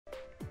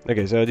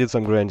Okay, so I did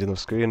some grinding off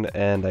screen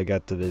and I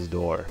got to this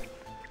door.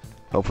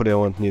 Hopefully I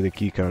won't need a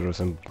keycard or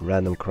some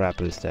random crap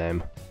this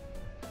time.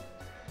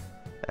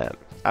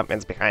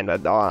 Something's behind the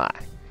door.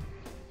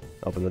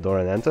 Open the door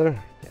and enter?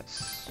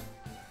 Yes.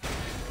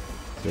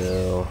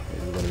 So,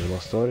 is it gonna be more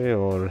story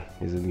or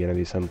is it gonna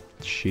be some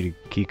shitty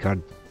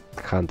keycard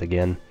hunt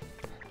again?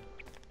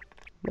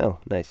 No,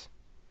 nice.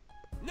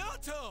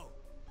 Naoto!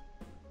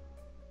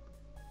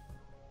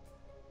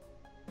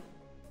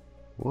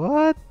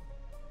 What?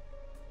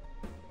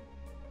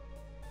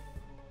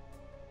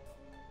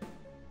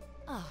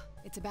 Ah,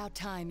 it's about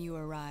time you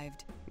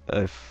arrived.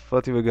 I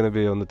thought you were gonna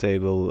be on the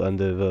table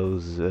under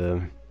those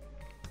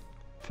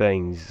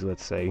things,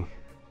 let's say.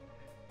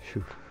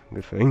 Phew,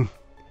 good thing.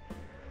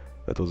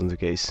 That wasn't the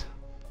case.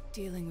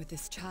 Dealing with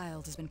this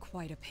child has been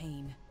quite a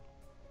pain.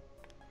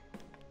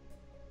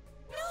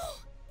 No!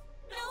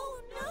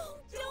 No,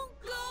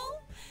 don't go!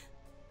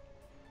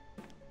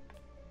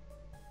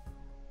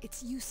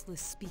 It's useless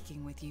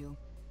speaking with you.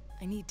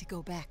 I need to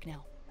go back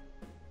now.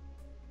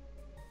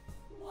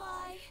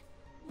 Why?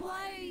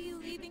 Why are you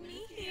leaving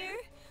me here?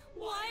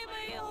 Why am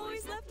I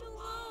always left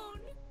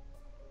alone?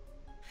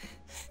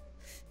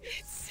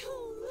 It's so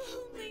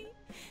lonely.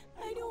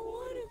 I don't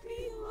want to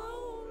be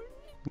alone.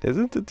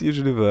 Isn't it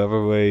usually the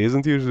other way?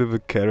 Isn't usually the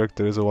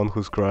character the one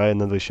who's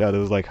crying and the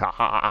shadow's like ha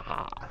ha ha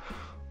ha?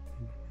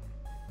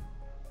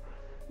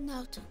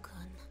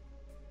 Naoto-kun.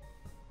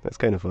 That's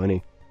kind of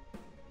funny.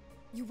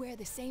 You wear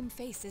the same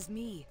face as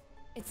me.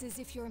 It's as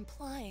if you're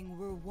implying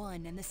we're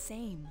one and the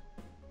same.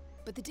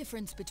 But the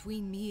difference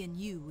between me and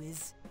you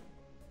is...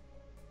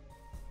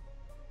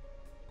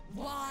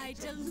 Why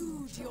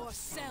delude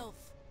yourself?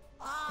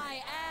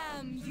 I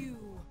am you.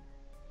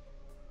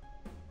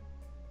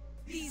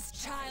 These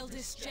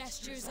childish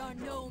gestures are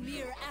no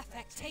mere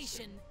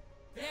affectation.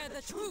 They're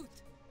the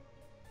truth.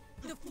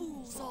 The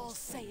fools all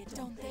say it,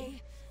 don't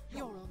they?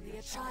 You're only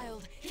a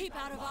child. Keep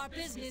out of our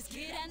business,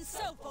 kid, and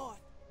so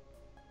forth.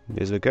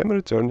 Is the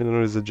camera turning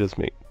or is it just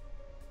me?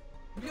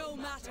 No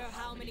matter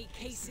how many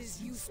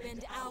cases you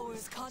spend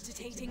hours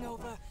cogitating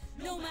over,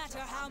 no matter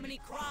how many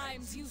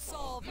crimes you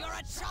solve, you're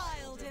a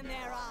child in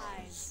their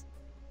eyes.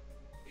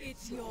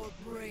 It's your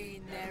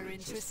brain they're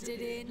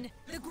interested in,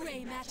 the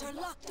gray matter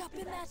locked up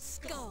in that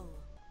skull.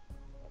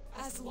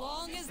 As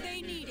long as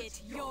they need it,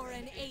 you're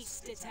an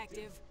ace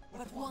detective.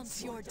 But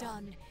once you're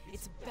done,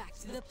 it's back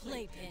to the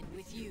playpen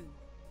with you.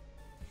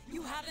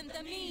 You haven't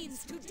the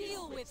means to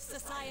deal with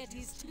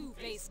society's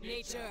two-faced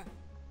nature.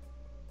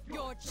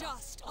 You're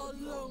just a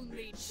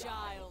lonely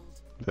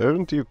child.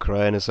 Weren't you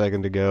crying a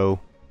second ago?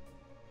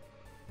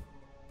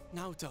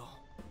 Naoto.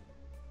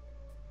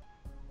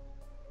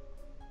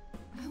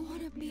 I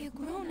want to be a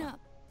grown-up.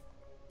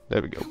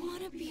 There we go. I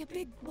want to be a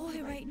big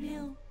boy right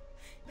now.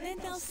 Then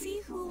they'll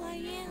see who I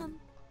am.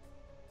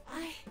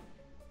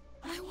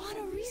 I want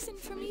a reason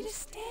for me to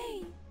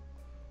stay.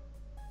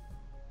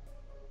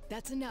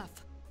 That's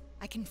enough.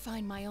 I can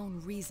find my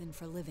own reason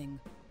for living.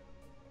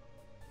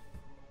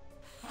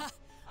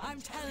 I'm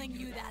telling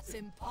you that's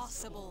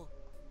impossible.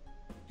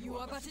 You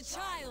are but a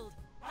child.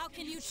 How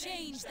can you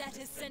change that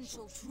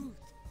essential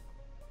truth?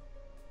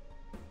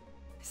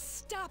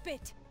 Stop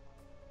it!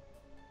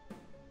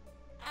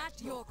 At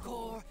your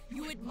core,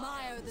 you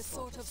admire the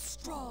sort of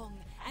strong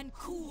and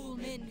cool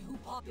men who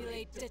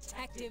populate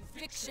detective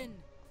fiction.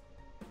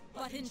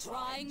 But in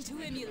trying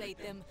to emulate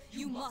them,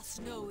 you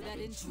must know that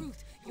in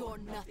truth, you're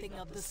nothing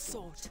of the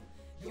sort.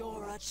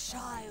 You're a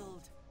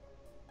child.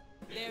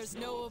 There's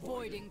no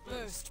avoiding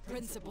first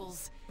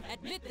principles.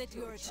 Admit that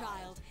you're a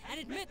child, and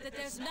admit that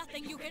there's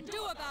nothing you can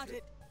do about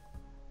it.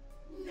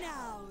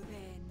 Now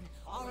then,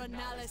 our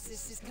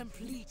analysis is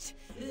complete.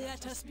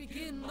 Let us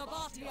begin the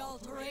body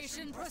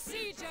alteration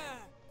procedure!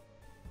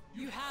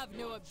 You have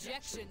no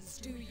objections,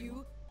 do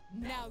you,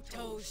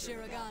 Naoto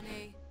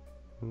Shirogane?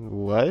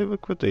 Why the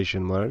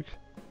quotation mark?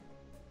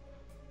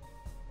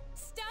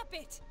 Stop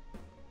it!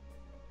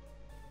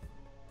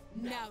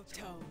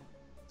 Naoto.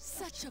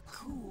 Such a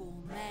cool,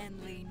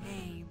 manly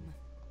name.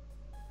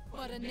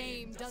 But a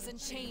name doesn't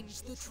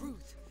change the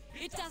truth.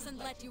 It doesn't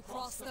let you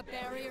cross the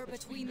barrier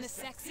between the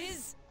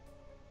sexes.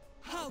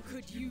 How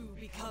could you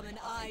become an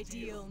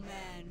ideal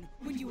man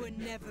when you were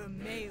never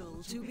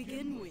male to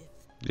begin with?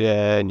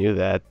 Yeah, I knew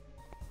that.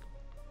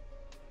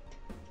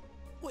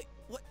 Wait,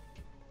 what?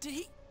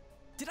 Did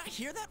I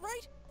hear that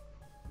right?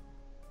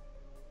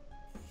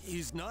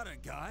 He's not a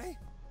guy?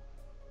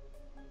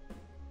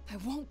 I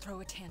won't throw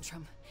a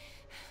tantrum.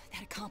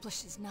 That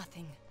accomplishes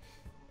nothing.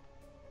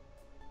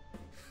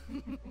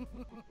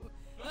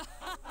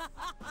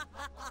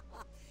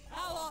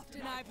 How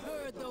often I've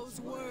heard those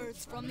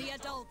words from the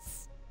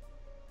adults.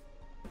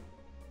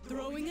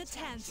 Throwing a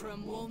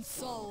tantrum won't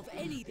solve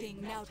anything,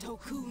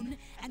 Naoto-kun,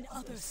 and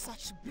other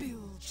such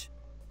bilge.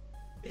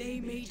 They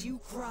made you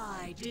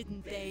cry,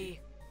 didn't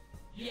they?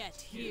 Yet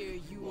here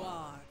you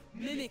are,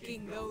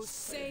 mimicking those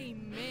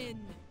same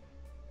men.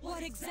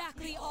 What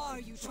exactly are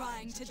you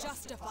trying to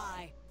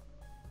justify?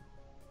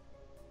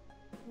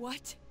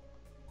 What?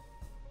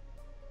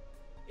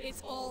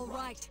 It's all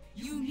right.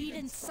 You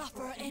needn't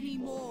suffer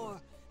anymore.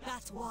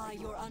 That's why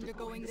you're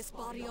undergoing this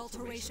body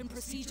alteration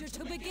procedure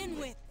to begin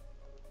with.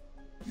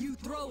 You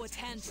throw a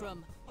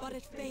tantrum, but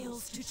it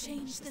fails to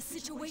change the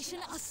situation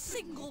a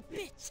single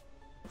bit.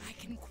 I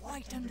can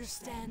quite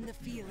understand the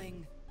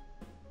feeling.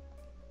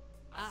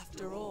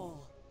 After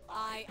all,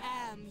 I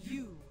am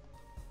you.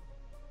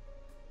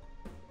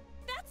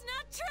 That's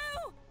not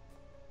true!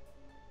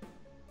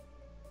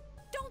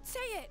 Don't say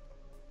it!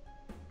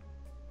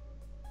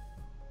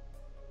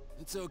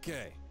 It's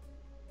okay.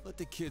 Let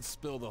the kids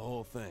spill the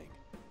whole thing.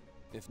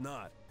 If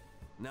not,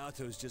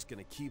 Naoto's just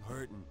gonna keep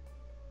hurting.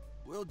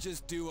 We'll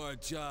just do our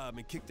job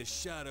and kick the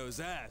Shadow's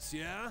ass,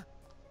 yeah?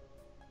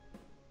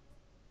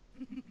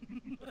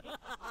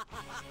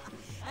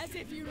 As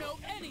if you know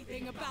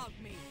anything about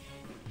me.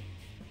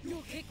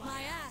 You'll kick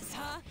my ass,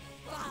 huh?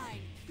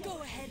 Fine.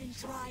 Go ahead and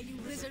try, you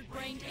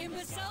lizard-brained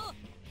imbecile!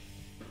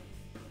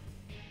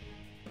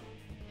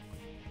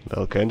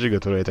 Well, Kenji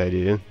got the right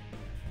idea.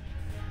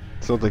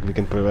 It's not like we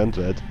can prevent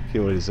that. He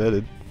already said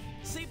it.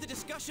 Save the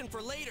discussion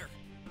for later.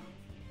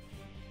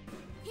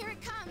 Here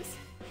it comes!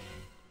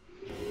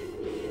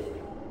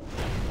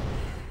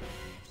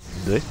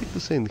 Did I think to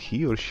say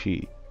he or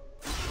she?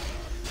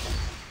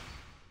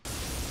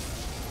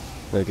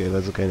 Okay,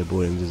 that's a kind of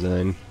boring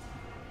design.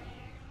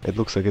 It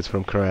looks like it's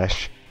from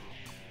Crash.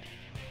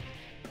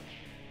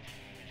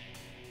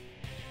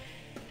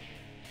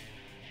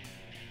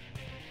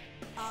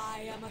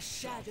 I am a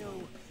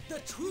shadow, the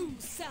true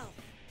self.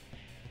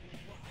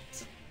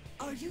 What?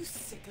 Are you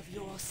sick of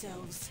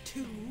yourselves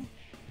too?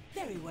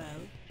 Very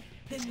well.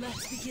 Then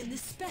let's begin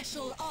this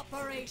special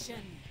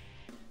operation.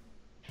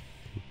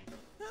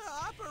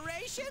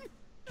 Operation?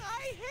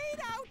 I hate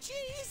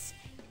ouchies!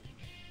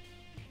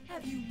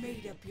 Have you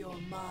made up your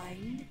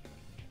mind?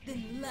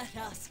 Then let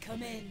us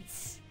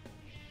commence.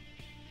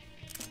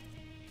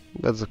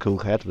 That's a cool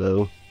hat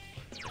though.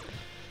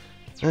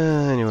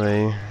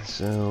 Anyway,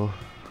 so...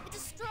 It's a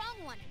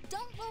strong one!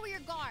 Don't lower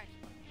your guard!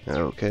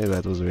 Okay,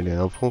 that was really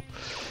helpful.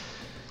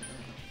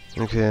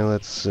 Okay,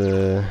 let's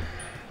I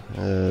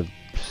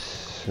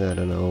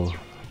don't know,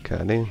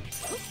 Kali.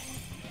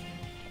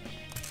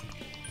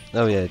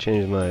 Oh yeah, I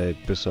changed my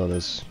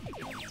personas.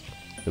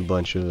 A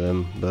bunch of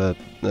them, but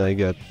I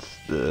got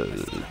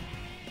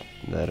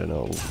I don't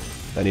know.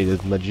 I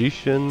needed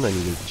Magician, I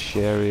needed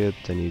Chariot,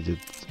 I needed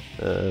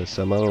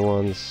some other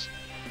ones.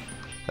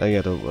 I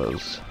got all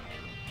those.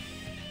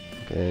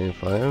 Okay,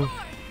 fire.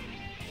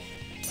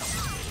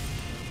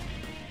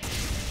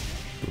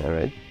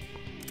 Alright.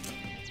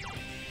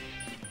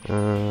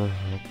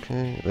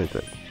 Okay, wait.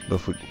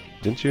 Before,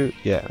 didn't you?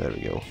 Yeah, there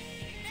we go.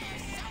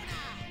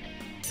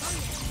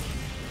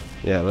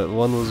 Yeah, but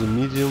one was a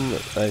medium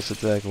ice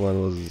attack,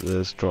 one was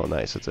a strong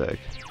ice attack.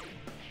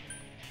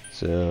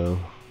 So,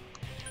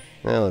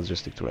 well, let's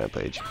just stick to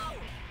Rampage.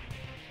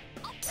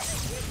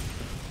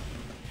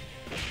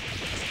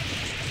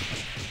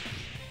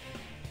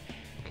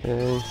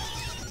 Okay.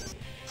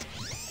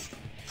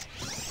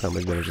 How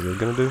much damage is it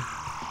gonna do?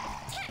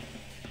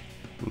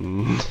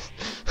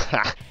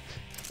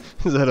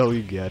 Is that all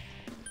you get?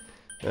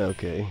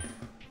 Okay,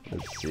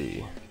 let's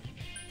see.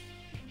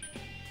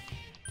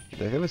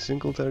 Do I have a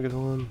single target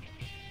one?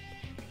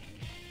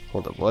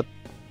 Hold up, what?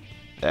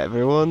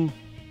 Everyone?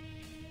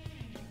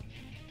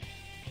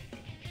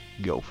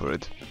 Go for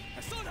it.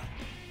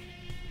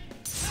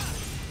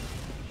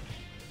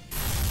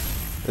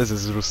 This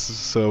is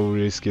so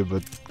risky,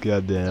 but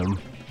goddamn.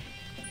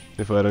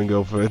 If I don't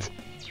go for it.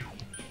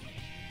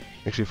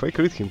 Actually, if I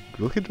crit him,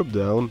 will he drop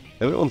down?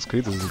 Everyone's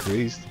crit is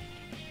increased.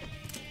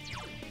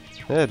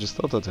 Yeah, just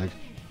auto attack.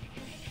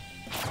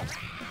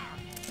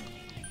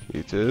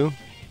 You too.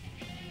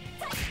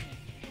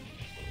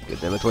 God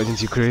damn it, why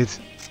didn't you crit?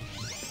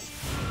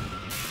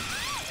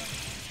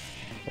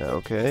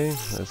 Okay,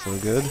 that's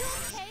not good.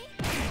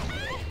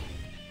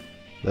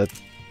 That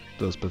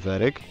was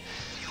pathetic.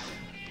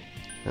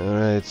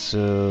 Alright,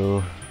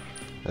 so...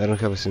 I don't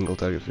have a single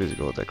target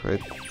physical attack,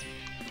 right?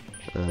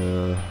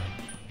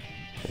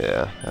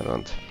 Yeah, I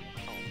don't.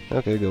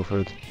 Okay, go for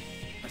it.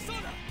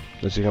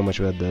 Let's see how much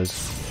that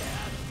does.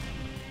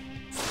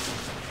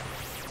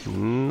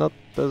 Not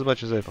as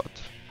much as I thought.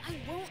 I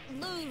won't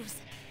lose!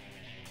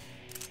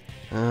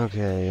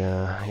 Okay,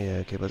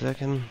 yeah, keep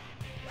attacking.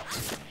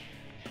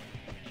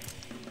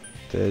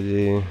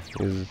 Teddy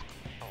is...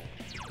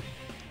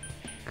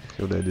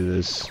 How do I do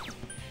this?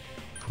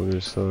 For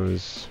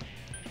restores.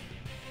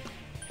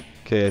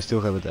 Okay, I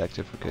still have it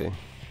active, okay.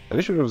 I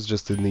wish there was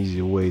just an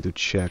easy way to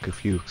check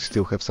if you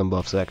still have some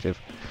buffs active.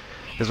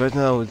 Because right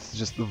now it's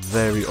just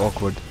very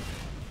awkward.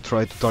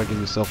 Try to target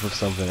yourself with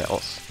something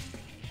else.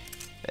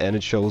 And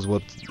it shows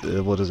what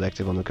is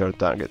active on the current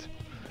target.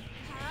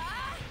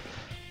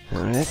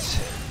 Alright.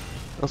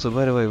 Also,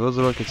 by the way, those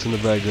rockets in the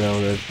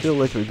background, I feel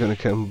like we're gonna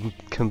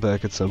come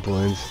back at some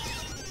point.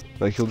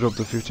 Like he'll drop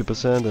to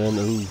 50% and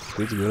oof,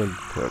 it's gonna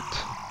hurt.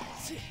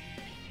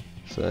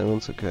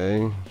 Silence,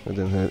 okay. I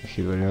didn't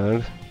hit very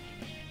hard.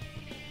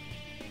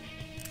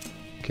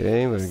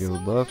 Okay, very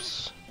good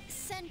buffs.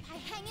 Senpai,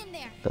 hang in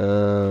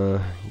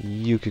there.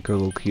 Yukiko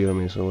will cure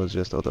me, so let's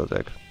just auto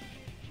attack.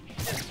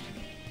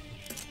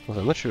 Also,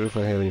 I'm not sure if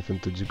I have anything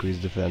to decrease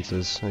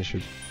defenses. I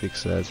should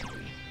fix that.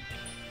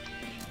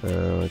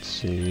 Let's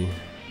see.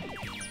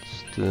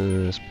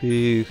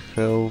 Speak,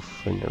 health,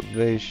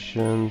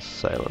 innovation,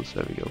 silence.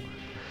 There we go.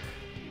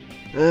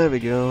 There we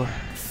go.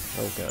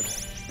 Oh god.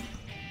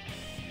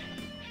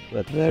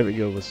 But there we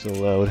go, was so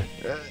loud.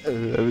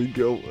 There we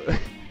go.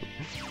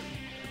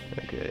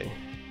 Okay.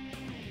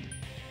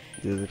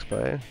 Did it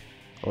expire?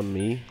 On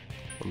me?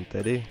 On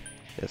Teddy?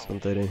 Yes, on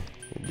Teddy.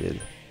 It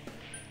did.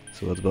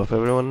 So let's buff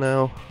everyone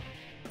now.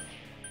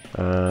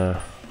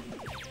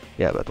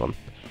 Yeah, that one.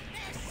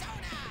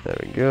 There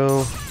we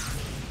go.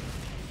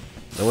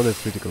 I wonder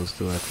if critical is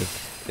still active.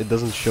 It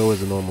doesn't show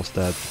as a normal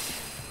stat.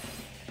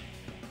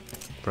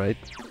 Right?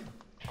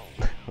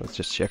 Let's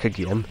just check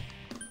again.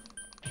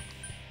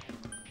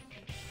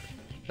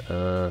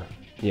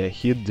 Yeah,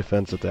 hit,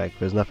 defense, attack.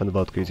 There's nothing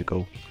about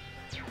critical.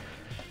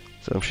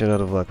 So I'm shit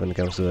out of luck when it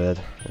comes to that.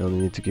 I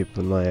only need to keep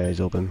my eyes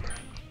open.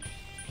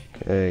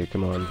 Okay,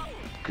 come on.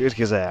 Crit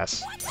his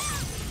ass!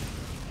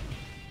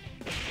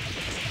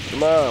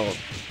 Come on!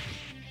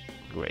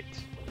 Great.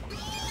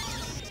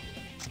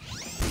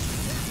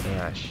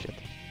 Ah, shit.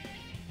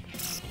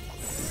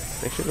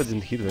 Make sure that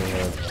didn't hit very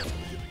hard.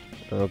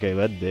 Okay,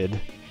 that did.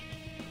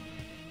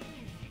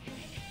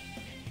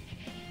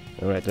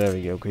 Alright, there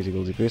we go.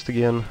 Critical decreased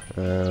again.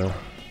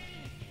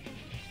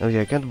 Oh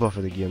yeah, I can't buff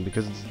it again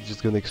because it's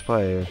just gonna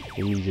expire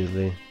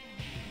immediately.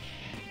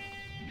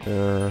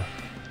 Do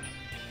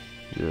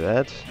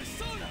that.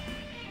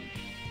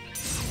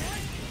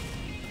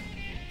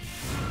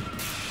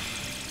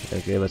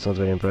 Okay, that's not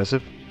very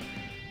impressive.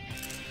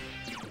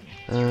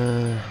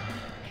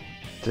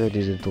 That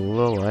is a little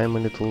low, I'm a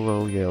little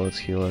low. Yeah, let's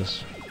heal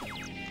us.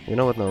 You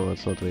know what, no,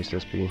 let's not waste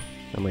SP.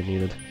 I might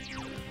need it.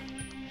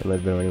 I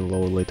might be running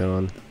low later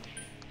on.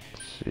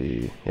 Let's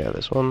see, yeah,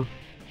 this one.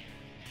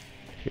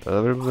 Heal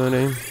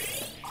everybody.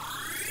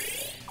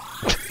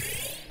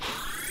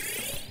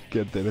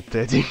 God damn it,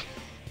 Teddy.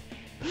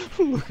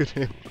 Look at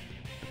him.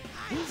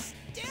 I'm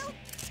still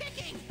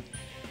kicking.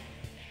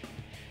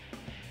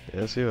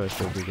 Yes, you are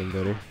still kicking,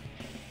 buddy.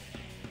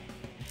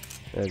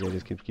 Okay,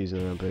 just keep keys on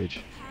the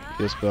rampage.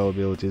 Your spell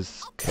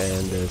abilities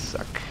kinda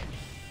suck.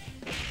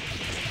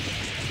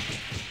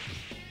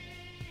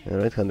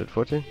 Alright,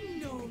 140.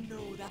 No,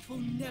 that will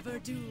never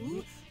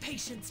do.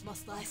 Patience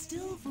must lie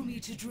still for me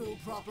to drill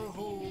proper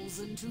holes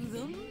into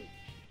them.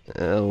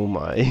 Oh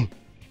my.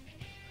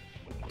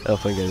 I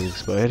think it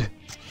expired.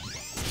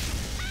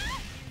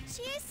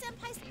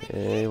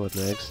 Okay, what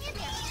next?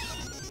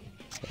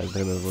 I don't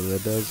remember what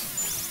that does.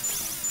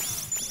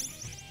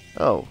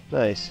 Oh,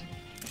 nice.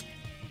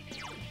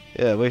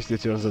 Yeah, waste your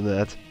turns on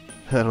that.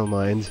 I don't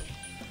mind.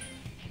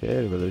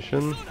 Okay,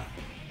 Revolution.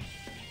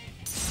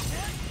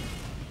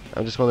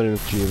 I'm just wondering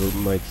if she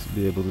might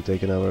be able to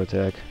take another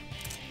attack.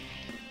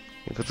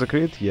 If it's a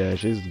crit, yeah,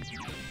 she's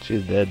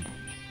dead.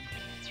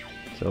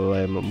 So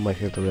I might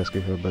have to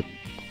rescue her, but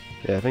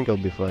yeah, I think I'll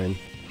be fine.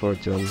 4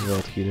 turns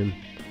without hitting.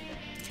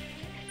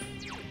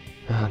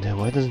 Oh damn,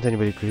 why doesn't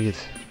anybody crit?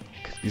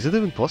 Is it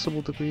even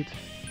possible to crit?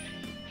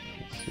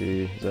 Let's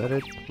see, is that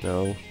it?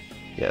 No.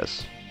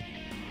 Yes.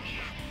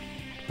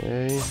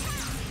 Okay.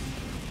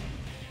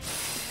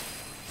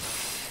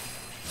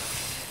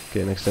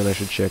 Okay, next time I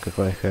should check if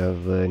I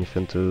have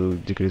anything to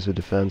decrease the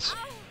defense.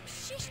 Oh,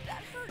 sheesh,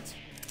 that hurt.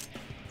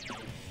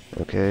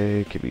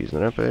 Okay, keep using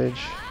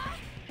rampage.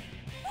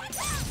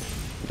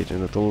 Getting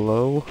a little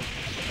low.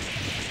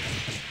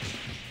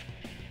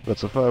 But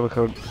so far, the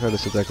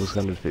hardest attack was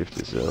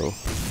 150, so...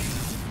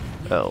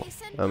 Oh,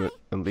 I'm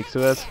weak to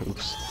that.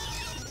 Oops.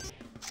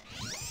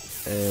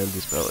 And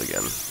dispel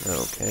again.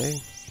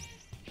 Okay.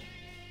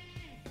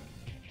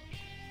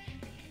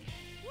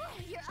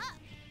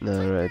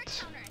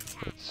 Alright.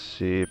 Let's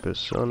see,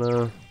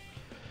 Persona.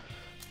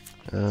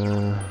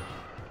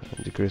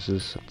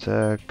 Decreases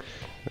attack,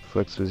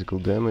 reflects physical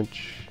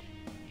damage.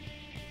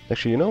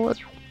 Actually, you know what?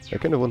 I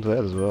kind of want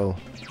that as well.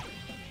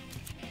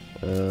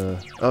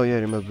 Oh yeah,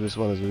 remember this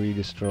one is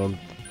really strong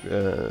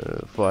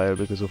fire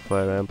because of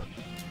fire amp.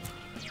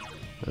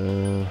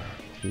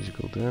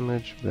 Physical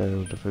damage,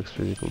 barrel affects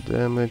physical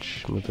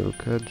damage, metal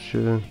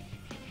catcher,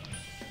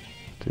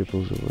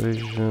 triples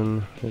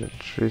evasion,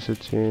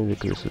 electricity,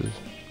 decreases.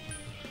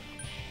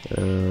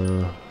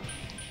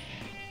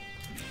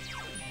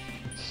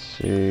 Let's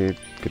see,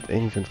 get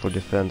anything for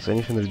defense,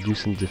 anything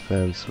reducing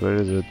defense, where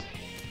is it?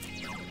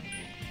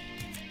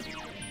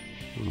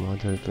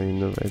 Moderately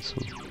innovate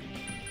some.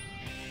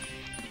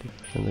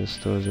 Defender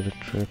stores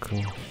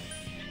electrical.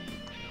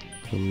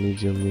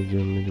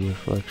 Medium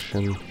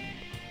reflection.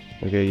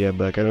 Okay, yeah,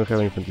 back. I don't have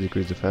anything to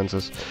decrease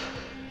defenses.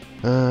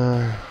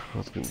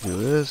 Let's do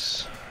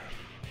this.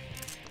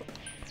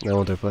 I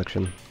want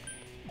reflection.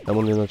 I'm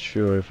only not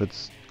sure if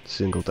it's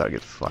single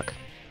target. Fuck.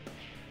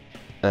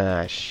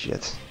 Ah,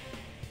 shit.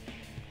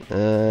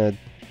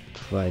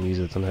 Fine, use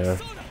it on her.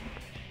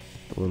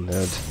 On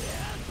head.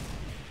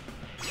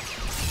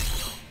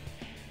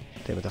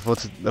 Damn it, I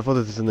thought it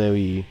was an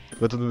AoE.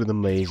 That would have been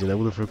amazing. I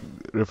would have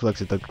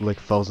reflected like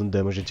 1000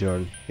 damage a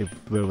turn if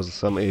there was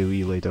some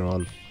AoE later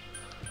on.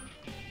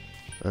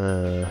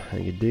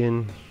 Get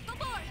in.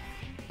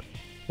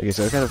 Okay,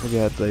 so I kind of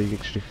forgot I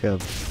actually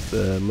have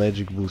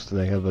magic boost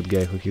and I have that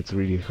guy who hits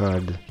really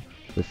hard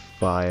with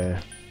fire.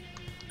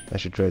 I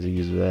should try to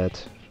use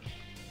that.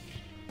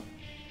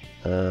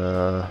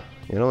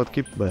 You know what,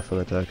 keep Beth on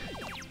attack.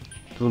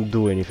 It won't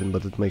do anything,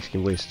 but it makes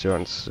him waste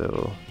turns,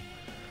 so...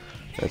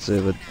 I'd say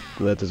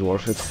that is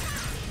worth it.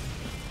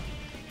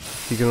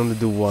 He can only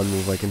do one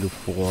move, I can do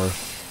 4.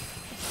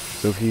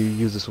 So if he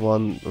uses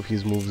one of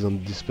his moves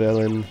on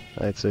Dispelling,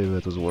 I'd say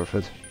that was worth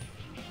it.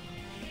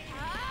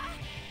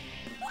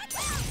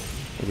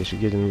 Okay, she's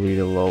getting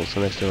really low, so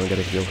next time I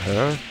gotta heal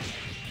her.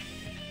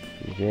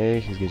 Okay,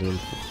 he's getting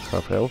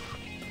half health.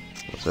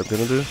 What's that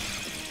gonna do?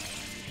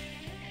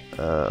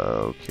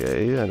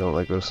 Okay, I don't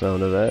like the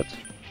sound of that.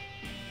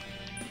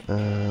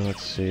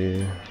 Let's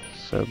see.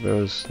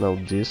 Cerberus, now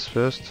this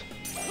first.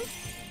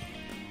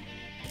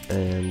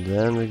 And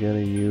then we're gonna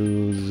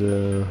use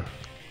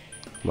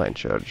Mind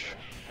Charge.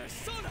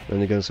 Then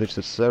we're gonna switch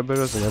to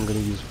Cerberus and I'm gonna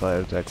use Fire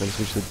Attack. Then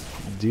switch to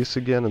this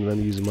again and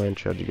then use Mind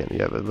Charge again.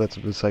 Yeah, that's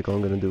the cycle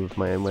I'm gonna do with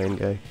my main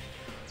guy.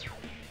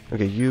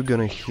 Okay, you're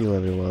gonna heal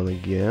everyone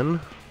again.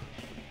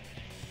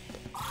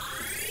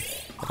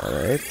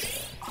 Alright.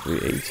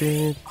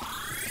 380,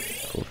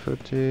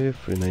 430,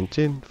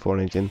 319,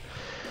 419.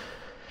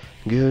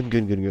 Good.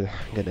 God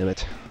damn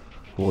it.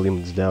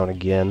 Volume's down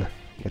again.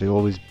 Gotta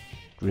always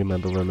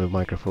remember where my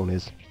microphone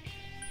is.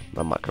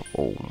 My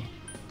microphone.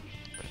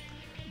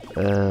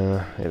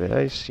 Heavy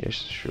ice, yes,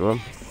 sure.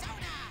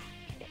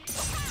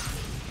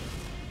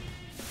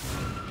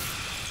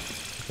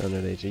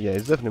 180, yeah,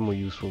 it's definitely more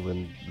useful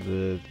than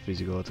the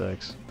physical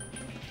attacks.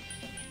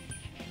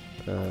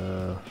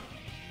 Go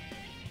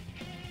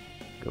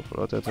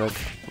for auto attack.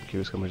 I'm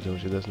curious how much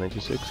damage it does.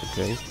 96,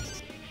 okay.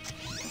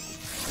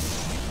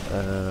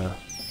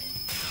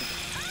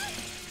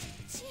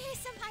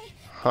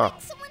 Huh.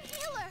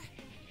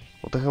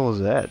 What the hell was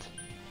that?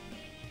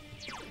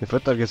 If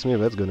that targets me,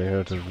 that's gonna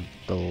hurt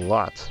a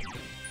lot.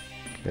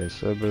 Okay,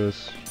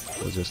 Cerberus,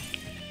 let's just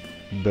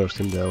burst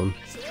him down.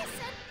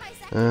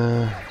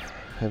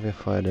 Heavy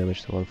fire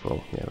damage to 1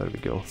 fall. Yeah, there we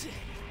go.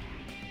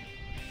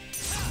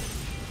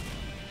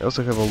 I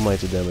also have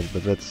almighty damage,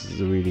 but that's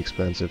really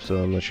expensive,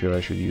 so I'm not sure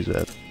I should use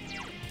that.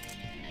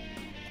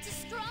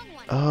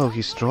 Oh,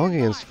 he's strong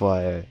against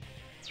fire.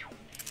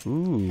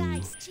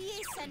 Ooh.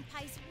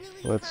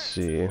 Let's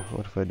see,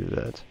 what if I do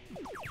that?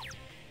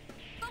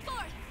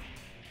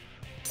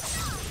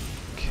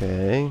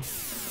 Okay.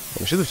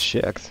 I should have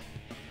checked.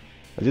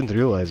 I didn't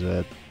realize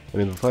that. I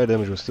mean, the fire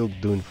damage was still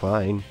doing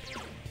fine.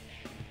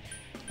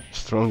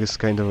 Strong is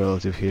kind of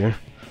relative here.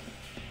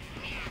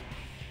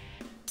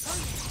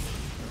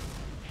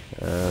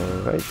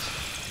 Alright.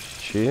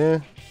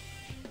 Cheer.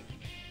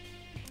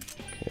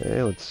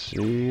 Okay, let's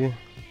see.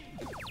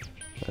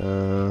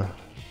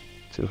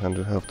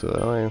 200 health to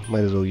I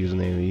might as well use an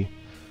AoE.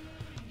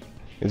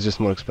 It's just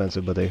more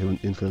expensive, but I have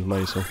infinite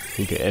money, so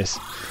who cares?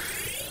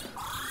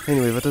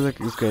 Anyway, that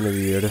attack is kind of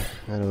weird.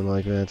 I don't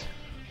like that.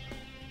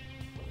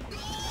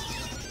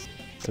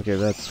 Okay,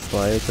 that's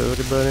fire to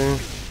everybody.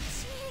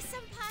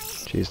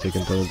 She's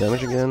taking ton of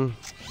damage again.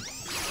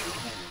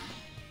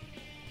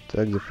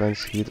 Attack,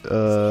 defense, heat.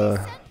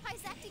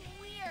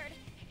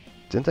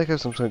 Didn't I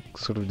have some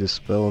sort of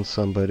dispel on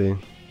somebody?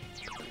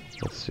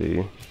 Let's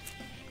see.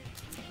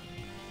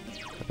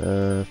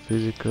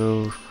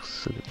 Physical,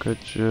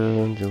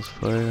 Sugakucha, deals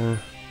fire.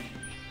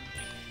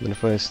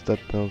 Modify stat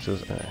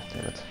penalties. Ah,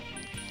 damn it.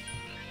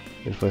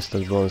 Modify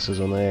stat bonuses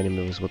on the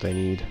enemy is what I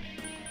need.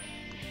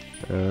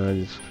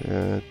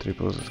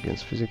 Triples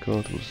against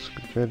physical,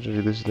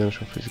 reduces damage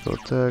from physical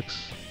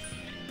attacks.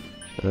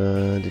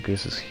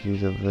 Decreases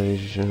heat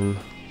evasion.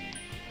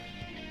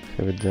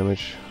 Heavy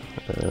damage.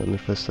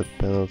 Modify stat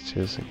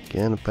penalties,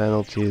 again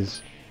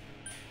penalties.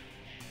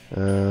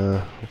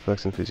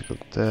 Reflects on physical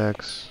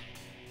attacks.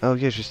 Oh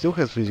yeah, she still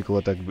has physical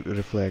attack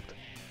reflect.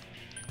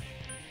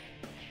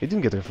 It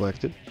didn't get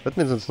reflected. That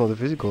means it's not a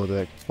physical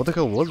attack. What the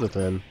hell was that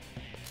then?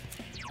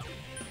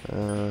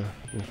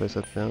 If I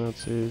set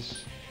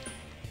penalties,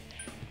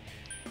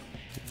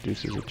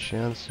 reduces the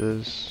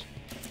chances.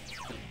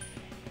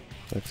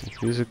 Reflects in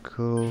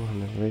physical,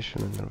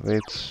 innovation,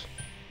 innovates.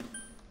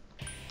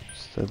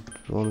 Stat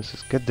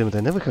bonuses. God damn it,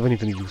 I never have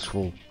anything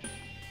useful.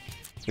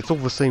 It's all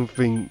the same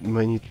thing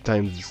many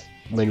times.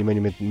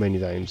 Many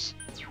times.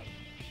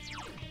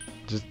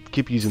 Just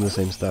keep using the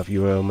same stuff.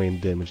 You are our main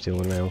damage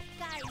dealer now.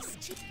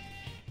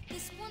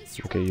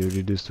 Okay, you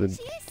reduced with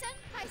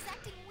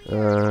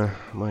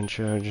Mind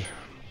Charge.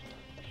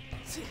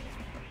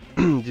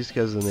 This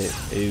has an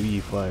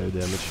AoE fire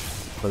damage,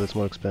 but it's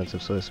more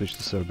expensive, so I switched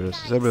to Cerberus.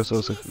 Cerberus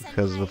also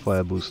has the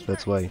fire boost,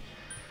 that's why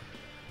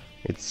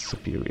it's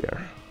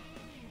superior.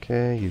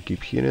 Okay, you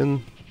keep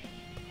hitting.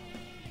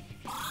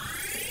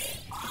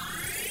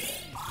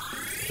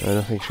 I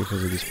don't think she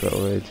has a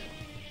dispel, right?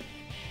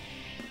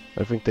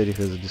 I think Teddy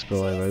has a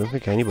dispel either. I don't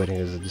think anybody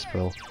has a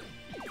dispel.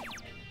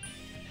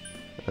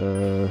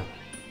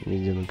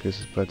 Medium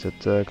increases party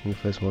attack,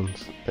 modifies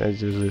one's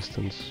edge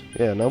resistance.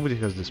 Yeah, nobody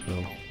has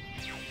dispel.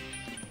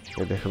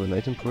 Maybe I have an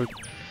item for it.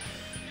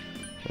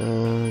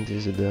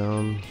 This is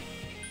down.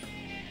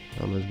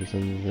 How much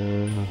between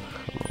there?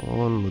 Come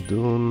on,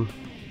 Mudoon.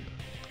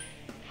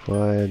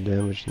 Fire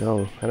damage.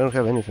 No, I don't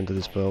have anything to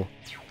dispel.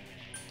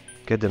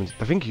 God damn it.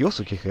 I think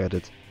Yosuke had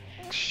it.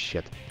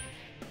 Shit.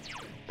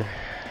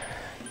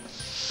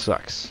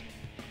 Sucks.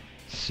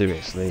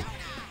 Seriously.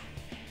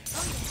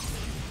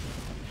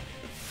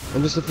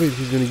 I'm just afraid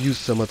he's gonna use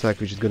some attack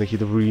which is gonna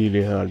hit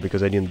really hard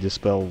because I didn't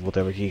dispel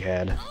whatever he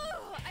had.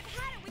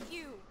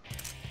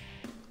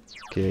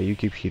 Okay, you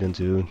keep hitting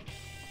too.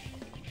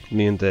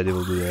 Me and Teddy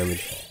will do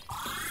damage.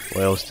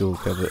 While I still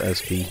have the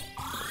SP.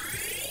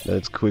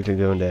 That's quickly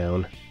going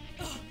down.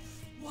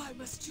 Why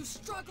must you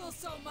struggle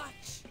so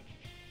much?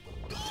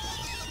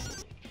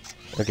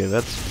 Okay,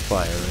 that's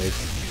fire,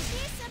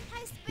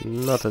 right?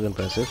 Not that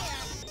impressive.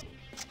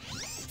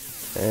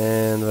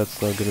 And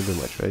that's not gonna do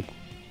much, right?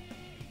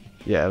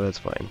 Yeah, that's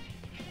fine.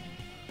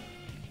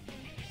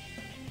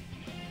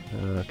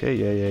 Okay,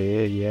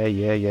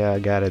 yeah, I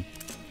got it.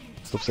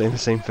 Stop saying the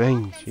same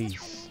thing,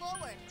 jeez.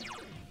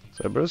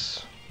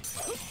 Cerberus.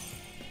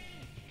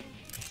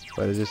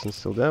 Fire resistance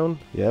still down?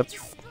 Yep.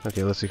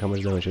 Okay, let's see how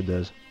much damage it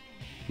does.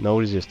 No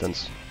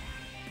resistance.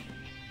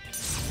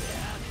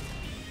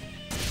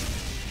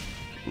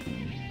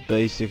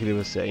 Basically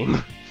the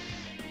same.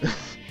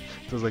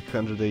 It was like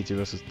 180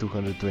 versus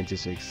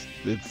 226.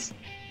 It's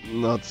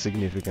not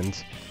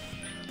significant.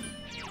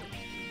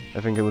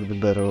 I think it would be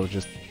better off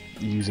just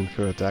using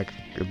her attack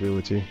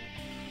ability.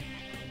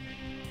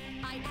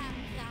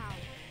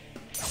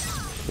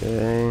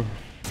 Okay.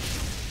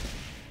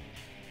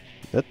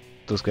 That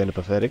was kind of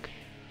pathetic.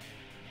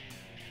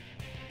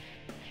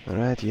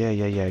 Alright, yeah,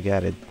 I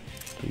got it.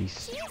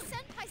 Please.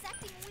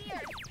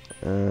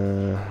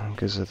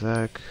 Increase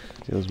attack,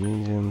 deals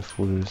medium,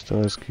 fully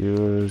restores,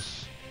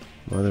 cures,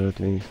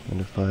 moderately,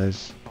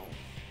 modifies.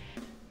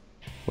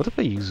 What if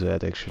I use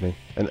that actually?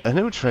 And I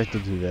never tried to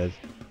do that.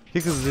 He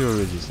has 0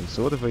 resistance,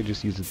 so what if I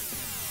just use it?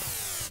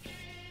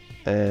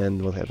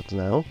 And what happens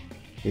now?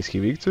 Is he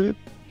weak to it?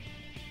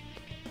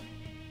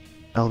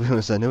 I'll be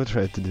honest, I never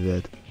tried to do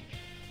that.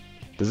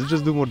 Does it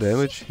just do more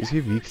damage? Is he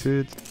weak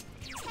to it?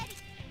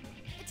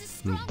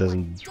 It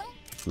doesn't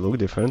look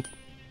different.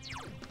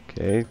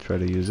 Okay, try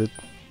to use it.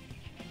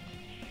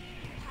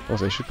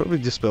 Also, I should probably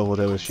dispel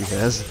whatever she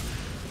has.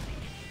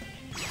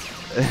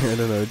 I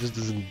don't know, it just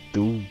doesn't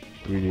do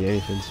really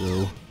anything,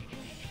 so...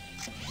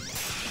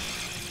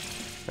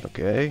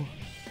 Okay.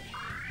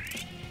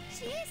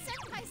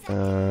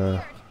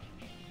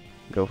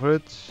 Go for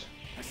it.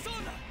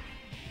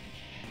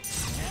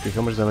 Okay,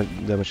 how much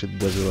damage it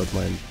does without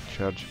mind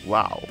charge?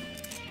 Wow!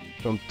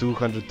 From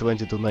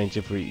 220 to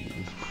 93.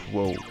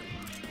 Whoa.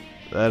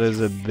 That is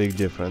a big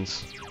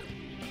difference.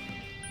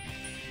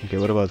 Okay,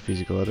 what about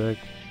physical attack?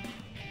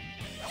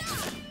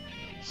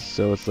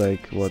 So it's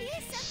like, what,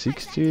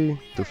 60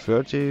 to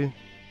 30?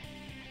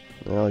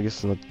 Well, I guess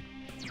it's not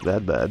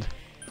that bad.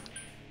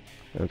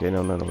 Okay,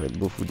 no, wait,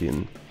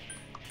 Bufudin.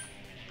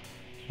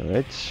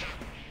 Alright.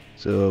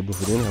 So,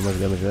 Bufudin, how much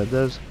damage that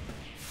does?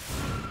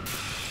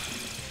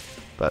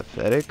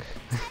 Pathetic.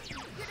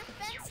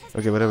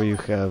 Okay, whatever you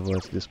have,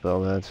 let's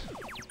dispel that.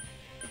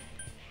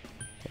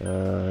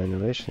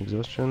 Annihilation,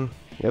 exhaustion.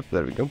 Yep,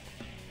 there we go.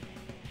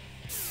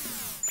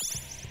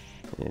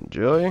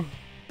 Enjoy.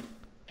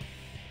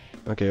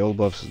 Okay, all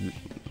buffs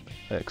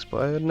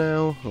expired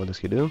now. What does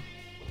he do?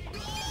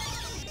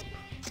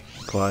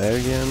 Fire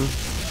again.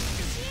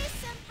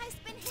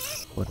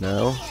 What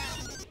now?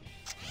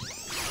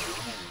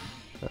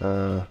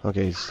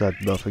 Okay, start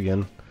buff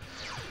again.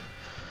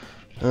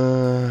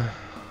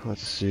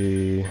 Let's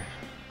see.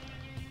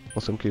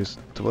 Awesome curious,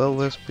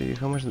 12 SP.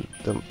 How much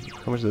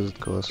does it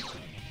cost?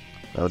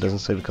 Oh, it doesn't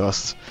say the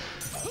costs.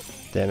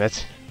 Damn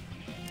it.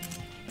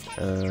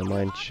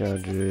 Mind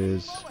charge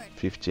is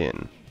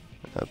 15.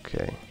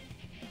 Okay.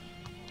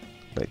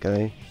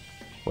 Wait,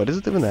 why does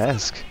it even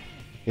ask?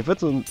 If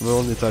it's the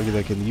only target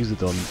I can use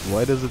it on,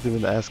 why does it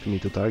even ask me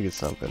to target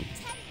something?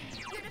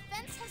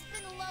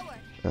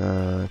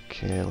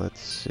 Okay, let's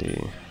see.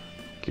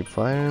 Keep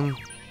firing.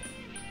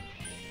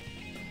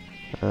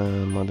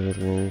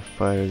 Moderately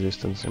fire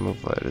resistance, remove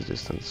fire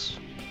resistance.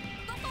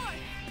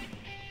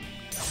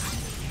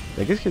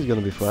 I guess he's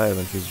gonna be fire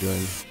when he's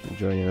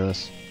joining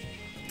us.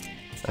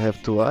 I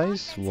have 2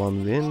 ice,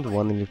 1 wind,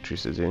 1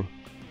 electricity.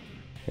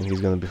 And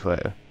he's gonna be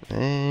fire.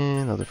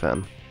 And not a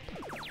fan.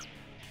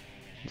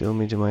 Deal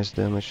mediumized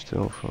damage to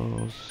all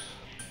foes.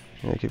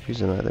 Yeah, keep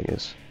using that, I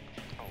guess.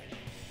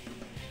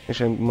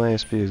 Actually, my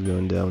SP is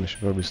going down. I should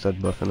probably start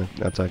buffing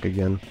attack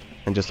again.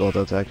 And just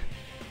auto attack.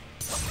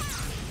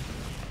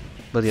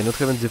 But yeah, not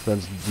having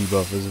defense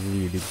debuff is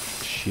really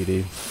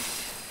shitty.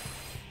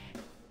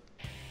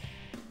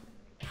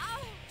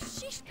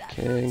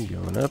 Okay,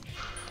 going up.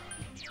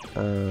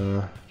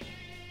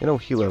 You know,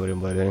 heal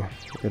everybody.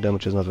 Your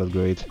damage is not that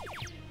great.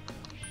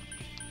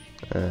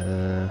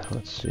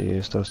 Let's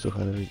see, stars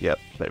 200. Yep,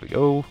 there we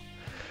go.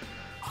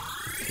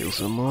 Heal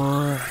some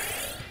more.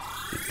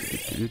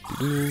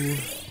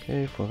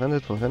 Okay,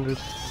 400, 400.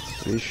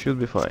 We should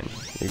be fine.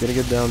 You're gonna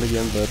get down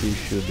again, but you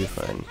should be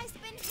fine.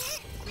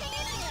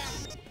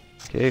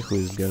 Okay, who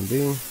is it gonna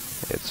be?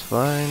 It's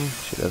fine,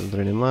 she doesn't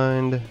really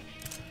mind.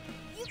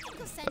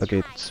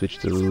 Okay, switch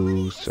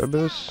to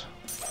Cerberus.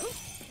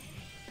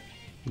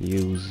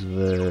 Use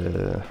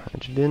the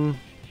Angelin.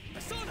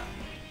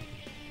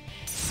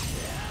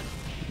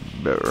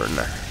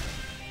 Burn.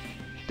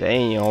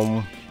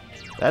 Damn.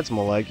 That's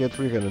more like it,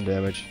 300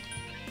 damage.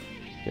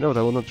 You know what,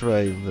 I wanna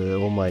try the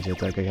almighty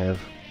attack I have.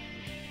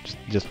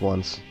 Just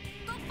once.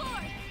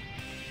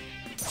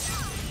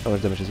 How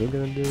much damage is it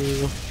gonna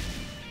do?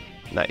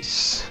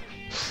 Nice.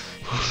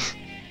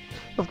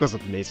 Of course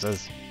it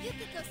misses.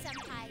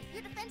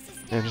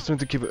 Yeah, I'm just trying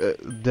to keep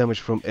damage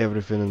from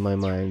everything in my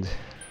mind.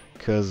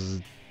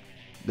 Cause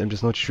I'm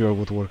just not sure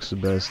what works the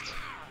best.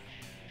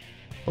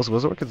 Also,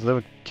 Berserkers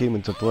never came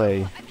into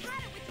play.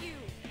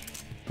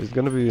 It's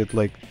gonna be at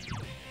like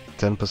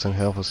 10%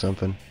 health or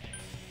something.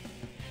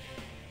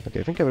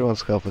 Okay, I think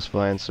everyone's health is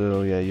fine,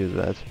 so yeah, use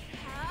that.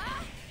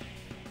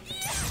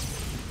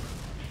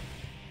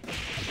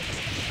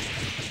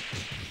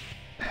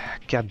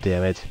 God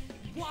damn it.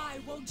 Why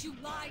won't you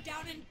lie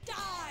down and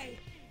die?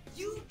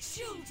 You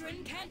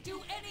children can't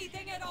do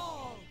anything at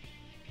all.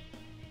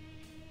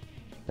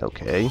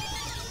 Okay.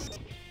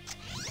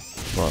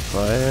 More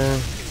fire.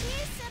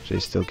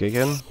 She's still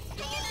kicking.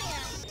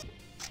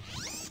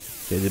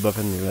 Okay,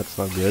 debuffing me, that's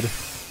not good.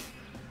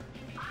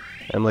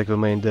 I'm like the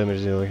main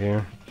damage dealer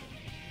here.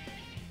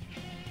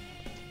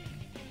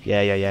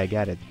 Yeah, I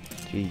got it.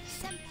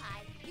 Jeez.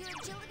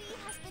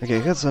 Okay, I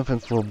got something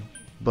for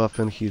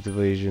buffing heat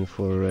evasion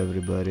for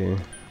everybody.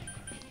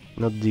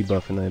 Not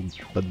debuffing,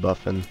 but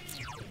buffing.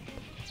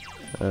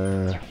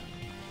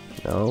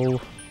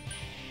 No.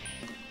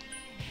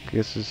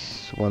 Guess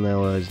it's one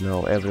allies,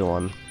 no,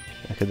 everyone.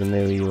 I had an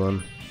AoE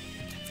one.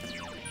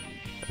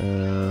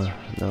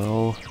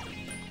 No.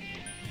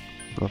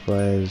 No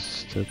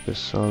fires to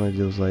persona,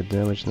 deals light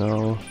damage,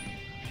 no.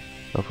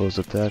 No force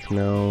attack,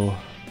 no.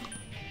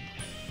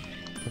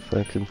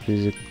 Effective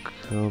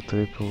physical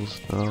triples,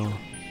 no.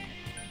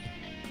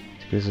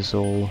 Decreases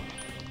all.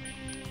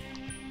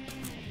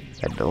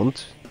 I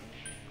don't.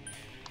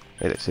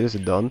 Wait, I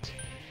seriously don't?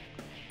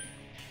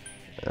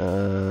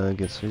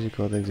 Gets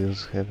physical attack,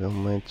 deals heavy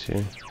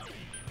almighty.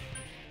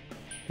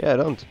 Yeah, I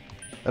don't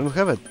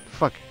have it.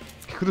 Fuck.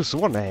 I could have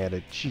sworn I had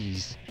it.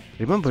 Jeez.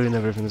 Remembering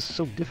everything is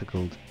so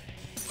difficult.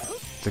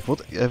 It's like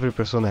what every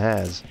persona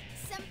has.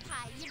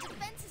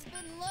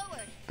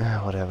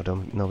 Whatever,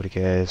 nobody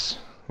cares.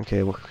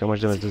 Okay, well, how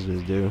much damage does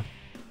this do?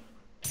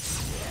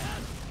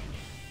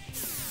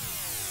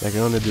 I can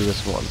only do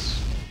this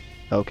once.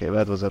 Okay,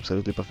 that was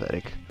absolutely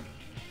pathetic.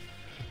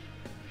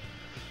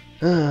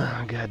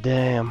 God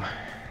damn.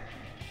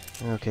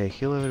 Okay,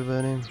 heal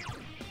everybody.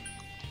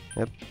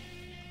 Yep.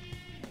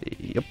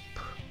 Yep.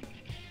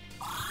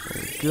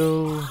 There we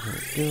go,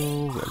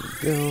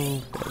 there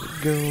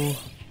we go.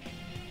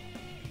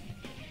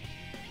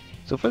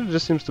 So far it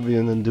just seems to be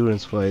an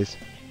endurance fight.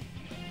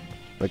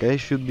 Like I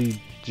should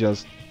be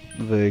just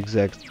the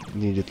exact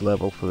needed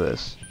level for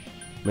this.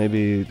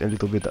 Maybe a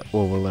little bit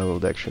over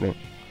leveled actually.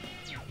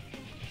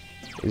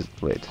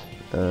 Wait.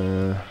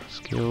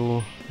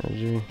 Skill,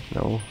 energy,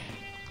 no.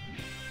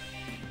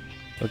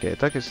 Okay,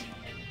 attack is...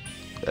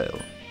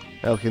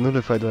 Oh, he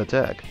nullified the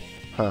attack.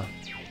 Huh.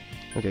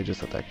 Okay,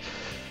 just attack.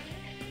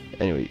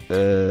 Anyway,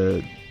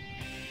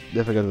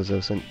 I forgot what I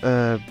was saying.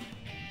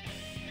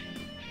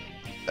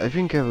 I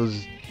think I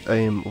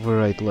am the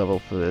right level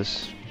for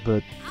this,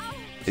 but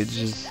it's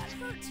just...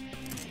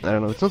 I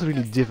don't know, it's not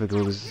really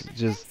difficult, it's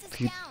just...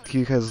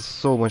 He has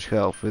so much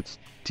health, it's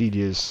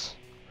tedious.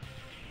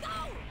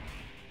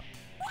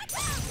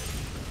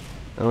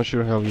 I'm not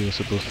sure how you're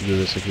supposed to do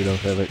this if you don't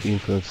have like,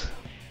 infinite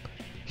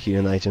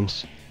healing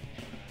items.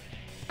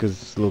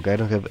 Because, look, I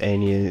don't have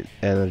any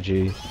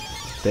energy.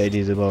 Teddy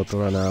is about to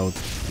run out.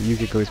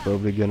 Yukiko is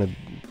probably gonna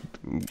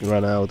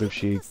run out if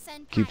she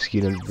keeps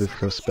healing with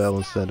her spell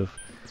instead of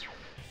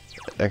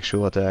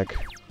actual attack.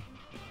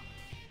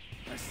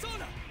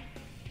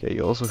 Yeah,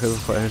 you also have a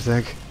fire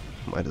attack.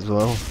 Might as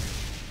well.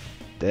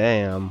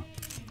 Damn.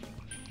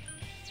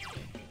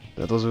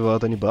 That was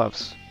without any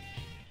buffs.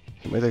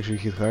 He might actually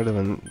hit harder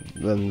than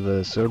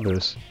the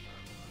Cerberus.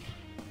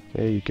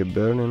 Okay, you can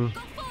burn him.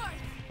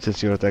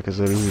 Since your attack is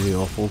really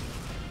awful.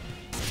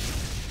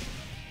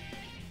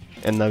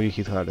 And now you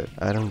hit harder.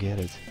 I don't get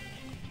it.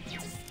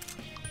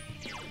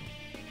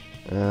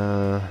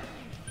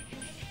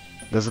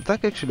 Does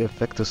attack actually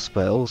affect the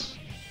spells?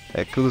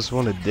 I could have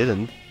sworn it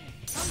didn't.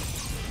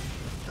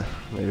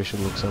 Maybe I should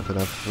look something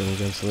up when it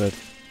comes to that.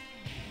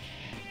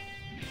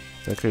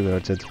 That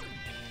reverted.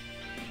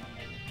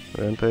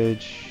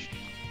 Rampage.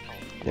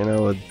 You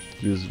know what?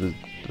 Use the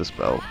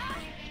spell.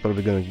 It's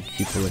probably gonna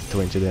keep for like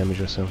 20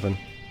 damage or something.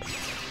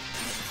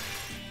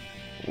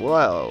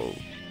 Wow.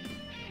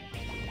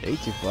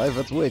 85?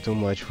 That's way too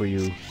much for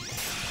you.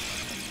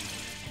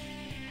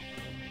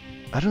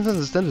 I don't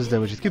understand this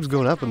damage. It keeps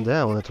going up and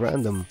down at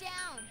random.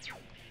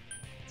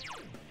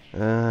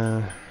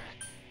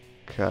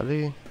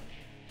 Kali?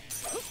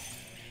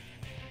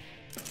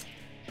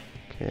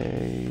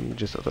 Okay,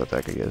 just auto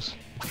attack, I guess.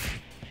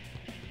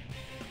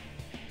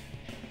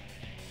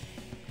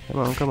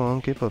 Come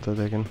on, keep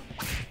auto-attacking.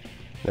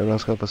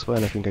 Everyone's health is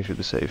fine, I think I should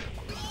be safe.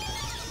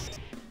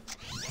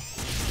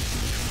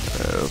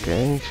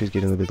 Okay, she's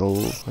getting a little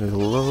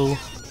low.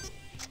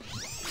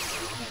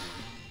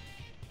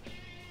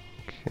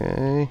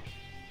 Okay.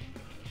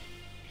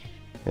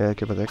 Yeah,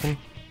 keep attacking.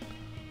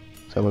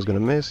 Someone's gonna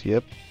miss,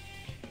 yep.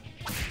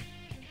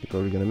 You're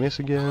probably gonna miss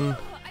again.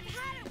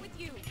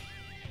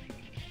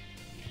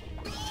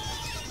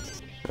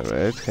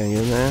 Alright, hang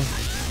in there.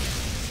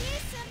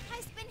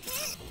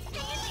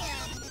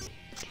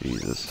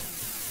 Jesus.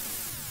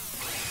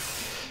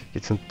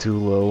 It's not too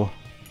low.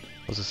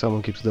 Also,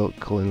 someone keeps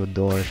calling the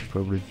door. I should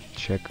probably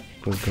check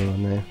what's going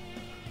on there.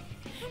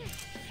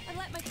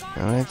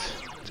 Alright,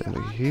 time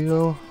to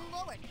heal.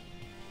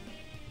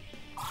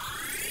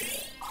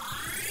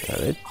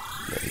 Alright,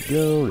 there we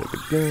go, there we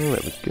go,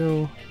 there we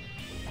go.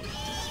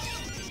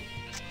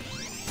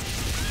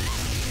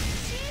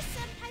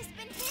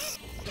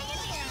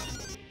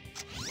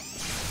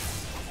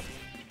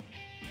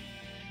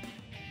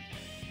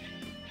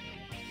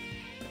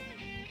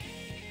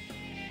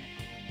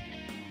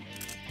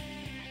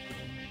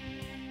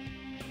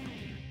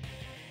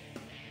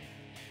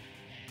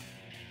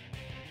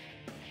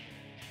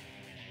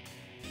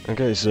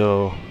 Okay,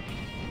 so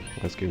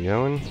let's keep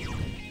going.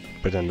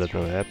 Pretend that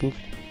never happened.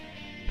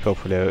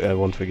 Hopefully I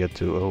won't forget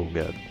to, oh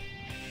god,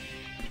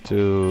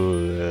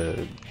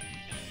 to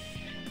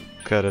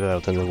cut it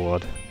out in the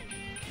WAD.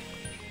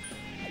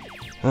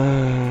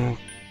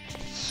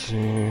 Let's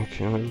see,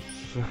 come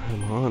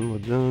on, we're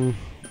done.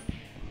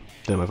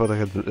 Damn, I thought I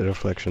had a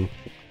reflection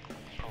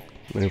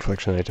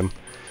item.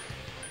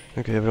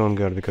 Okay, everyone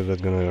guard because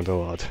that's gonna hurt a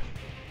lot.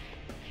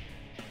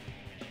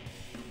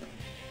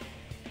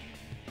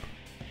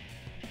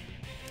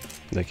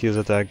 Like his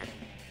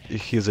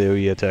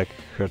AoE attack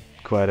hurt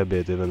quite a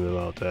bit even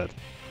without that.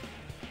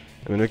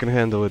 I mean, we can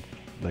handle it,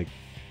 like,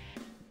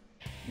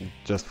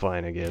 just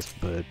fine, I guess,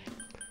 but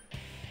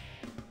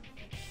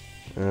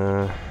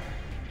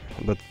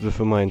with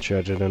a mind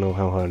charge, I don't know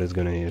how hard it's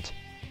gonna hit.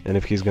 And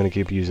if he's gonna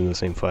keep using the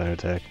same fire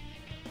attack.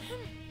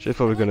 She's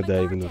probably gonna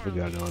die even with the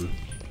guard on.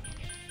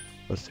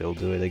 But still,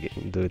 do it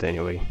again, do it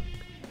anyway.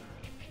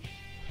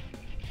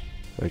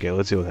 Okay,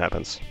 let's see what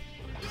happens.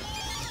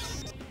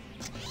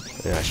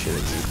 Yeah, shit,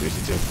 it's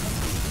increased too.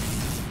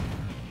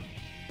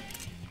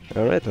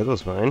 Alright, that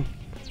was fine.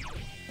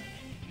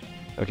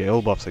 Okay,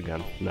 all buffs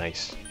again.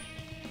 Nice.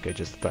 Okay,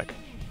 just attack.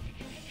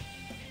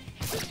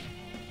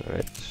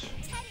 Alright.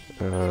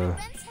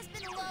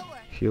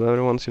 Heal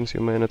everyone since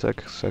your main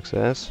attack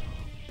success.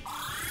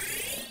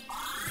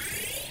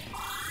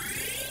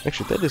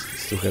 Actually, Teddy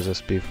still has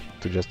SP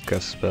to just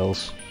cast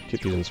spells.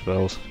 Keep using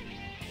spells.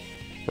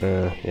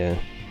 Yeah.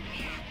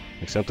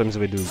 Like sometimes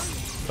we do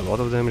a lot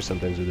of damage,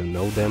 sometimes we do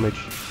no damage.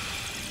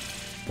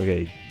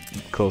 Okay,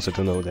 closer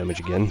to no damage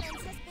again.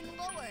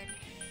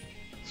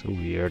 So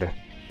weird.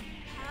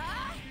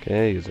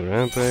 Okay, use a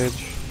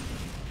rampage.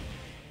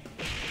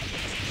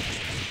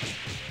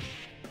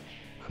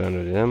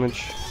 100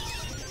 damage.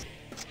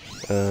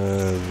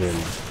 Win.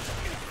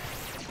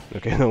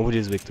 Okay,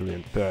 nobody's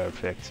Victorian.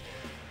 Perfect.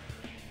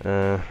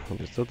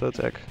 Just auto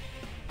attack.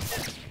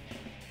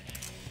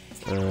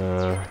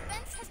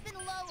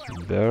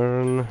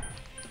 Burn.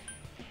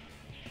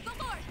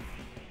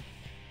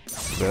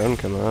 Burn,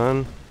 come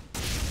on.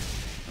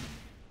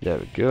 There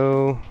we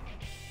go.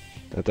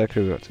 Attack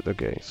reverted.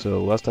 Okay,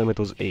 so last time it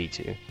was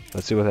 80.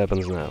 Let's see what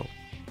happens now.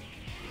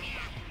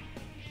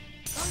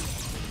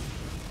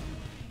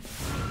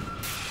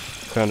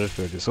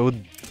 130. So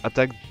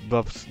attack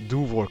buffs do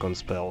work on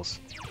spells.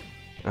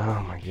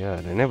 Oh my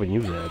god, I never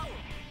knew that.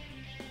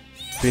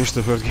 Finished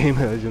the first game,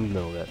 I didn't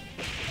know that.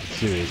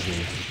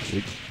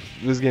 Seriously.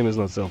 This game is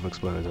not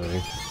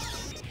self-explanatory.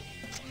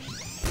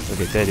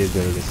 Okay, Teddy is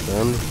gonna get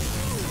stunned.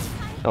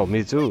 Oh,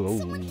 me too.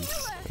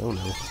 Oh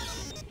no.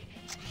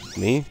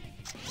 Me?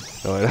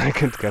 Oh, I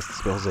can't cast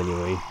spells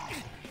anyway.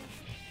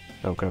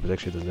 Oh crap, it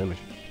actually does damage.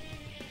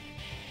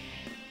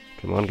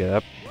 Come on, get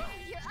up.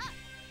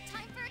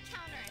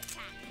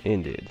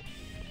 Indeed.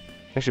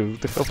 Actually,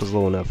 the health is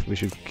low enough. We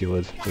should kill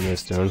it in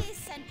this turn.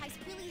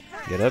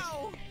 Get up.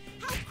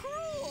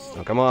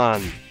 Oh, come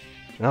on.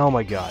 Oh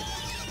my god.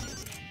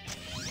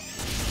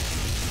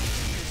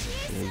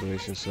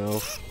 Brace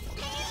yourself.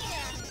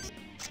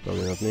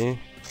 Probably not me.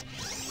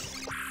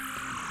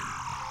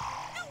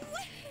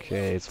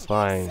 Okay, it's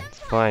fine. It's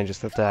fine,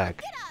 just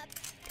attack.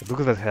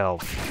 Look at that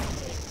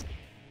health.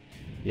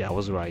 Yeah, I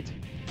was right.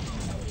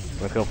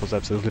 My health was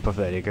absolutely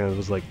pathetic and it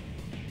was like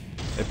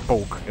a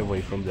poke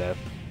away from death.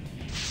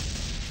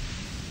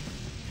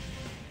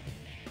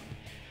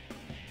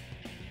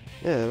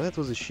 Yeah, that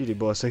was a shitty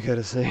boss, I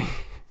gotta say.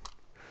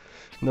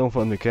 No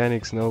fun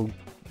mechanics, no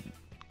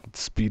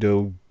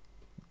speedo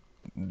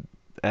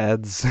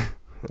ads.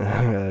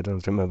 I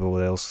don't remember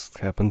what else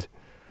happened.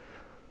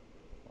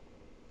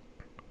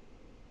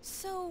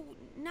 So,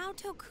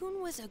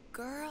 Naoto-kun was a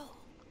girl.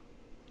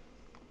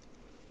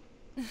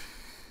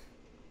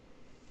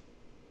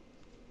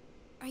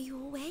 Are you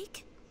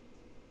awake?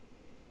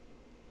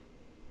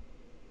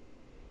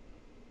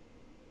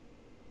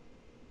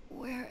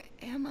 Where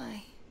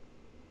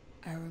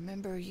I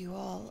remember you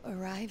all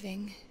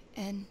arriving,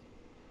 and...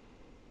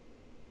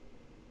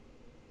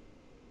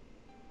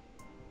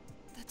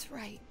 That's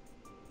right.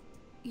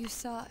 You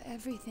saw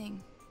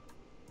everything.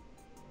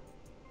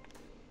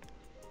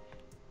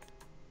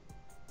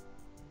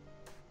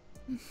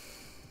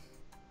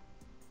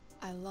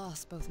 I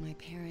lost both my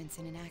parents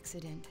in an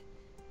accident.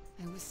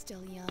 I was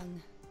still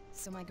young,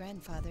 so my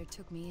grandfather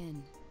took me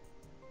in.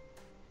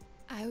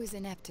 I was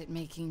inept at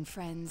making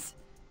friends,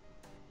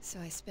 so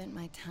I spent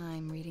my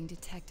time reading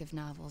detective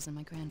novels in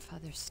my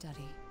grandfather's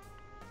study.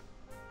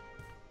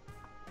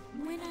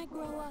 When I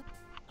grow up,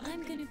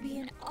 I'm gonna be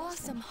an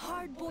awesome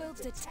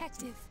hard-boiled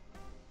detective.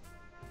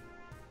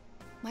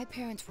 My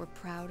parents were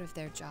proud of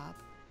their job.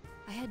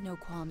 I had no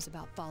qualms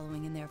about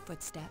following in their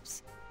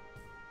footsteps.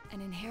 An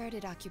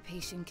inherited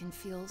occupation can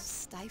feel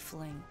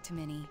stifling to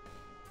many,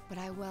 but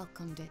I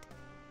welcomed it.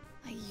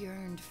 I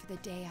yearned for the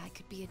day I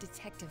could be a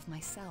detective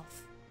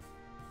myself.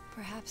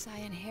 Perhaps I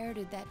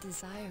inherited that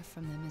desire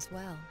from them as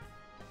well.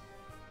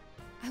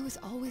 I was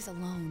always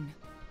alone.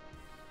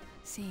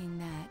 Seeing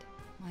that,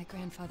 my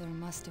grandfather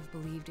must have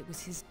believed it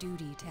was his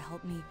duty to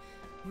help me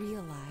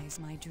realize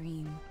my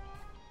dream.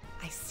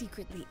 I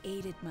secretly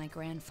aided my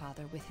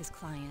grandfather with his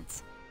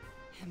clients,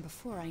 and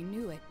before I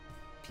knew it,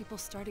 people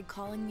started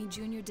calling me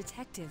Junior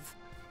Detective.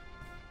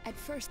 At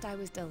first I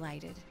was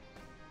delighted,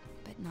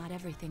 but not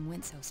everything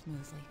went so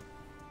smoothly.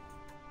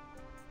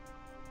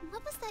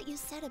 What was that you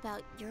said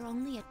about you're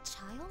only a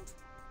child?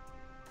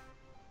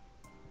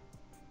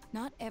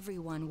 Not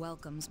everyone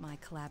welcomes my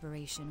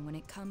collaboration when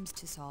it comes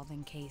to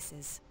solving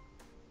cases.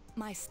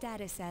 My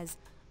status as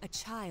a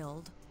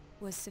child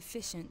was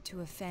sufficient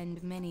to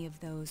offend many of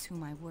those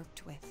whom I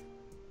worked with.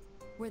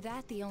 Were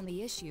that the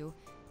only issue,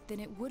 then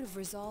it would have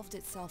resolved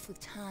itself with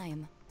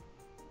time.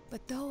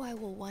 But though I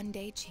will one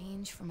day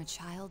change from a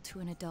child to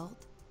an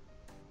adult,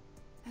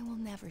 I will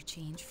never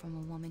change from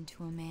a woman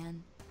to a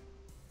man.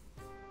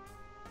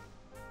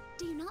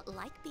 Do you not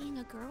like being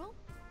a girl?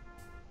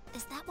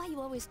 Is that why you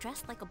always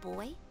dressed like a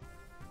boy?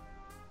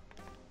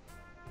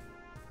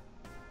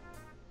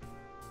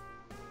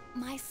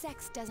 My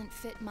sex doesn't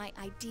fit my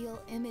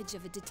ideal image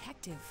of a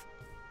detective.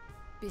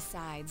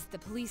 Besides, the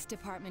police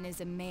department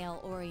is a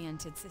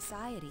male-oriented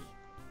society.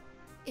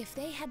 If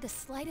they had the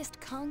slightest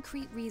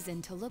concrete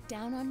reason to look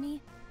down on me,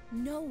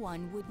 no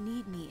one would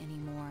need me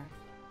anymore.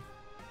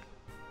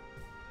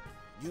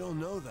 You don't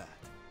know that.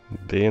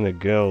 Being a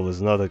girl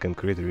is not a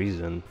concrete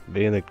reason.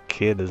 Being a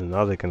kid is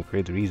not a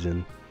concrete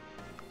reason.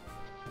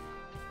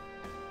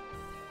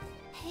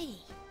 Hey,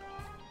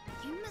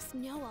 you must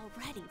know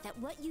already that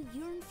what you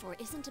yearn for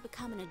isn't to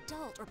become an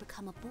adult or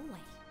become a boy.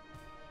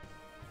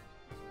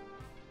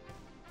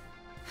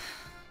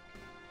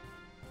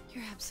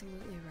 You're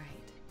absolutely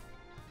right.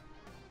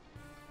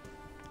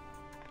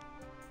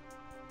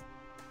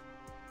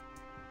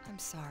 I'm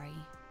sorry.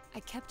 I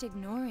kept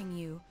ignoring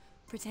you,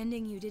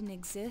 pretending you didn't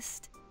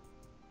exist.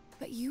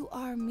 But you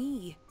are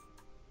me,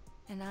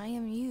 and I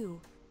am you.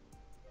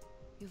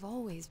 You've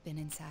always been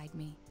inside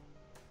me.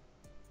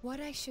 What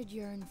I should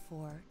yearn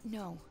for,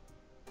 no.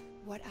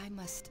 What I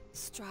must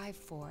strive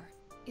for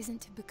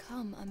isn't to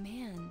become a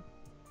man.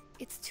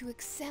 It's to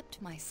accept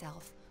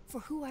myself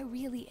for who I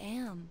really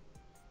am.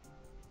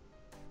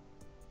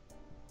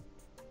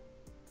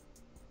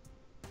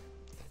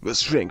 The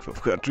strength of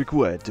heart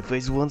required to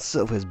face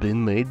oneself has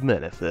been made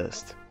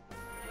manifest.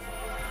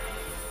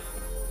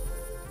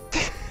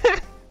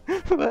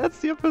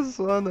 That's your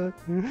persona.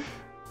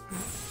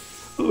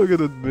 Look at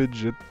that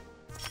midget.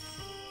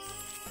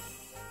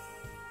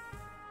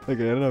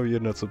 Okay, I know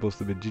you're not supposed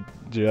to be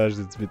judged,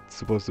 it's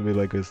supposed to be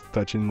like a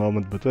touching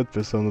moment, but that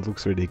persona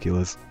looks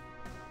ridiculous.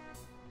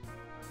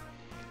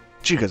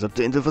 She has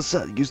obtained a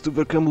facade used to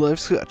overcome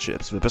life's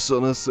hardships. The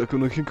persona is Saku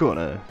no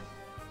Hikona.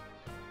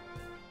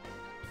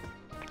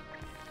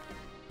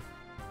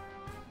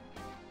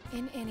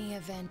 In any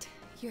event,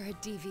 you're a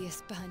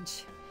devious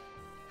bunch.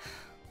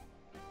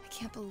 I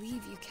can't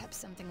believe you kept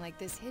something like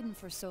this hidden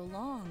for so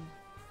long.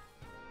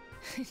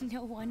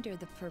 No wonder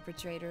the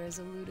perpetrator has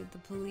eluded the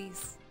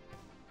police.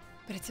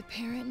 But it's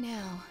apparent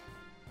now.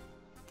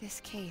 This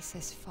case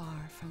is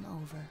far from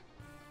over.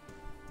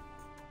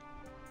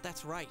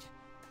 That's right.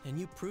 And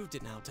you proved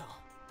it, Naoto.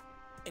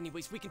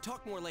 Anyways, we can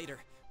talk more later.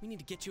 We need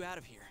to get you out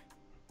of here.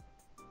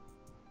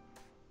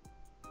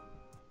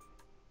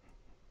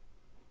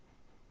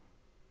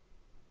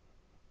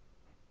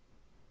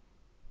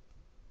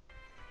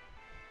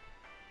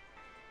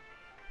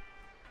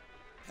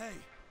 Hey!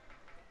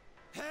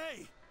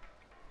 Hey!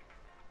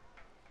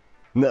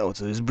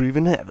 Naoto is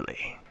breathing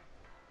heavily.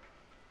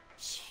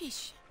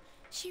 Sheesh,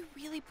 she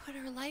really put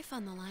her life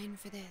on the line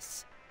for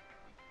this.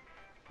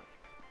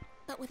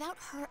 But without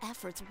her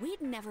efforts,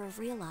 we'd never have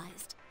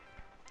realized.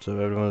 So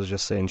everyone's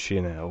just saying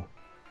she now.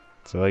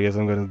 So I guess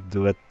I'm gonna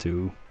do that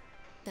too.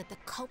 That the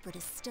culprit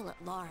is still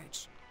at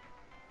large.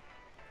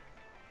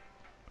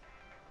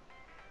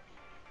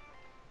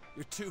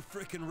 You're too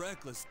frickin'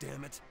 reckless,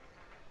 damn it.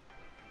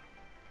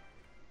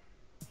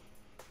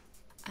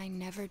 I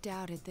never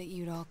doubted that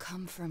you'd all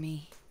come for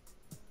me.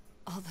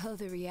 Although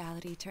the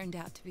reality turned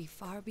out to be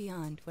far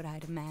beyond what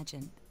I'd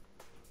imagined.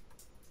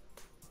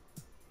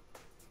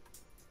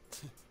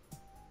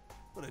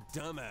 What a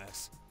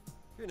dumbass.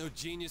 You're no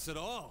genius at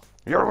all.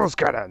 You're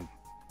cannon.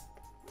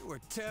 We were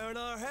tearing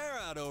our hair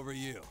out over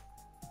you.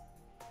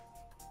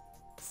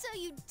 So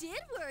you did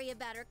worry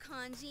about her,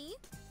 Kanji?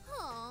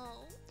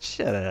 Oh.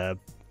 Shut up.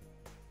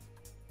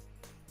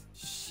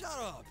 Shut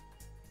up.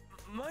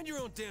 Mind your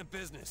own damn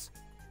business.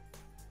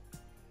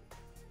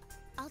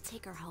 I'll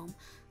take her home.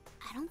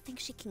 I don't think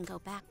she can go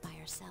back by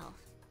herself.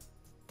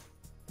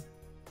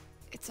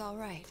 It's all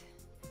right.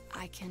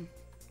 I can...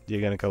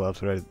 You're gonna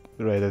collapse right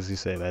as you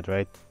say that,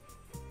 right?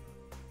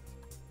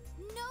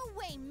 No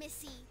way,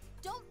 Missy!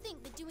 Don't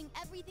think that doing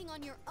everything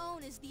on your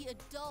own is the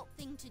adult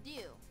thing to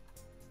do.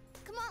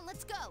 Come on,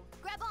 let's go.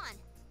 Grab on.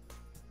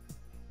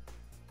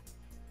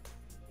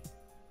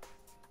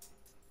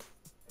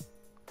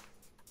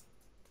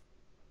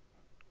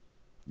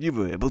 You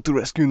were able to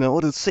rescue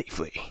Naoto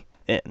safely,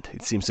 and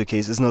it seems the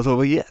case is not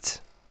over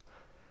yet.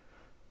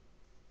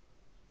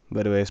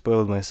 By the way, I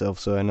spoiled myself,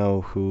 so I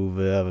know who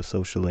the other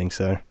social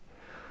links are.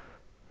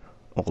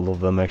 All of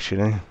them,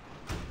 actually.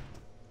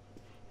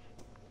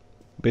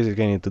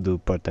 Basically, I need to do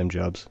part-time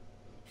jobs.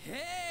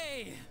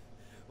 Hey!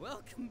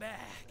 Welcome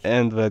back.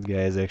 And that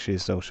guy is actually a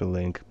social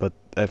link, but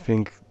I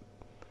think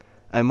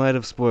I might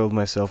have spoiled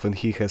myself and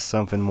he has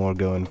something more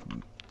going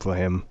for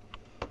him.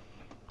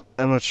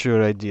 I'm not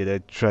sure I did. I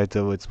tried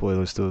to avoid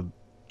spoilers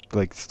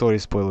like story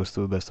spoilers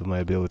to the best of my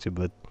ability,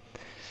 but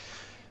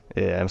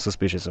yeah, I'm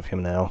suspicious of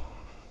him now.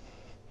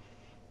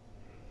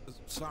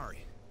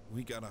 Sorry,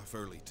 we got off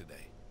early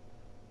today.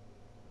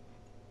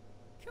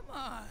 Come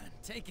on,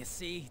 take a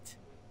seat.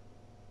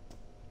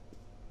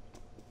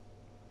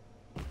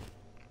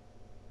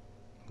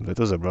 That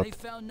was They abrupt.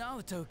 found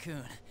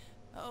Naoto-kun.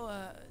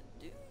 Oh,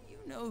 do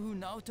you know who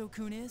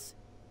Naoto-kun is?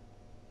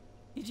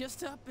 He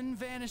just up and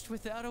vanished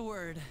without a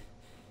word.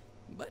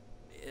 But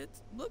it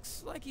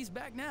looks like he's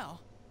back now.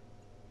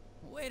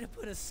 Way to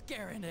put a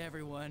scare into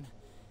everyone.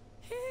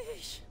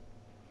 Heesh.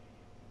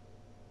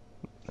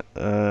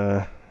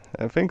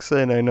 I think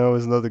saying I know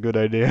is not a good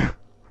idea.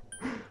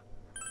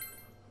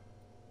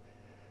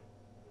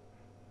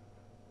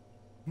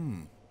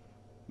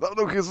 No,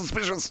 look, he's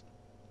suspicious!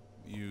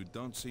 You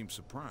don't seem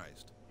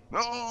surprised.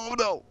 No,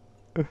 no!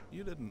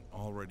 You didn't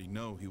already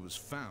know he was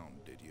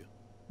found, did you?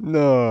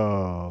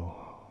 No.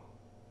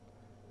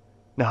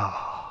 No.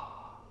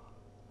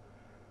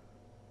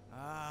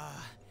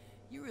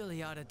 You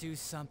really ought to do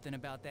something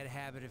about that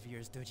habit of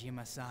yours,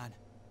 Dojima-san.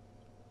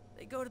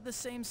 They go to the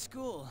same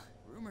school.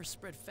 Rumors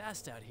spread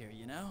fast out here,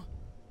 you know?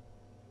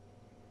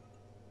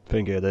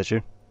 Thank you,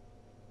 Adachi.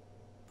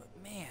 But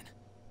man,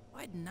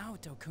 why'd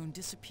Naoto-kun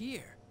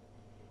disappear?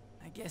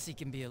 I guess he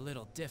can be a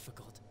little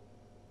difficult.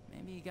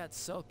 Maybe he got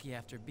sulky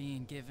after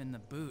being given the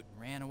boot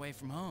and ran away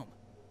from home.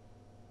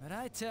 But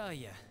I tell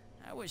ya,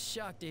 I was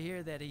shocked to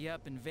hear that he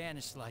up and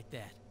vanished like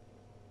that.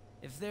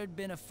 If there'd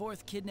been a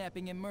fourth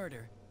kidnapping and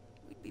murder,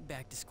 we'd be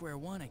back to square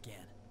one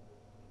again.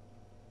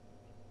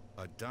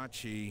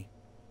 Adachi.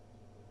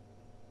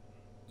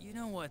 You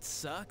know what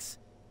sucks?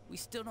 We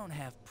still don't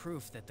have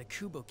proof that the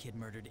Kubo kid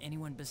murdered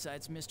anyone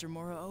besides Mr.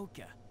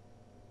 Muraoka.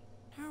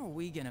 How are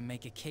we gonna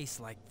make a case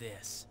like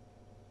this?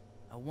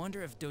 I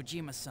wonder if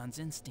Dojima-san's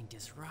instinct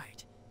is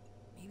right.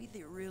 Maybe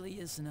there really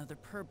is another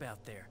perp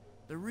out there.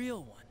 The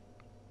real one.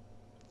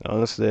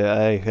 Honestly,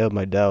 I have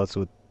my doubts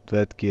with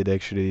that kid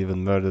actually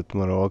even murdered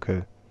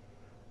Muraoka.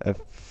 I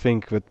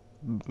think that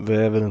the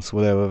evidence,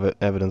 whatever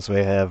evidence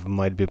they have,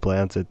 might be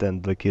planted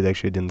and the kid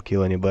actually didn't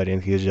kill anybody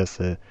and he's just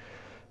a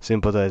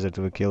sympathizer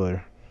to the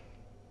killer.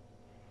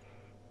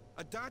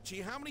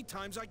 Adachi, how many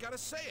times I gotta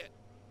say it?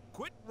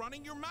 Quit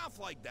running your mouth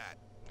like that.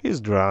 He's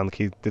drunk,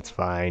 it's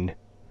fine.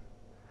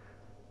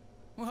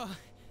 Well,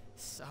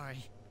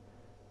 sorry.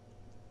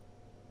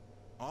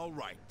 All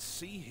right,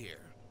 see here.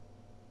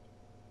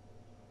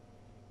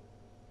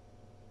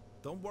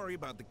 Don't worry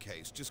about the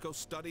case. Just go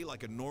study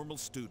like a normal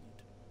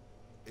student.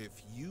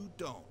 If you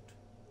don't...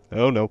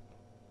 Oh no.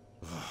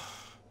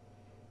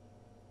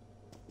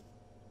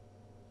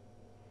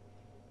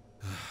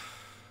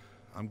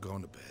 I'm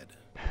going to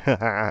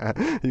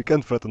bed. You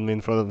can't threaten me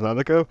in front of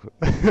Nanako.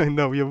 I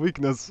know your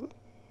weakness.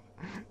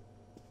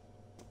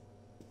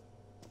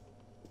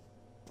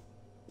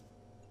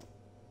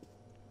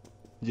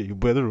 Yeah, you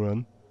better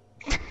run.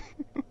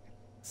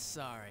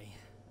 Sorry,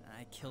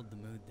 I killed the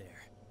mood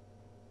there.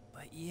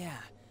 But yeah,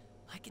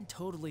 I can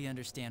totally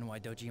understand why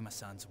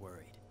Dojima-san's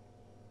worried.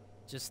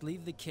 Just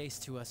leave the case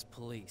to us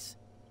police.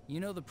 You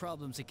know the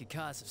problems it could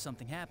cause if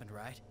something happened,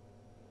 right?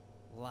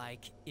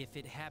 Like, if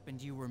it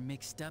happened you were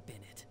mixed up in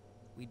it.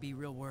 We'd be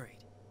real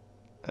worried.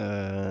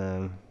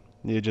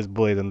 You just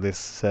blatantly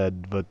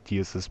said what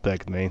you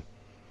suspect, man.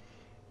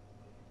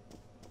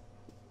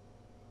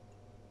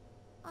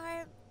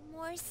 Are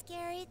more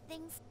scary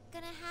things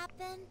gonna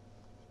happen?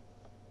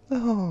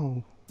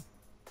 No.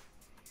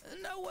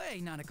 No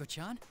way,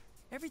 Nanako-chan.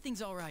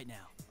 Everything's alright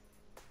now.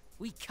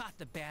 We caught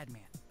the bad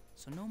man,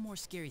 so no more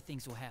scary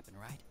things will happen,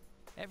 right?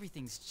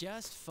 Everything's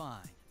just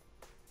fine.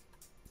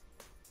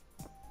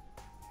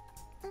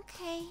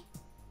 Okay.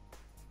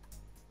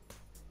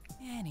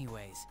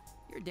 Anyways,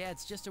 your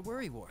dad's just a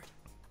worrywart.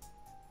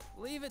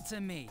 Leave it to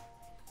me.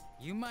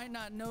 You might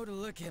not know to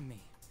look at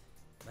me,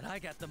 but I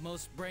got the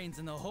most brains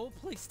in the whole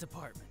police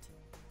department.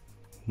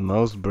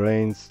 Most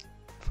brains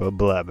for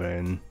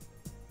blabbering.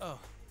 Oh,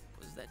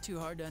 was that too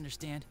hard to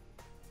understand?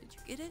 Did you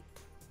get it?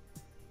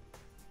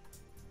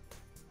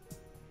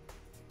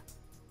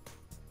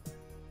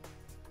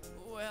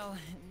 Well,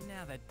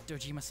 now that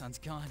Dojima-san's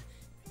gone,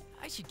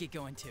 I should get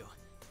going too.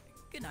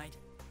 Good night.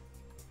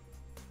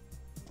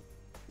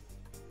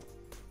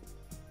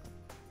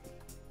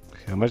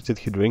 How much did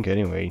he drink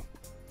anyway?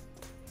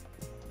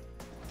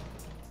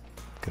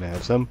 Can I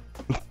have some?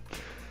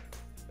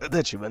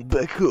 Then she went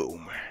back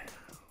home.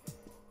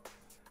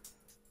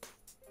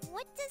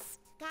 What does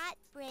got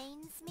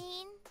brains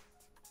mean?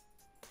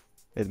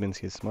 It means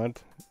he's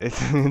smart. It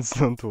means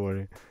don't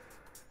worry.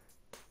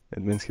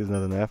 It means he's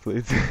not an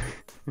athlete.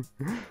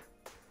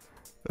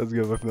 Let's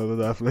go with not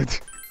an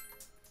athlete.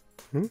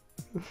 An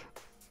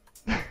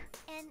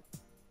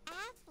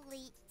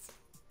athlete?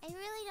 I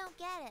really don't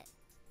get it.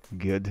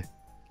 Good.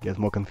 Get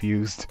more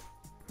confused.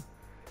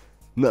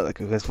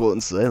 Nanako has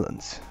fallen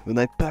silent. The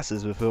night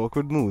passes with an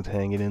awkward mood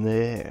hanging in the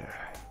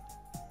air.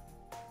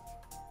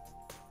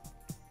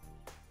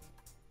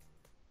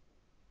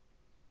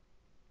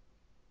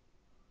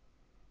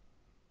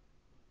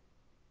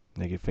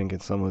 Like you're thinking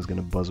someone's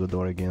gonna buzz the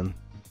door again.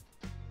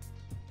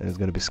 And it's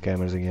gonna be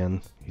scammers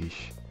again.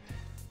 Eesh.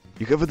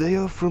 You have a day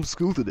off from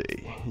school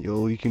today.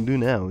 All you can do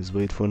now is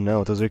wait for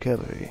Naoto's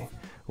recovery.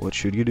 What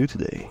should you do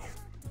today?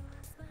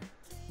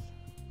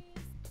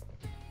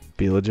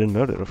 Pillage and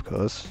murder, of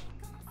course.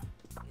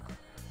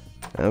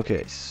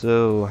 Okay,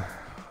 so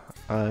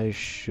I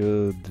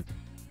should...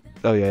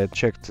 Oh yeah, I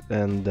checked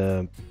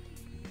and...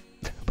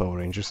 Power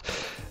Rangers.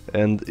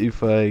 And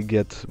if I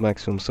get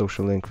maximum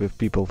social link with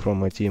people from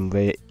my team,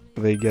 they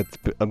get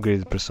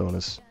upgraded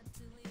personas.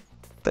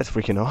 That's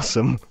freaking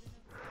awesome.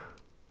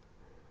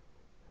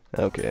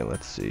 Okay,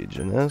 let's see.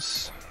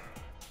 Janess.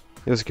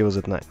 Yosuke was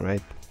at 9,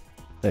 right?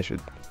 I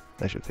should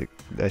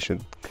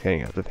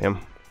hang out with him.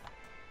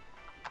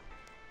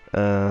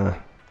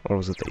 Or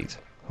was it 8?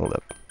 Hold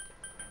up.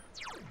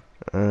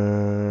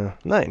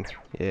 9.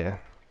 Yeah.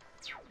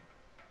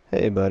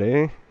 Hey,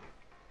 buddy.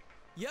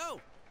 Yo!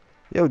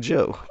 Yo,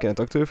 Joe. Can I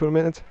talk to you for a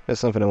minute? There's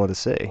something I want to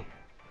say.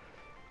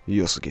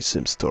 Yosuke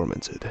seems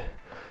tormented.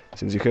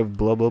 Since you have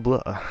blah blah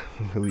blah,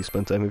 will you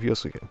spend time with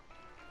Yosuke?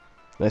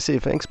 I say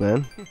thanks,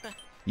 man.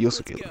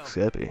 Yosuke looks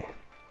happy.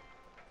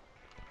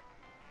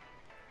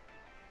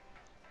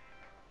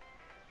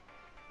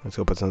 Let's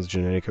hope it's not a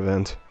generic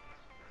event.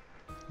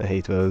 I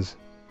hate those.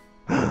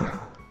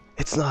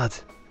 It's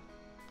not!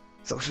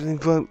 Social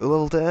link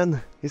level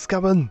 10! It's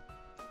coming!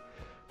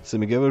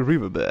 Semigawa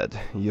Riverbed.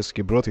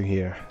 Yosuke brought you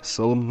here.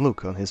 Solemn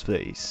look on his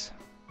face.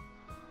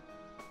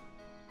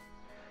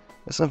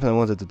 There's something I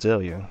wanted to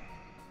tell you.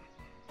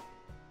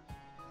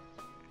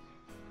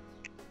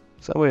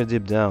 Somewhere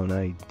deep down,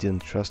 I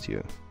didn't trust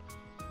you.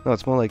 No,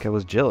 it's more like I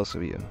was jealous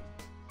of you.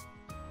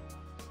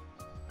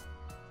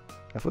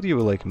 I thought you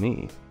were like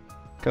me.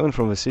 Coming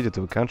from the city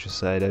to the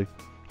countryside, I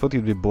thought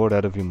you'd be bored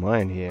out of your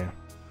mind here.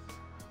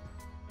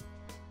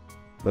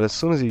 But as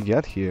soon as you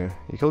got here,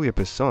 you called your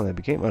persona,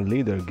 became our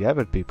leader,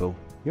 gathered people.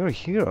 You're a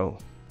hero.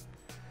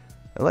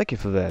 I like you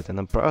for that, and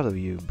I'm proud of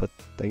you, but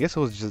I guess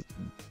I was just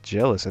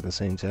jealous at the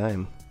same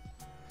time.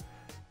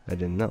 I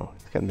didn't know.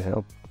 It can't be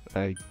helped,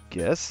 I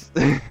guess.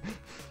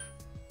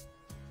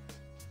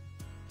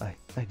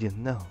 I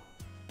didn't know.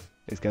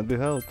 It can't be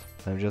helped.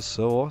 I'm just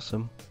so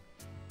awesome.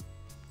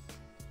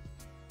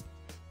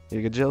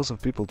 You get jealous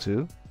of people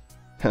too?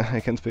 I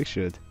can't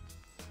picture it.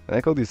 When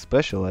I called you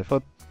special, I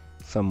thought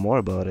some more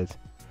about it.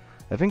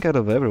 I think out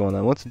of everyone,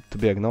 I wanted to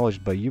be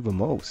acknowledged by you the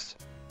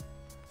most.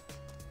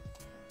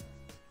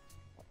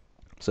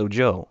 So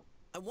Joe.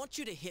 I want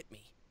you to hit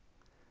me.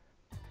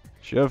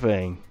 Sure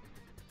thing.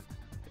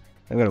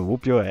 I'm gonna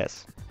whoop your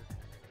ass.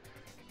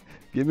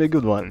 Give me a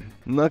good one.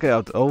 Knock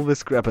out all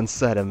this crap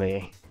inside of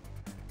me.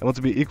 I want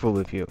to be equal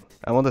with you.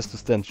 I want us to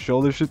stand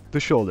shoulder to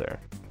shoulder.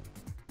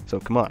 So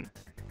come on.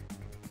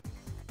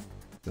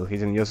 Will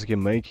hitting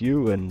Yosuke make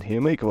you and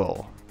him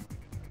equal?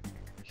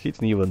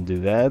 Hitting you won't do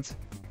that.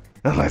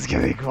 Let's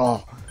get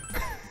equal!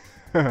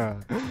 Huh?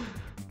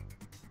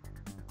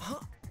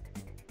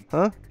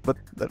 But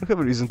I don't have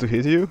a reason to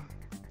hit you.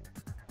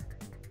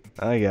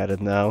 I got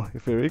it now.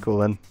 If we're equal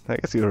then, I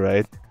guess you're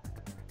right.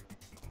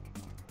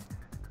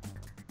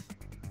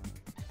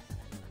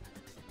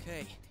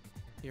 Okay,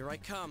 here I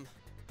come.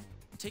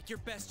 Take your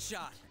best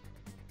shot.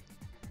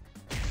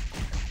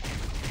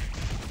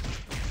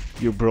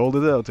 You brawled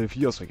it out with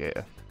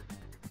Yosuke.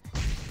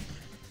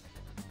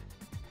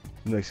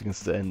 Mexican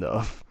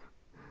standoff.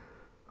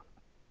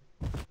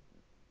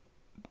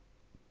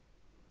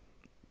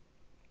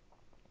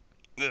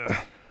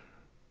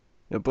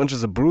 Your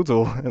punches are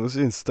brutal. I was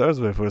seeing stars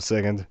there for a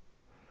second.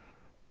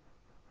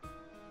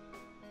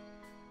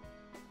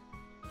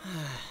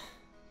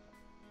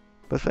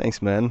 But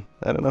thanks, man.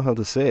 I don't know how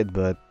to say it,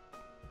 but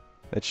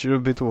that sure a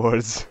bit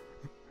words.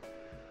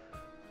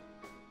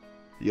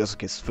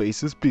 Yosuke's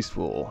face is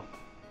peaceful.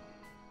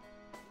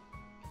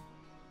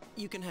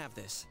 You can have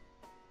this.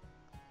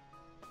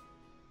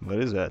 What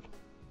is that?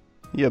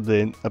 He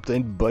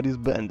obtained Buddy's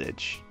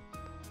bandage.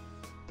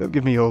 Don't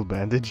give me old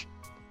bandage.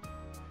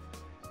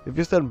 If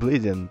you start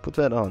bleeding, put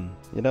that on.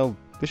 You know,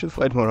 we should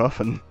fight more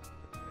often.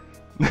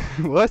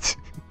 What?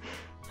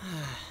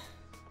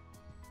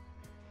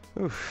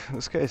 Oof,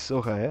 this guy is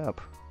so high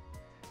up.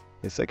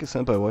 Is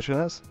Seki-senpai watching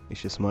us? Is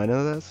she smiling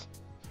at us?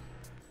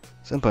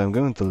 Senpai, I'm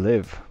going to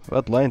live,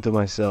 without lying to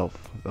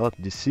myself, without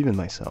deceiving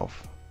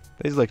myself.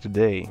 Days like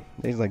today,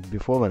 days like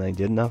before when I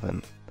did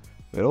nothing,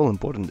 were all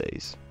important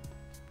days.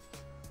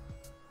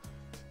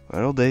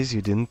 Were all days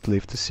you didn't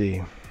live to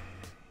see.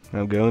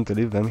 I'm going to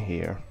leave them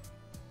here.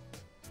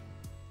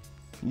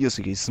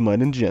 Yosuke is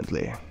smiling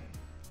gently.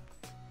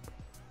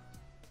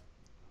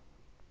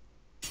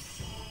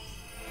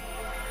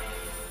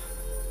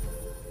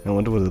 I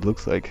wonder what it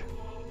looks like.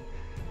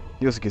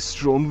 Yosuke's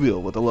strong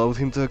will, what allowed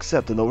him to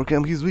accept and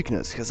overcome his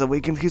weakness, has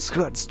awakened his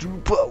heart's true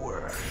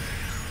power.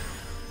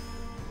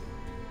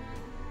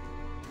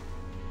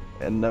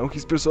 And now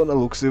his persona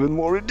looks even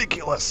more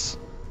ridiculous.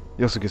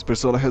 Yosuke's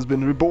persona has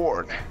been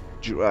reborn.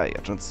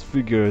 Jiraiya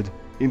transfigured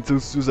into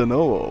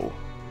Susanoo.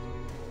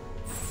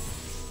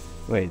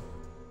 Wait,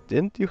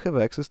 didn't you have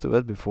access to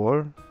that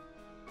before?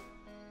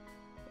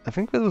 I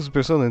think that was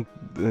Persona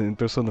in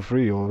Persona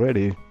 3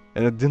 already,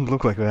 and it didn't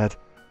look like that.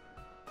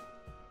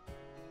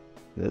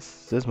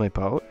 This is my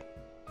power?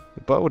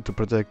 The power to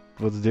protect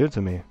what's dear to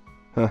me.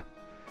 Huh.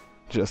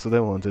 Just what I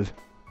wanted.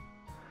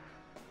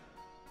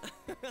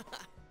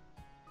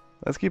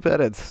 Let's keep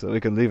at it, so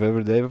we can live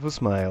every day with a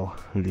smile,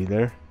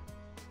 leader.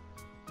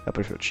 I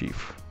prefer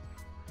Chief.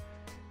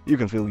 You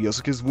can feel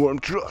Yosuke's warm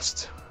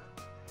trust.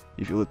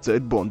 You feel a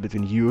tight bond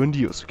between you and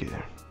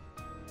Yosuke.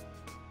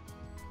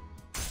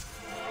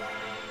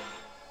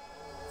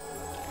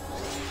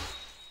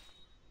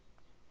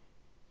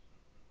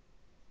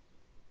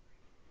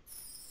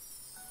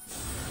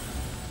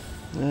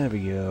 There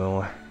we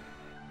go.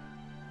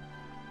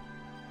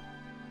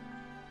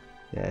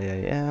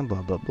 Yeah,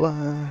 blah blah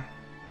blah.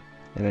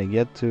 And I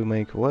get to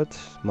make what?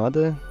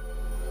 Mother?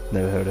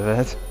 Never heard of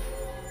that.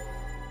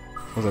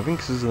 Also, I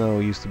think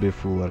Susanoo used to be a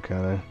full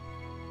arcana.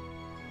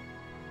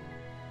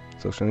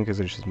 Social link has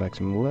reached its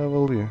maximum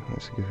level. You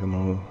also give him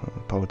more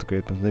power to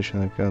create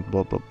position arcana,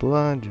 blah blah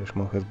blah.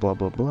 Joshmo has blah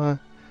blah blah.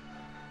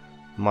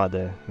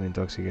 Mother,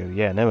 intoxicated.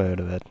 Yeah, never heard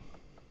of that.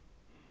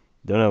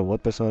 Don't know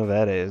what persona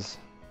that is.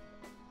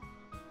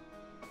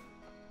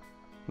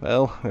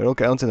 Well, we're all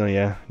counting on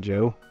ya,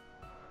 Joe.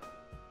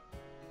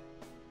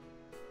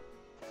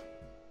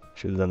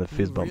 Should have done a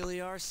fist bump. You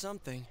really are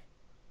something.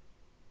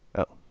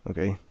 Oh,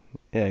 okay.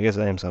 Yeah, I guess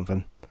I am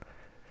something.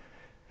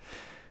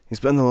 He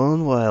spent a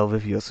long while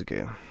with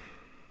Yosuke.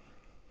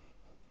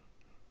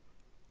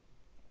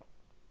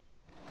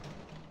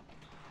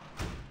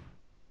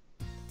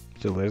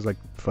 Still, there's like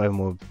 5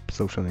 more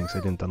social links I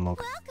didn't unlock.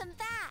 Welcome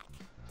back.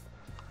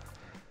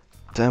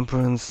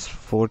 Temperance,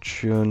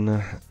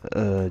 Fortune,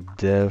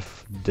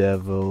 Death,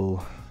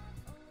 Devil.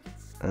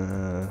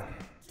 Did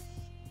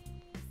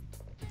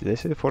I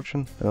say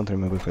Fortune? I don't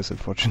remember if I said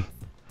Fortune.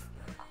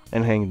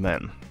 And Hanged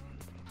Man.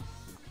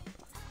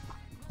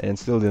 And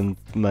still didn't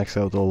max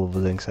out all of the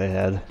links I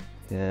had.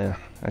 Yeah,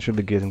 I should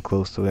be getting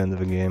close to the end of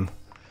the game.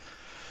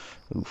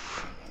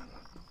 Oof.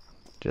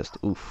 Just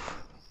oof.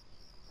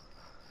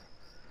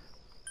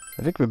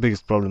 I think the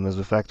biggest problem is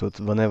the fact that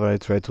whenever I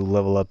try to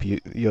level up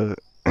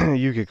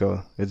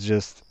Yukiko, it's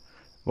just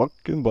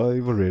walking by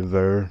the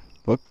river,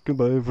 walking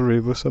by the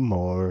river some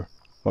more,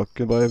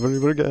 walking by the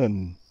river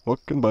again,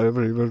 walking by the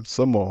river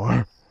some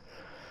more.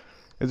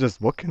 It's just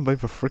walking by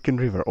the freaking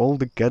river all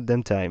the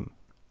goddamn time.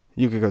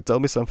 Yukiko, tell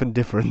me something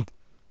different.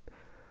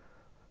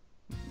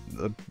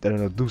 I don't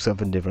know, do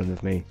something different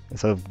with me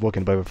instead of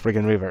walking by the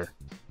freaking river.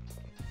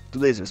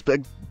 Today's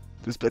Respect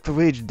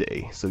for Age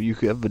Day, so you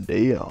have the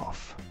day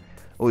off.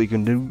 All you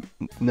can do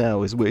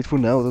now is wait for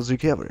Naoto's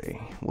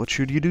recovery. What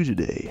should you do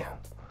today?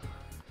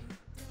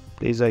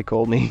 Please, I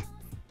called me.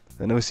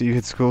 I never see you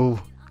at school.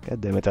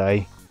 God damn it,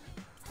 I.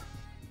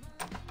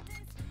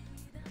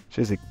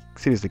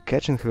 Seriously,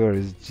 catching her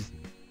is just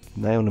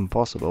nigh on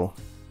impossible.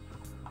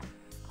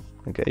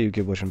 Okay, you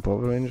keep watching Power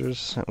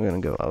Rangers. I'm gonna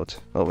go out.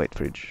 Oh wait,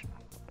 fridge.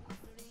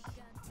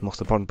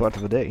 Most important part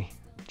of the day.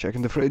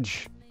 Checking the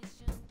fridge.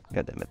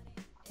 God damn it.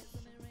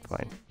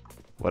 Fine.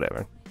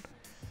 Whatever.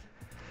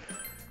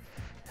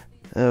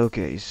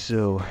 Okay,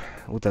 so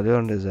what I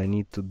learned is I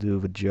need to do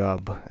the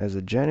job as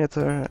a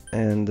janitor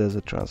and as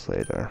a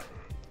translator.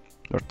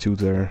 Or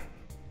tutor.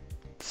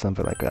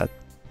 Something like that.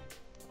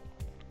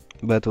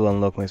 That will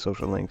unlock my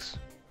social links.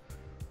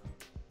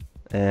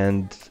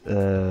 And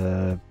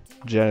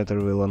janitor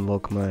will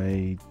unlock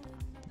my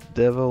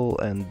devil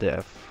and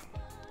death.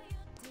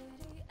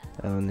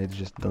 I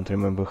just don't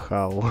remember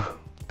how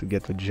to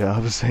get the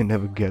jobs. I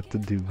never get to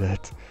do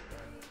that.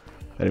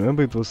 I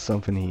remember it was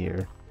something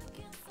here.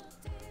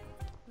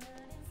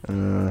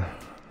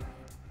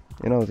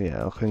 You know, yeah,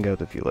 I'll hang out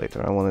with you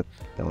later. I wanna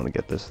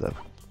get this stuff.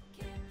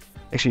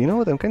 Actually, you know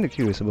what? I'm kind of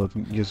curious about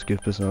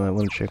Yusuke's persona. I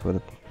want to check what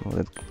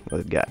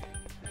it got.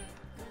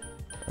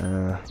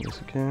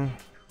 Yusuke.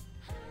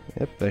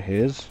 Yep, there he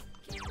is.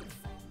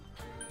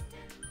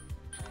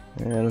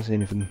 Yeah, I don't see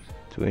anything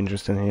too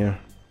interesting here.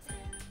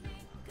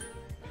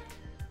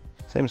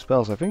 Same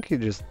spells. I think he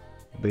just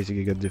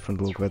basically got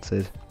different look. That's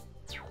it.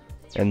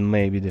 And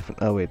maybe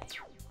different. Oh wait,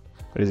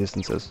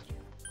 resistances.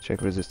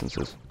 Check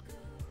resistances.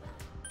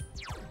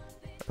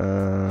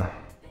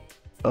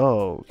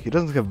 Oh, he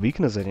doesn't have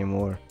weakness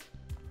anymore.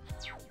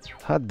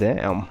 Hot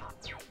damn.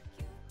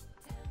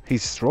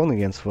 He's strong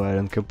against fire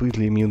and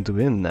completely immune to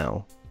wind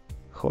now.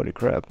 Holy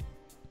crap.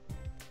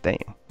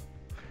 Damn.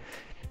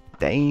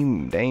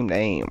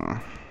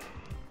 Damn.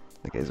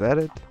 Okay, is that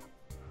it?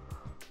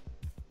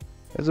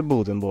 There's a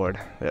bulletin board.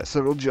 There are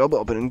several job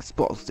openings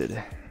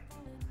posted.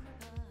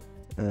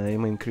 You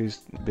may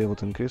be able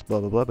to increase blah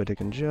blah blah by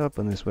taking a job,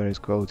 and this various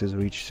qualities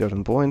reach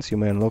certain points. You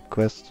may unlock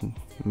quests,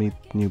 meet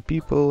new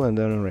people, and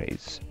earn a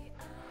raise.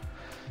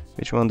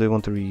 Which one do you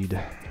want to read?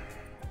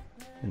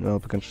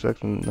 Developer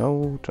construction,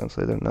 no.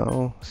 Translator,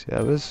 no.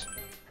 Service.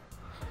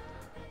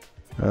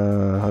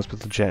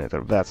 Hospital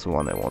janitor, that's the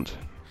one I want.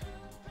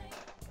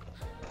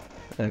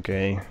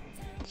 Okay.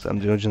 Some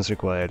diligence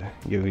required.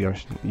 Give you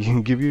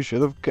a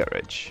shot of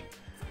courage.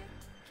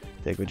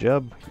 Take a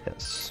job?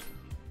 Yes.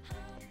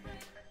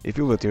 If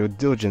you let your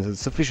diligence is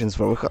sufficient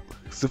for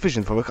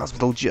a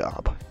hospital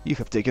job, you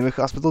have taken a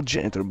hospital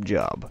janitor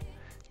job.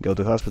 Go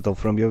to hospital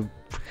from your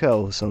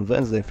house on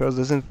Wednesday,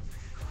 Thursdays, and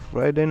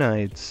Friday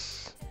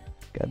nights.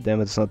 God damn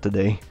it, it's not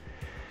today.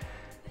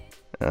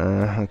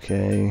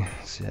 Okay.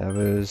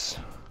 Service.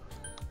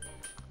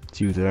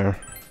 Tutor.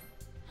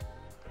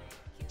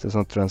 It's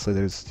not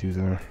translated, it's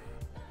tutor.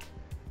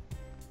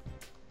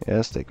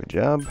 Yes, take a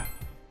job.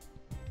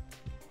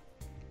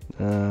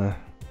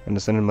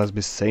 Understand it must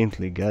be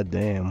saintly,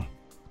 goddamn.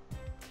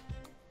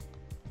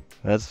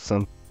 That's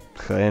some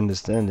high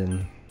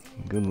understanding.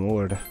 Good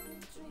lord.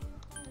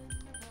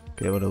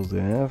 Okay, what else do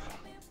I have?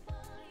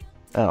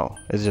 Oh,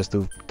 it's just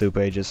two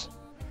pages.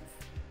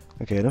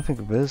 Okay, I don't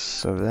think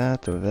this or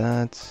that or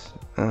that.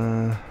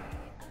 I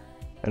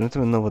don't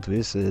even know what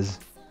this is.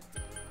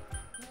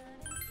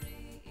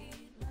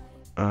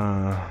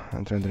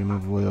 I'm trying to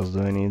remember what else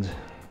do I need.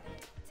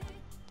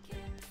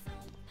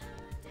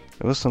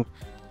 There was some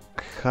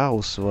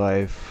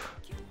housewife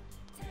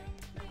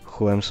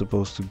who I'm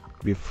supposed to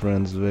be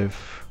friends with,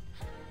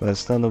 but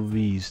it's none of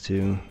these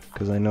two,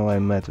 because I know I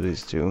met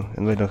these two,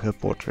 and they don't have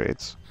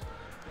portraits.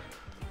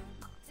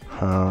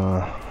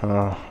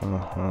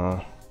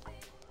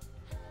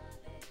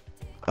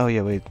 Oh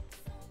yeah, wait.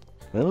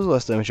 When was the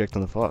last time I checked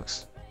on the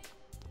Fox?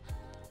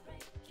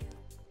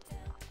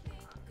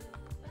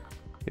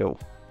 Yo.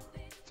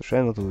 So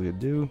try not to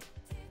do,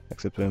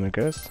 accept my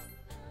request.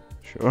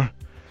 Sure.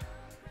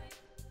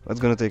 That's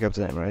gonna take up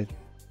time, right?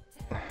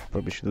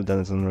 Probably should have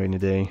done it on a rainy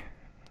day.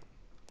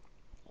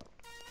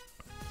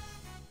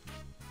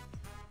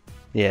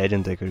 Yeah, I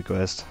didn't take a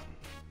request.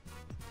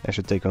 I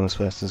should take on as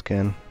fast as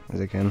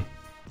I can.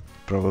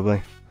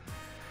 Probably.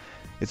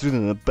 It's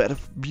written in a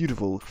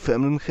beautiful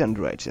feminine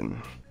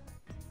handwriting.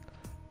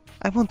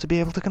 I want to be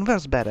able to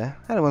converse better.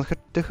 I don't want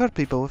to hurt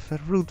people with the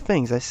rude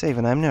things I say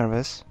when I'm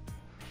nervous.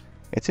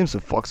 It seems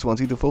the Fox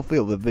wants you to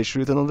fulfill the wish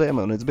written on them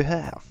on its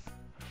behalf.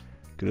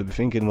 Could you be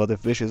thinking, what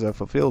if wishes are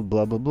fulfilled,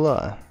 blah blah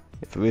blah.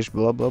 If you wish,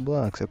 blah blah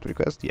blah, accept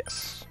request,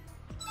 yes.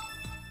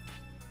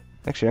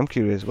 Actually, I'm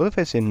curious, what if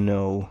I say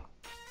no?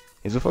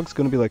 Is the Fox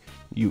gonna be like,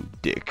 you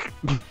dick?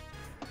 I'm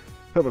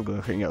not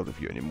gonna hang out with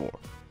you anymore.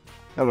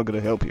 I'm not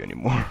gonna help you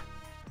anymore.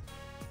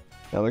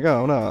 I'm like,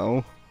 oh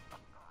no.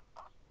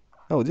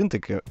 Oh, it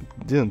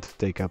didn't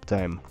take up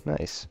time.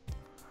 Nice.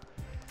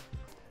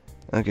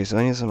 Okay, so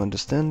I need some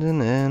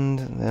understanding, and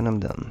then I'm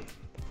done.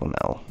 For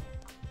now.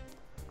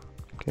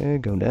 Okay,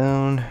 go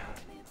down.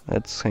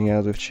 Let's hang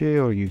out with Chie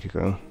or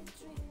Yukiko.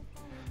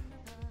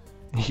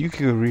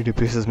 Yukiko really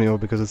pisses me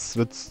off because it's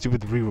that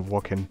stupid river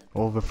walking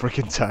all the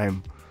freaking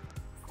time.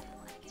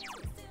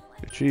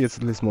 With Chie it's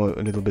at least a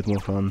little bit more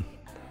fun.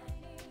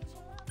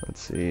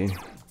 Let's see.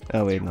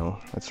 Oh wait, no,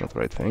 that's not the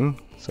right thing.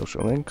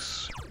 Social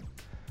links.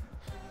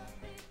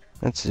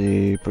 Let's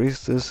see,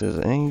 Priestess is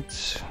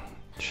 8.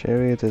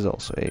 Chariot is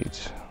also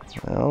 8.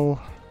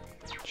 Well,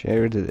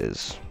 Chariot it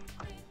is.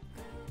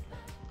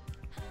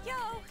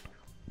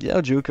 Yo,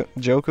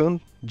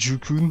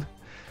 Jukun.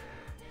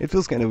 It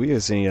feels kind of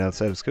weird seeing you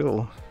outside of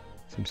school.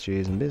 Seems Chie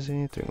isn't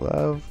busy. Drink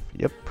love.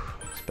 Yep.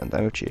 Spend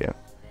time with Chie.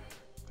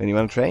 When you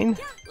want to train?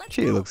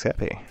 Chie looks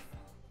happy.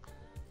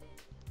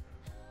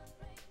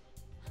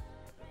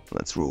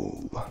 Let's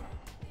roll.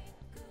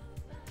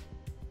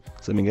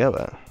 So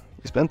Miguela,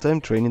 you spend time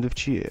training with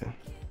Chie.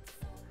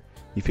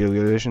 You feel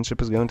your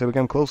relationship is going to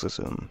become closer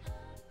soon.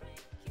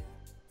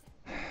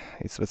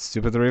 It's that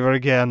stupid river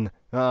again.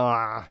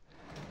 Ah.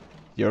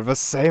 You're the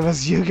same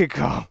as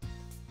Yukiko!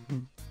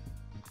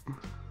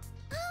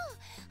 Oh,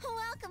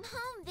 welcome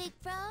home, big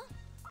bro.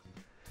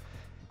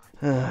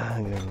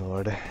 Good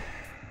lord.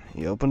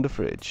 You opened the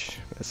fridge.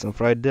 There's some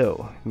fried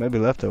dough. Maybe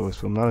leftovers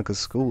from Nanaka's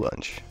school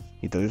lunch.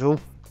 Eat a little?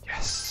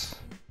 Yes.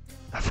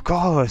 Of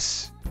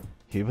course!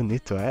 You even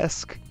need to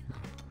ask?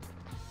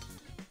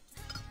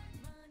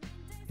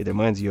 It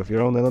reminds you of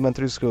your own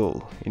elementary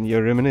school. In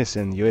your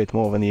reminiscing, you ate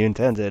more than you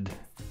intended.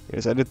 You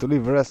decided to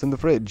leave the rest in the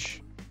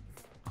fridge.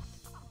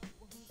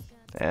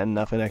 And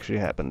nothing actually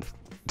happened.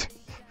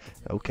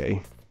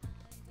 Okay.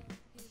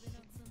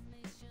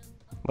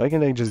 Why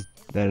can't I just,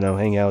 I don't know,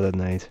 hang out at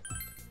night?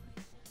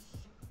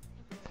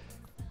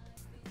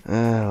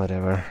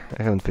 Whatever.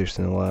 I haven't fished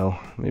in a while.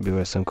 Maybe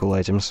there's some cool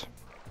items.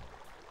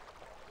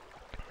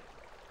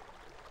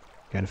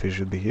 Kind of fish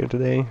should be here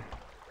today.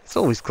 It's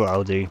always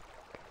cloudy.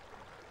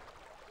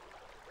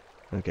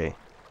 Okay.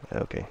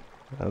 Okay.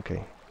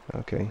 Okay.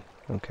 Okay.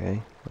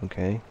 Okay.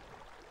 Okay.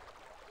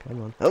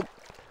 Come on. Oh!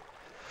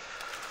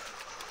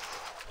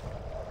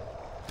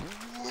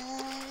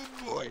 Oh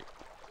boy.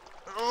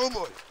 Oh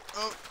boy.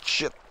 Oh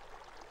shit.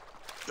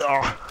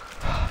 Oh.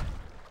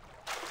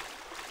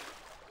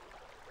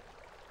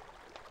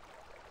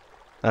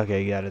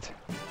 Okay, got it.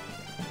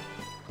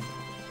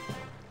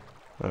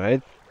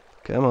 Alright.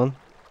 Come on.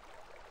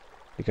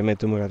 You can make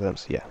 2 more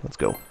attempts. Yeah, let's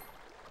go.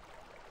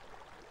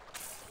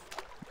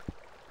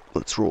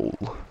 Let's roll.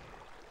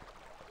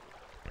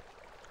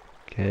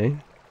 Okay.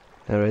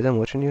 Alright, I'm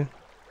watching you.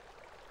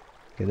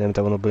 Okay, damn it,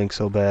 I wanna blink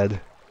so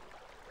bad.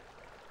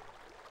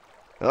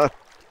 Ah!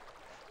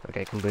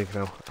 Okay, I can blink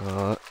now.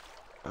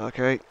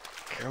 Okay.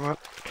 Come on,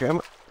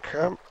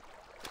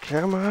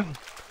 come on.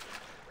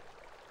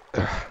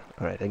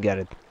 Alright, I got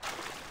it.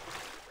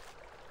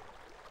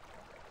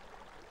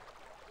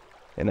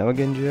 And now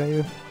again,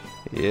 Jayu?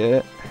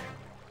 Yeah.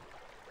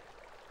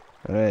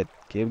 Alright,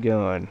 keep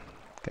going.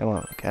 Come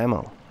on, come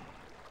on.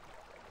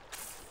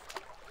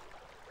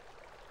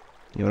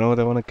 You know what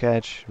I want to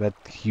catch? That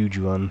huge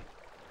one.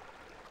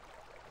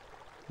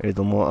 A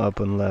little more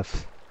up and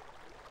left.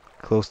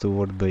 Close to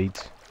word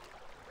bait.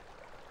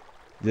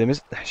 Did I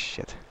miss? Ah,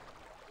 shit.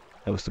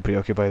 I was too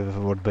preoccupied with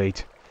the word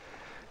bait.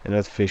 And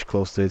that fish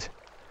close to it.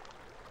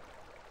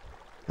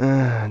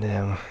 Ah,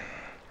 damn.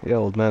 Yo,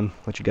 old man,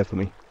 what you got for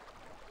me?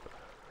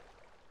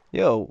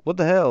 Yo, what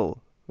the hell?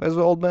 Where's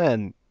the old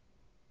man?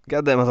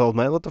 Goddamn it, old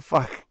man, what the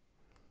fuck?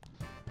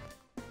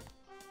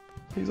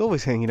 He's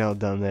always hanging out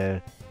down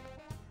there.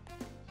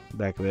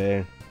 Back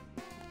there.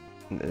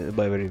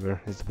 By the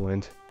river, is the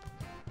point.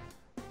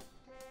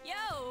 Yo!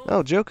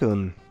 Oh,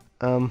 Jokun.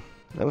 I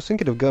was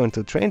thinking of going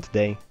to train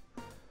today.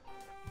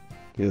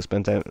 You'll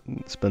spend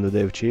the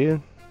day with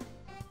Chia?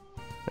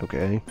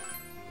 Okay.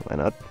 Why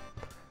not?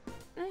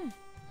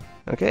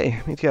 Okay,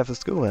 meet you after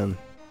school then.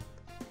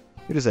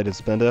 You decided to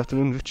spend the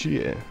afternoon with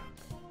Chia.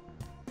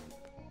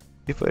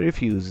 If I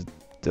refuse,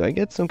 do I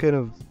get some kind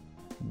of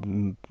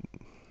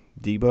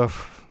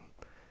debuff?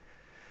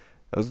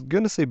 I was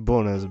gonna say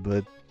bonus,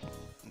 but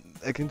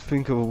I can't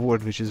think of a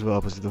word which is the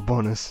opposite of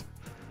bonus.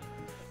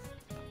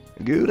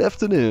 Good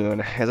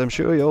afternoon. As I'm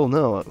sure you all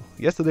know,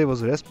 yesterday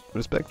was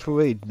Respect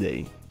for Aged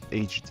Day.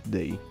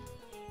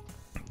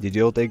 Did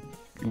you all take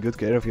good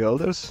care of your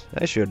elders?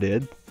 I sure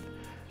did.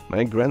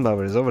 My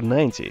grandmother is over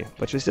 90,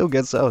 but she still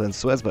gets out and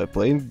sweats by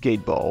playing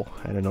gate ball.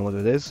 I don't know what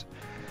it is.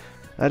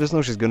 I just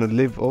know she's gonna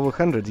live over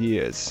 100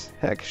 years.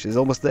 Heck, she's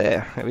almost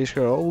there. I wish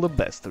her all the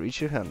best to reach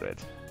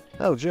 100.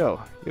 Oh, Joe,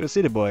 you're a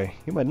city boy.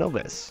 You might know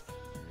this.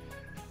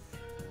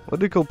 What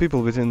do you call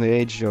people between the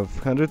age of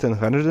 100 and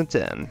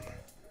 110?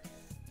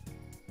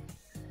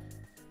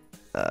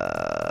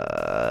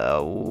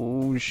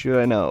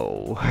 Sure I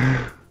know.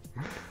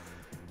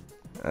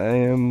 I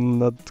am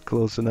not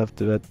close enough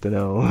to that to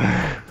know.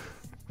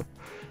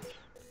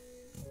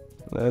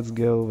 Let's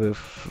go with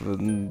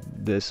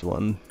this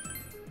one.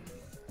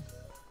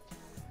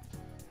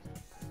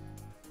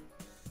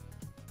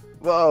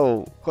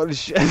 Whoa! Holy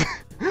shit!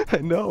 I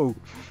know!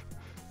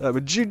 I'm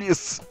a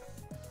genius!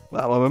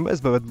 Wow, I'm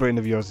amazed by that brain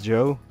of yours,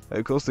 Joe. Are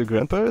you close to your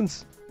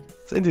grandparents?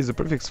 70 is a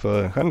prefix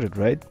for 100,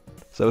 right?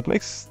 So it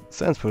makes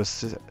sense for a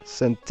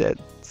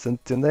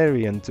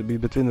centenarian to be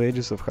between the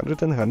ages of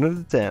 100 and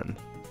 110.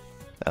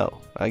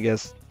 Oh, I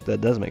guess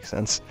that does make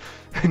sense.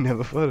 I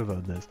never thought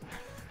about this.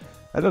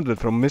 I learned it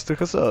from Mr.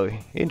 Hasoi.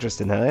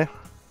 Interesting, huh?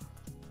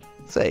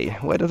 Say,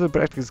 why don't we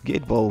practice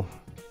gate ball?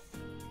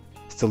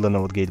 Still don't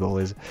know what gate ball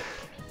is.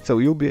 So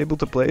you'll be able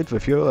to play it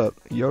with your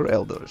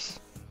elders.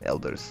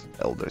 Your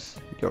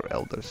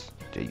elders.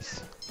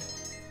 Jeez.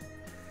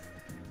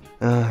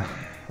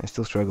 I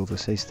still struggle to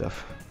say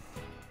stuff.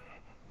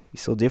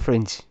 It's so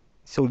different.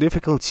 So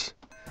difficult.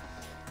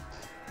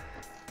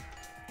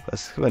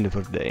 Plus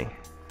 24th day.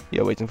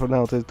 You're waiting for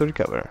now to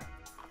recover.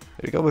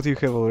 Recover, you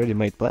have already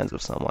made plans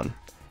with someone.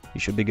 You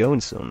should be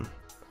going soon.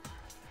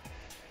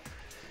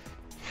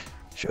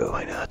 Sure,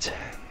 why not?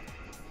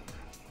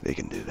 They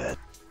can do that.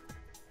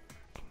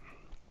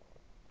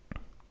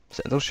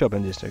 Central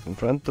shopping district in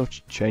front of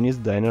Chinese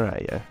diner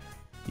Aya.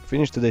 You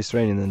finished today's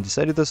training and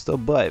decided to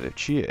stop by with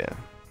Chia.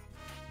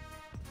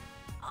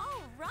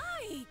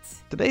 Alright!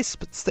 Today's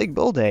steak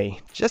bowl day.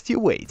 Just you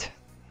wait.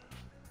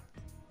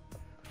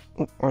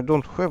 Oh, I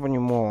don't have any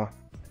more.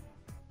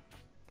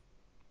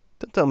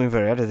 Don't tell me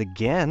we're at it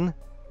again.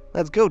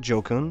 Let's go,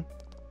 Jokun.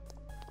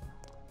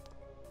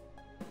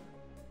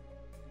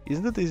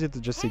 Isn't it easier to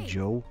just say Hey.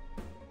 Joe?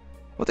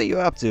 What are you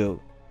up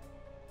to?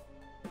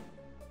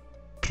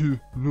 Phew,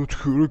 not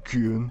her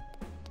again.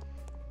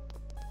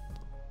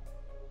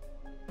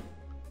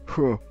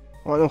 Huh,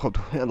 I know how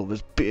to handle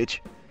this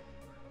bitch.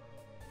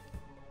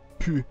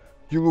 Phew,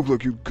 you look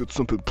like you've got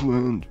something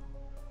planned.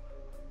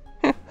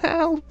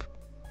 Help!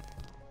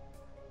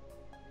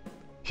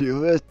 Hear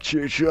that,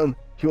 Chichan?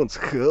 He wants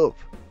help.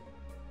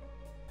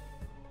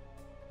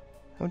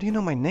 How do you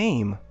know my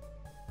name?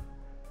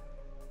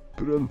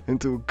 But I'm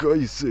into a guy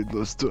you said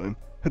last time.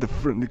 Had a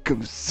friendly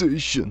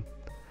conversation.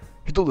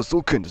 He told us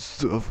all kinds of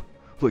stuff,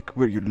 like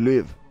where you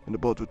live and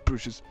about that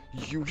precious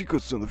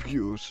Yukiko-san of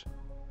yours.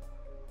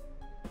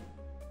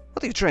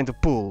 What are you trying to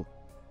pull?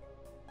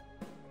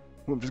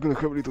 Well, I'm just gonna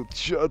have a little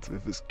chat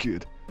with this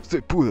kid.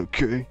 Stay put,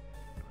 okay?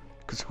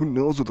 Cause who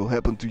knows what'll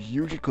happen to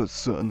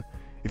Yukiko-san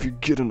if you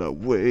get in our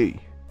way.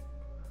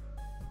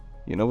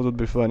 You know what would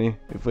be funny?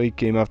 If they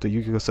came after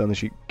Yukiko-san and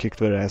she kicked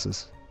their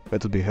asses.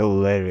 That would be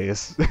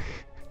hilarious.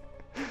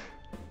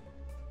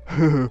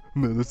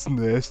 Man, that's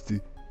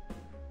nasty.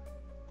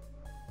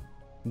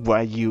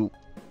 Why you...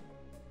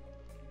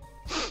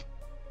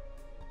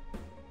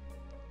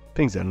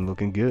 Things aren't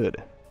looking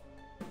good.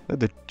 Let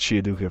the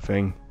Chia do her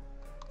thing.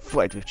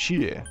 Fight with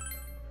Chia.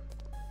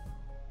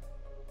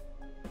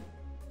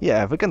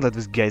 Yeah, we can't let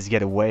these guys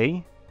get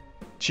away.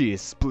 Chia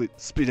is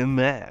spitting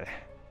mad.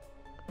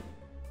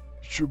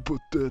 Sure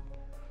about that?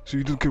 So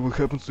you don't care what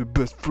happens to your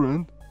best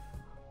friend?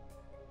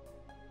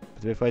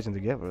 But we're fighting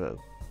together though.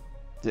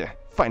 Yeah,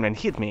 fine man,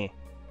 hit me.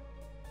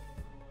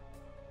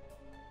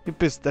 You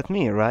pissed at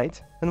me,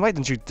 right? And why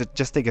don't you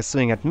just take a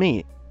swing at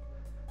me?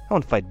 I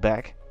won't fight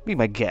back. Be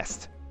my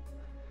guest.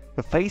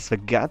 The face, the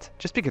gut,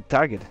 just pick a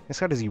target, as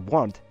hard as you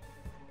want.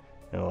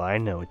 Oh, I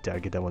know a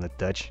target I want to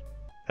touch.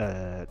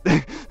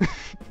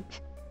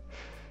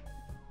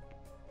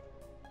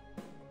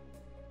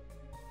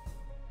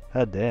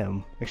 Ah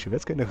damn, actually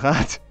that's kinda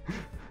hot.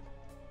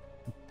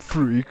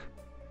 Freak.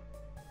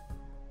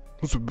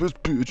 What's the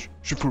best bitch?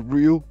 She for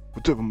real?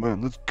 Whatever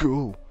man, let's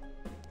go.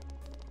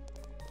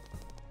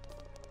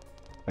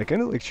 I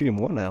kinda like Chia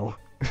more now.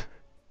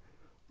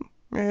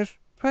 Yes,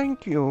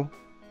 thank you.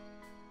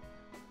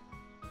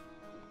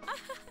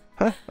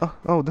 Huh?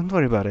 Oh, don't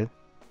worry about it.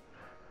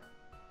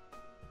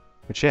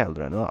 The child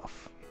ran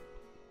off.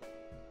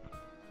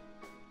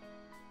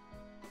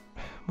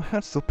 My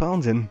heart's still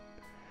pounding.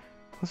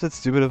 Was that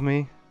stupid of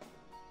me?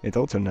 It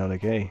all turned out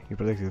okay. You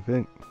protected the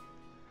thing.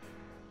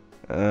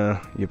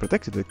 You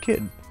protected the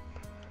kid.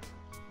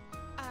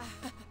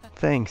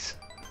 Thanks.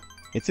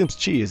 It seems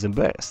Chi is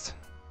embarrassed.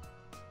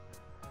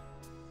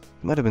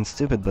 It might have been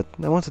stupid, but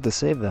I wanted to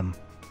save them.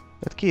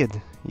 That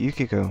kid,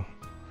 Yukiko.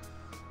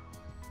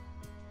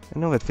 I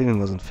know that feeling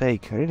wasn't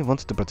fake. I really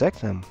wanted to protect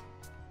them.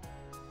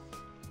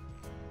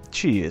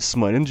 Chi is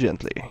smiling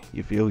gently.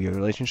 You feel your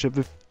relationship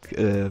with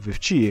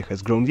Chi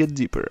has grown yet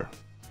deeper.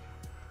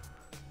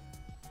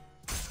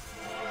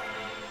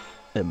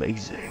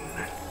 Amazing.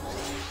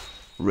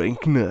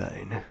 Rank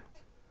 9.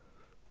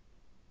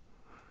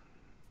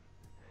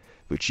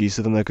 The Chi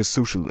Satanaka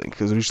social link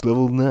has reached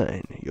level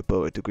 9. Your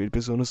power to create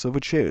personas of a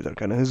Chariot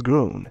Arcana has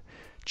grown.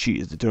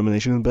 Chi's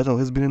determination in battle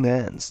has been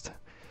enhanced.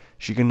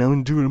 She can now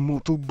endure a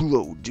mortal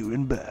blow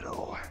during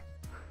battle.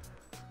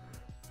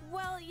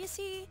 Well, you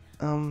see...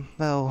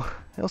 Well,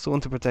 I also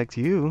want to protect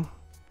you.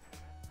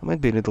 I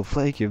might be a little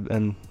flaky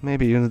and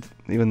maybe you don't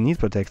even need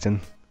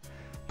protecting.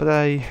 But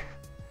I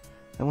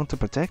want to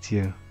protect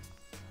you.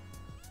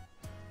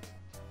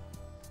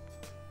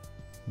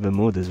 The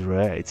mood is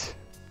right.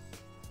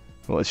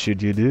 What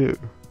should you do?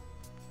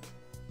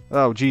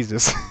 Oh,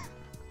 Jesus.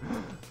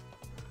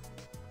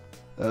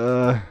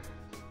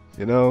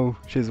 You know,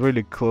 she's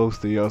really close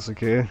to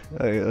Yosuke.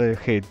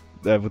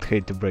 I would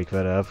hate to break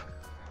that up.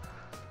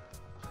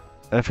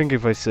 I think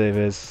if I say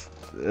this,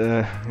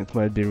 it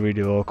might be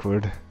really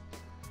awkward.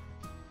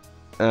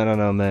 I don't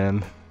know,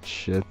 man.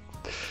 Shit.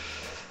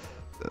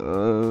 I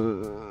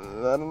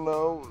don't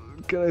know.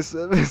 Can I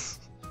say this?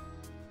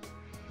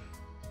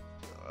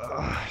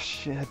 Oh,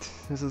 shit.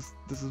 This is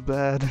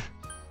bad.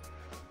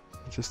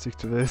 Just stick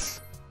to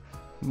this.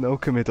 No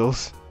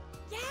committals.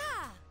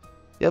 Yeah!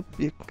 Yep,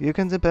 you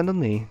can depend on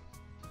me.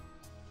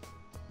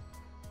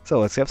 So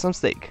let's have some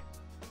steak.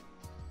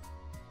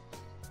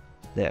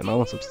 Damn, I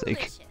want some steak.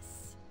 Delicious.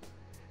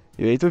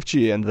 You ate with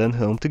Chi and then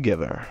home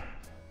together.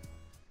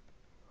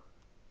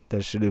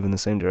 Does she live in the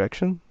same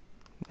direction?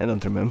 I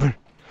don't remember.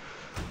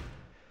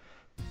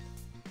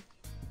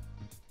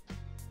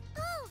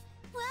 Oh,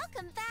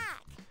 welcome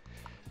back.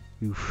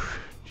 Oof,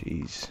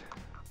 jeez.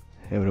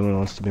 Everyone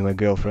wants to be my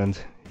girlfriend,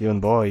 even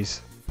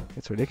boys.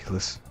 It's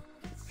ridiculous.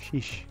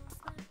 Sheesh.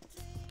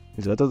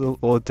 Is that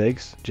all it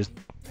takes? Just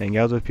hang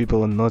out with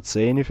people and not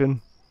say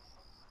anything?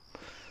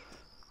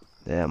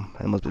 Damn,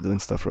 I must be doing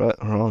stuff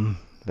wrong.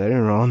 Very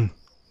wrong.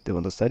 Do you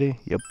want to study?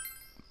 Yep.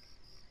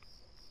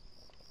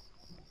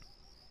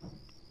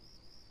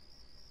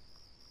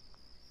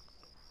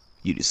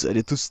 You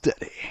decided to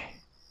study.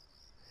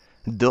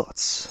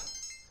 Dots.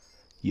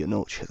 Your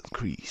knowledge has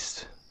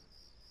increased.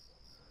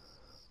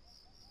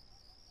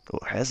 Or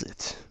has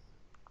it?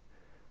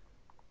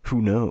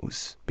 Who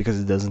knows? Because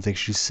it doesn't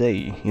actually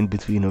say in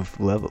between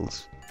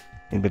levels.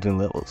 Waiting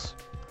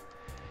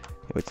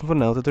for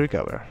Naoto to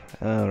recover.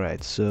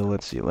 Alright, so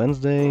let's see.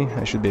 Wednesday,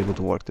 I should be able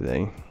to work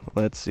today.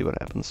 Let's see what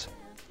happens.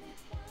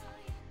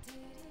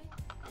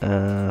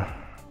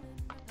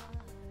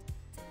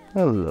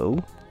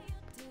 Hello.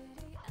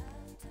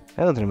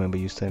 I don't remember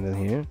you standing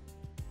here.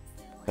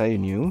 Are you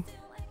new?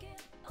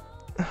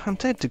 I'm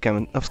tired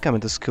of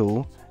coming to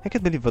school. I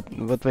can't believe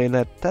what they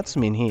let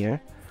Tatsumi in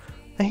here.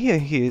 I hear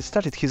he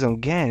started his own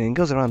gang and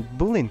goes around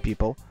bullying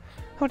people.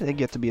 How did I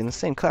get to be in the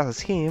same class as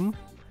him?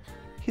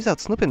 He's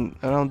out snooping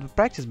around the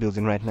practice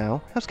building right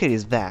now. How scary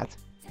is that?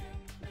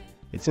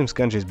 It seems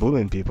Kanji's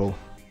bullying people.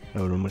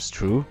 Are rumors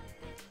true?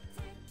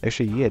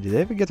 Actually, yeah, did I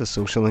ever get a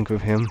social link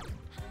with him?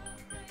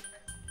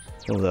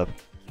 Hold up.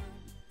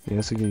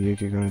 Yasuki,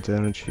 Yuki,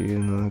 Garantarachi,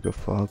 Nanaka,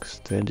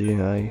 Fox,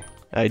 Teddy,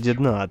 I did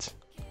not.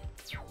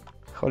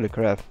 Holy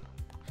crap.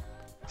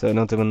 So I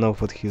don't even know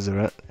what he's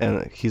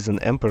an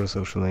Emperor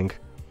social link.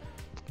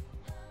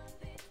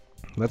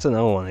 That's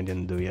another one I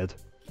didn't do yet.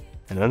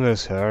 And then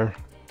there's her.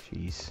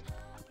 Jeez.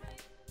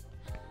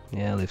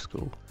 Yeah, leave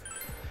school.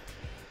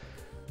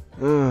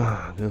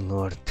 Oh, good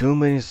lord. Too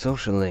many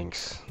social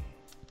links.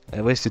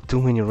 I wasted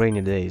too many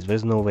rainy days.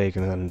 There's no way I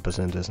can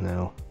 100% this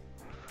now.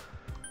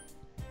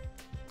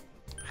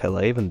 Hell,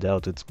 I even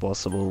doubt it's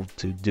possible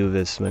to do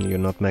this when you're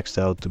not maxed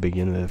out to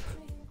begin with.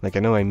 Like,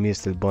 I know I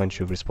missed a bunch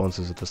of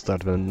responses at the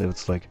start when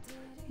it's like,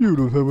 you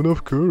don't have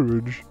enough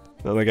courage.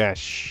 Oh my gosh,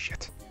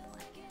 shit.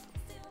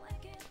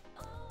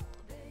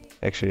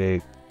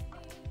 Actually,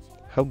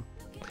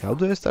 how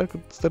do I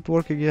start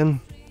work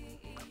again?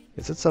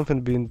 Is it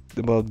something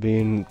about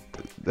being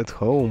at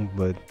home,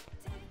 but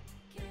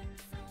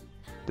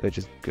do I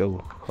just go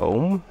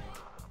home?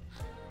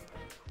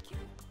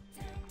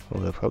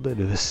 Hold up, how do I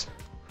do this?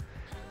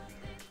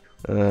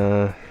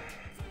 I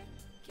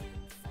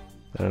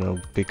don't know,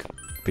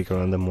 pick a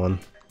random one.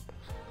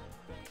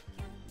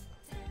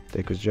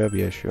 Take his job,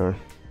 yeah, sure.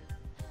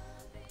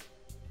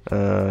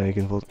 You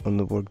can vote on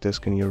the work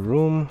desk in your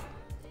room.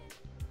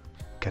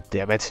 God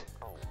damn it.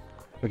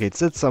 Okay, it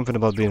said something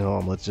about being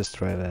home, let's just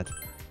try that.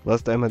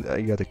 Last time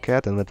I got a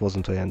cat and that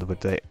wasn't the end of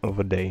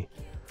a day.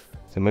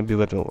 So maybe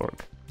that will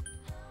work.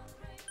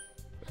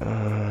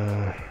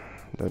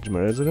 Dodge my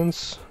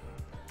residence.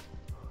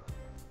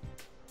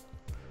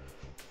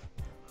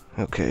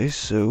 Okay,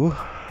 so...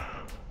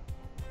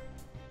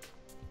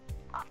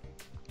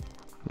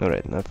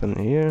 Alright, nothing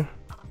here.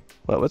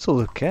 Wow, what's all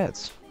the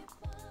cats?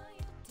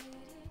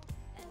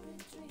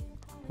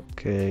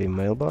 Okay,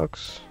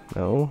 mailbox.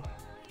 No.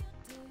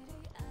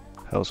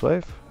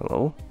 Housewife.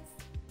 Hello.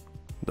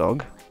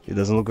 Dog. It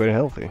doesn't look very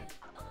healthy.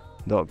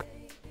 Dog.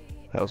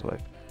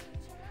 Housewife.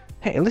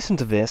 Hey, listen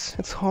to this.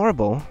 It's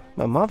horrible.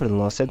 My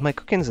mother-in-law said my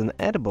cooking is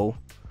inedible.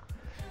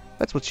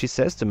 That's what she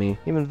says to me,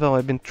 even though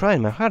I've been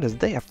trying my hardest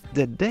day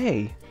after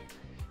day.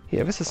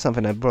 Here, this is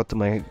something I brought to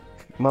my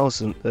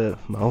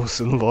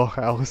mouse-in-law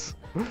house.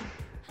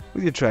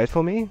 Will you try it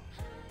for me?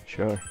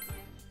 Sure.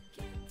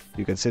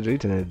 You consider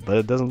eating it, but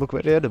it doesn't look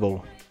very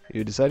edible.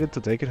 You decided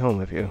to take it home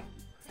with you.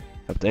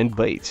 Obtained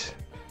bait.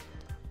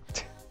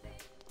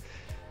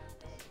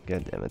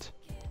 God damn it.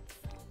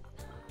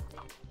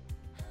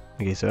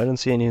 Okay, so I don't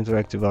see any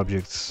interactive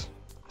objects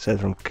aside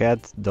from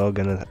cat, dog,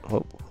 and a...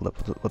 Oh, hold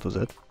up, what was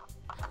that?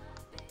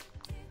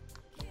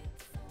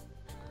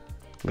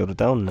 Go to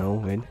town? No,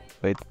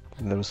 wait,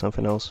 there was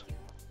something else.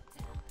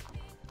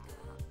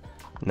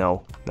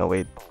 No,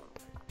 wait.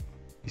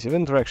 You see, the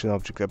interaction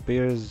object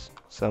appears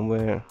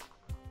somewhere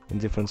in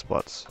different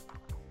spots.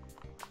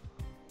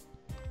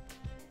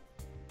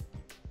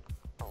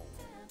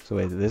 So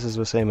wait, this is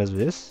the same as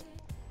this?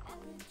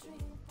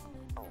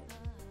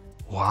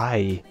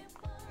 Why?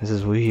 This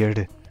is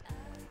weird.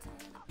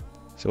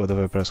 So what if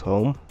I press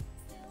home?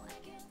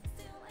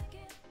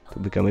 To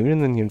become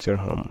even in your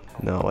home.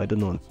 No, I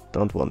don't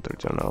want to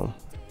return home.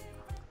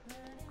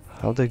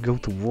 How do I go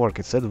to work?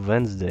 It said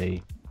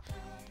Wednesday.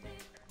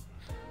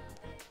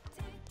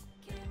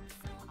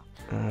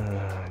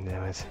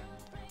 Damn it.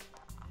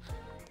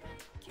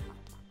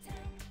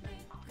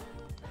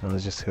 Oh,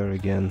 it's just her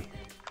again.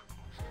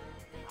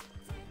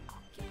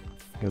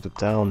 Go to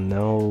town,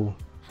 no.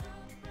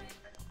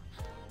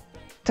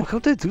 Damn, how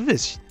do I do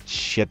this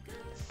shit?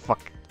 Fuck.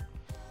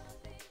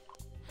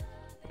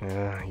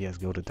 Yes,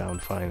 go to town,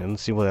 fine. I don't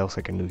see what else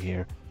I can do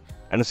here.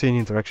 I don't see any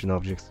interaction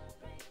objects.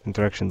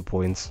 Interaction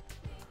points.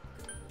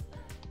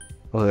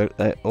 Well,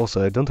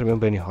 also, I don't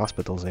remember any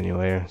hospitals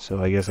anywhere,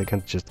 so I guess I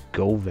can't just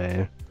go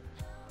there.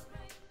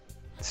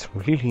 It's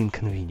really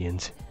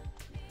inconvenient.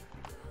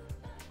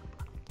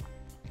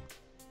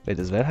 Wait,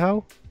 is that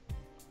how?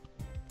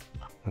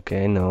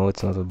 Okay, no,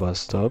 it's not a bus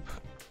stop.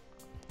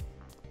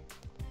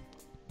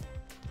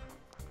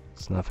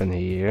 It's nothing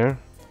here.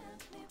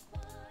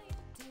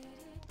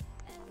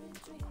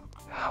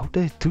 How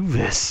did I do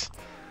this?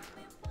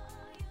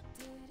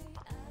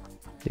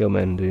 Yo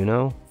man, do you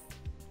know?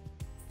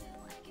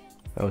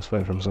 I was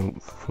fired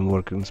from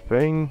work in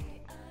Spain,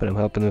 but I'm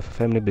helping with a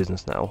family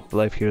business now.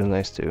 Life here is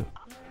nice too.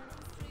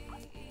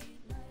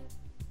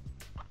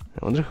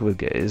 I wonder who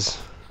the guy is.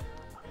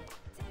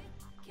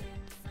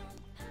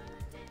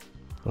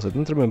 Also, I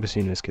don't remember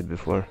seeing this kid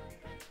before.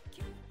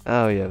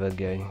 Oh yeah, that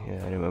guy.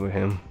 Yeah, I remember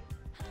him.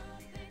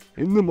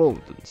 In the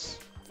mountains.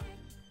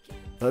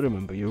 I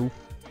remember you.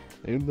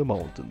 In the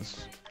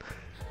mountains.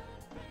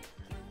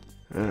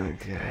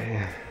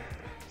 Okay.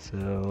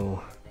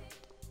 So...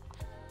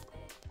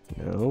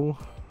 No.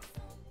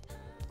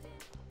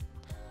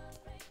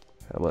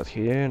 How about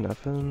here?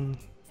 Nothing.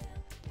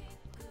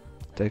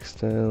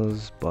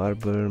 Textiles,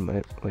 barber,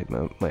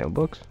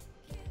 mailbox?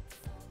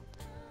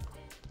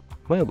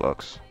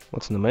 Mailbox?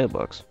 What's in the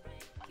mailbox?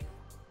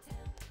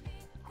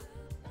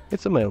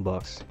 It's a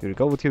mailbox. You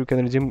recall what you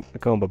can redeem a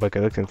combo by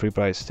collecting free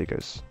prize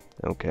stickers.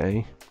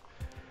 Okay.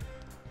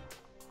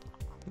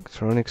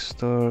 Electronics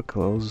store,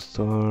 clothes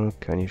store,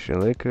 Kanisha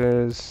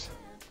Liquors,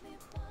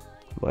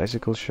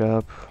 bicycle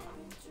shop.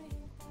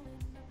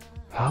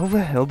 How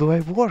the hell do I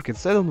work? It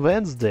said on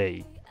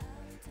Wednesday.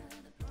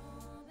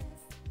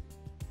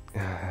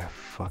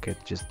 Fuck it,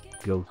 just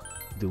go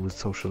do with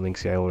social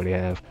links I already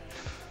have.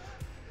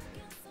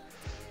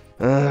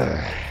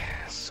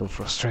 So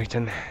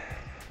frustrating.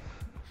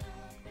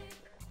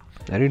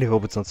 I really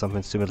hope it's not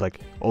something stupid like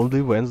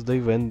only Wednesday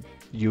when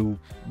you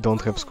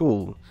don't have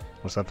school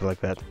or something like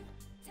that.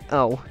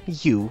 Oh,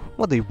 you,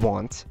 what do you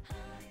want?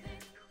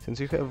 Since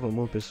you have a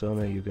moon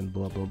persona, you can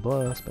blah blah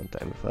blah, spend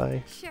time with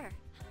I. Sure.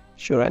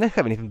 Sure, I don't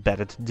have anything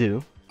better to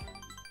do.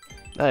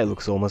 I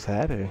looks almost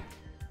happy.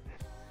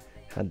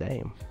 God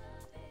damn.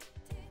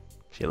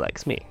 She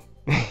likes me.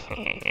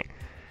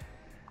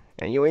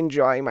 And you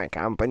enjoy my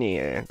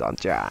company,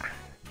 don't ya?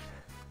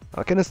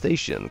 Arcana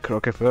Station,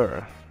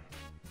 Croquefer.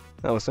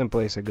 That was some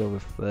place I go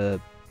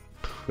with,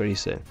 where you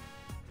say?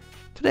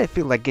 Today I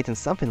feel like getting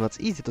something that's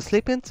easy to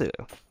slip into.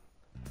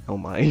 Oh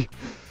my.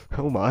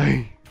 Oh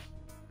my.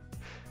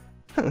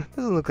 Huh,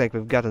 doesn't look like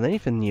we've gotten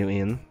anything new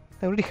in.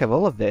 I already have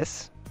all of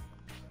this.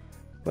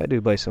 Why do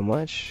you buy so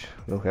much?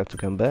 We'll have to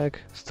come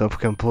back. Stop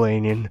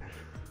complaining.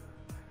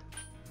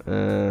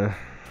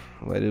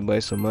 Why do you buy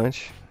so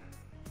much?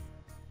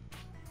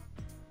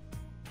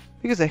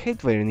 Because I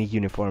hate wearing a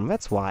uniform,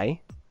 that's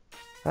why.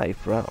 Ah, he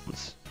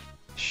frowns.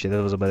 Shit,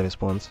 that was a bad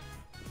response.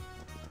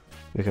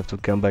 We have to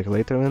come back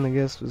later and I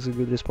guess was a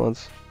good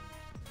response.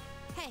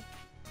 Hey.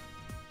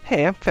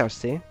 Hey, I'm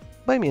thirsty.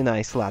 Buy me a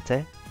nice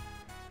latte.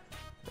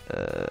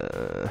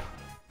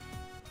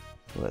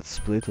 Let's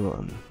split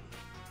one.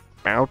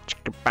 Bow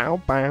chicka bow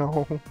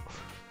bow.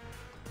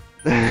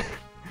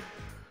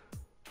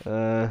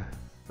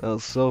 Well,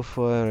 so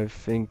far I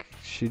think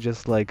she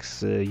just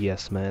likes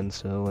yes man,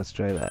 so let's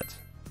try that.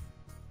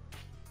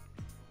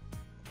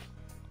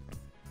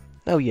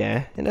 Oh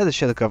yeah, another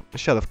shot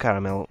of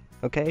caramel,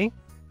 okay?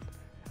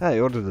 I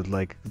ordered it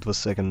like it was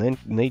second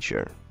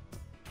nature.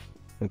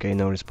 Okay,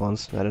 no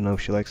response. I don't know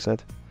if she likes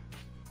that.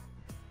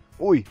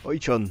 Oi,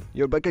 Oi-chan,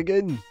 you're back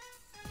again!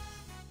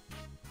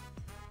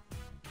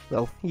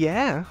 Well,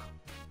 yeah.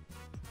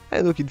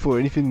 I'm looking for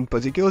anything in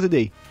particular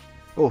today.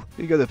 Oh,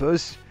 you got a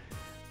purse?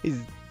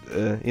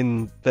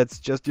 That's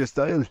just your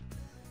style.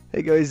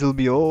 Hey guys, it'll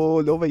be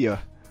all over you.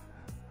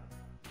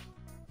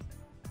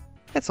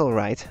 That's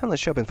alright, I'm not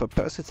shopping for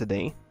purses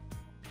today.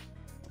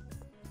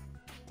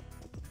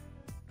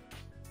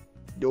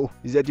 Yo,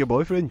 is that your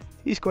boyfriend?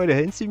 He's quite a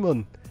handsome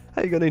one.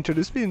 How you gonna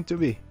introduce him to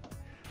me?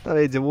 I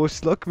had the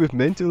worst luck with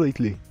men too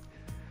lately.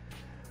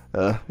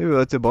 We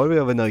were at the bar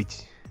the other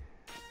night.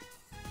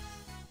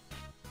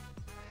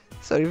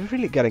 Sorry, we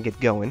really gotta get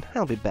going.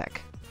 I'll be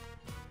back.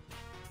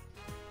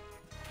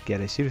 God,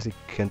 I seriously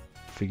can't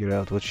figure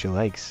out what she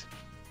likes.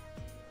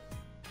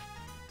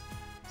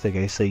 It's like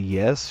I say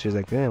yes, she's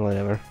like, eh,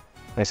 whatever.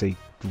 I say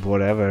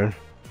whatever,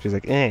 she's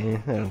like, eh,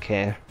 I don't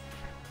care.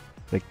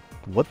 Like,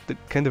 what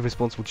kind of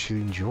response would she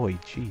enjoy?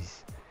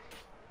 Jeez.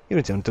 You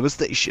return to the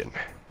station.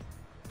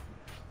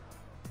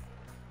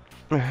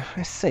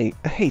 I say,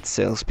 I hate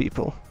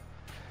salespeople.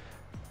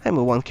 I'm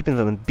the one keeping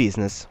them in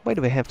business. Why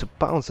do they have to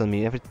pounce on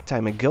me every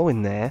time I go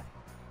in there?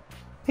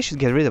 They should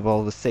get rid of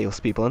all the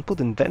salespeople and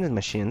put in vending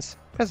machines.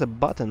 Press a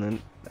button and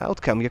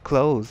out come your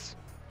clothes.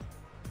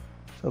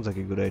 Sounds like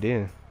a good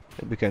idea.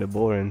 It'd be kinda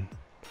boring.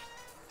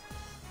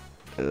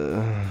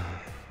 The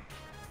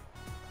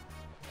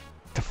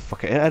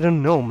fuck? I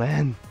don't know,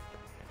 man.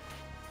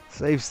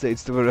 Save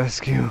states to the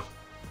rescue.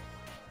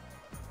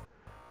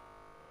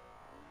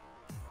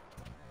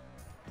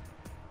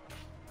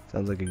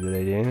 Sounds like a good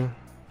idea.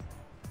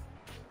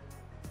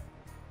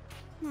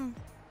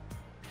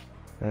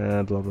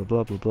 Blah blah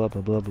blah blah blah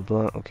blah blah blah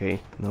blah. Okay,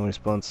 no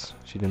response.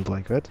 She didn't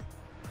like that.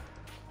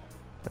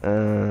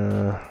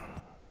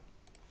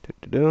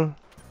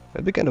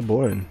 That'd be kind of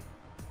boring.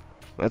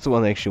 That's the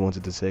one I actually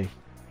wanted to say.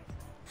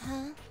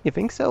 Huh? You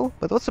think so?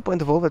 But what's the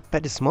point of all that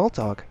petty small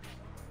talk?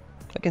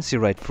 I can see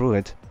right through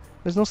it.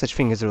 There's no such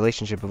thing as a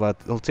relationship without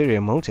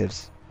ulterior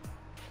motives.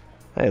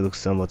 I look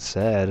somewhat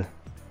sad.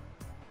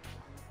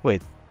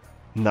 Wait,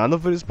 none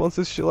of the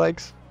responses she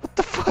likes? What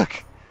the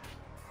fuck?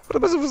 What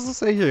am I supposed to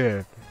say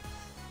here?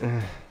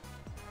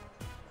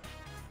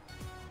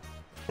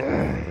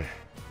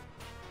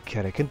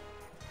 God, I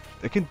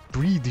can't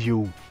read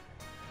you.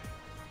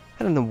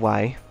 I don't know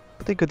why,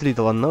 but I got a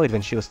little annoyed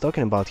when she was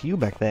talking about you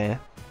back there.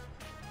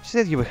 She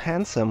said you were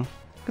handsome.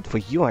 Good for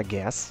you, I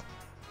guess.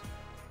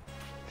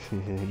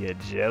 You're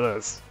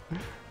jealous.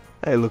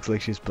 It looks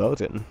like she's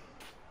pouting.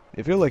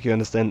 I feel like you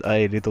understand I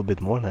a little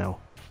bit more now.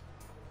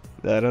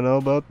 I don't know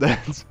about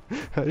that.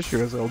 I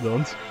sure as hell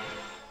don't.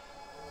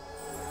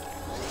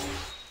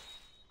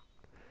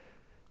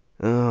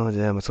 Oh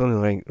damn, it's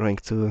only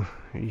rank 2.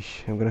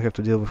 Eesh, I'm gonna have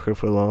to deal with her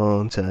for a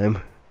long time.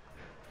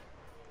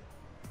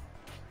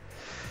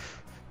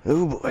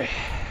 Oh boy.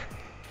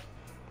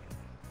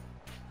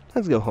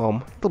 Let's go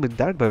home. It'll be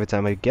dark by the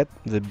time I get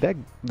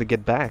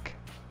back.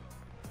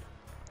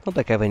 Not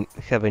like I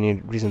have any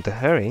reason to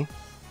hurry.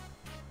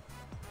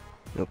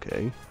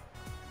 Okay.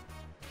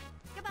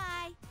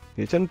 Goodbye.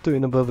 Return to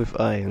and above with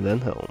I and then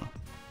home.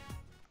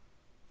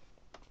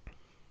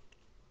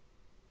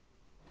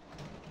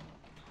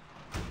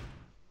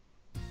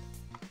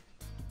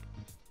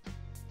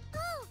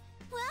 Oh,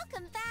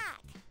 welcome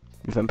back.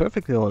 If I'm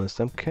perfectly honest,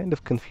 I'm kind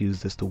of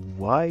confused as to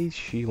why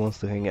she wants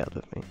to hang out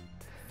with me.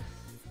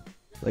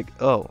 Like,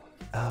 oh,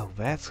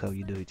 that's how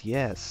you do it,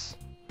 yes.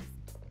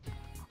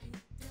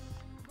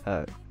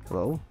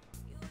 Hello?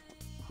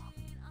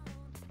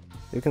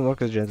 You can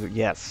work as a janitor,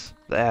 yes.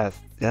 That,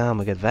 oh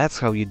my god, that's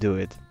how you do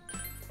it.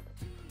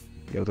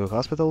 You go to a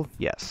hospital?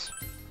 Yes.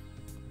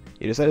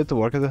 You decided to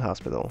work at the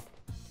hospital.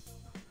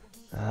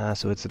 Ah,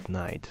 so it's at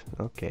night.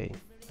 Okay.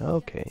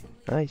 Okay,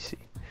 I see.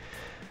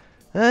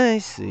 I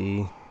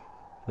see.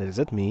 Wait, is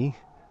that me?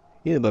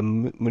 In the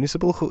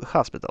municipal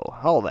hospital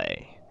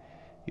hallway.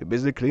 You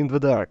busily cleaned the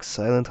dark,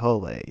 silent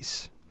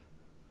hallways.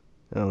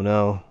 Oh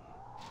no.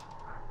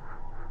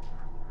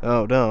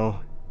 Oh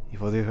no. You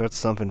thought you heard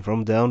something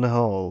from down the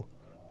hall.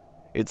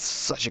 It's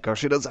Sachiko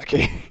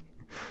Shirazaki.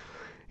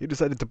 You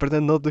decided to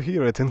pretend not to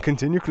hear it and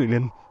continue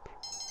cleaning.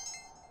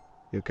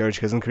 Your courage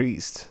has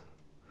increased.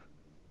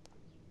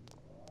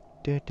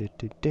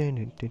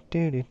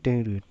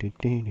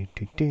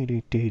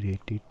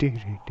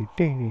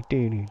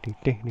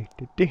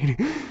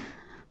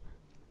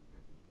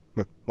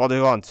 What do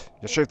you want?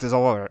 Your shift is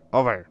over.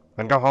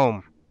 Then go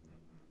home.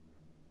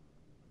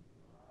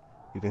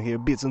 You can hear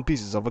bits and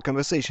pieces of a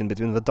conversation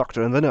between the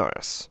doctor and the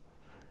nurse.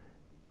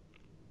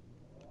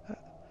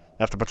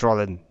 After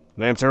patrolling,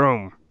 the empty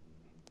room.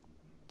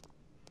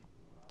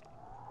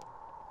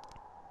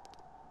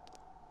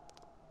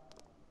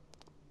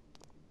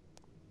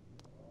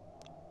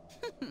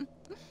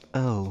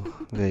 Oh,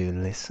 were you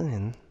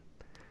listening?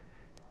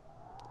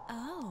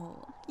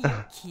 Oh,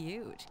 you're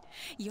cute.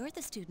 You're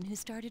the student who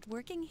started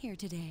working here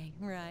today,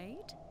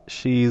 right?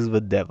 She's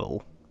the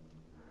devil.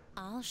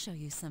 I'll show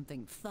you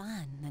something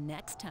fun the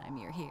next time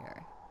you're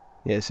here.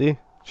 Yeah, see?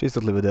 She's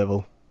totally the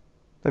devil.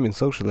 I mean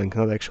social link,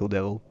 not actual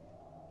devil.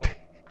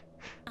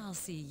 I'll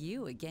see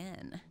you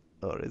again.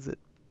 Or is it?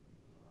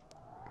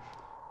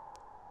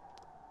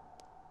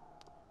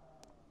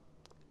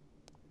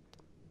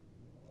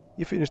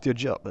 You finished your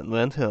job and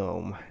went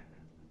home.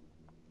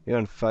 You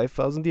earned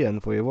 5,000 yen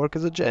for your work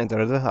as a janitor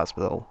at the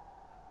hospital.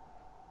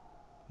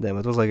 Damn,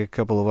 it was like a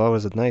couple of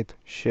hours at night.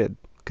 Shit,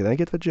 can I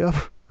get the job?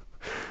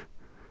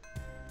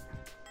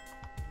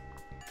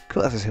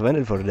 Classes have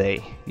ended for the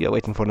day. You're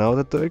waiting for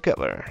Naoto to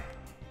recover.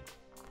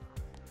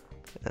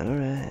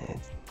 Alright.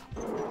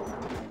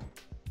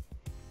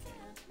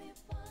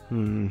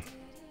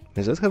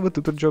 Is that how the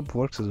tutor job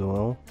works as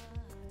well?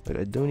 But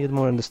I do need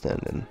more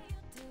understanding.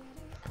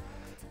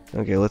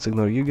 Okay, let's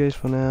ignore you guys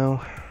for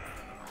now.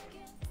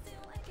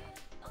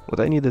 What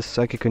I need is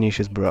Saki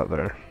Konishi's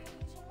brother.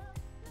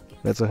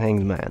 That's a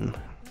hanged man.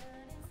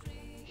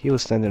 He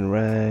was standing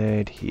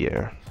right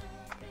here.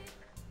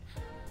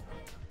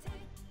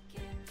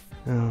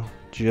 Oh,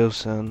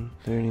 Joe-san,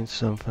 do you need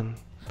something?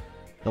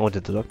 I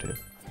wanted to talk to you.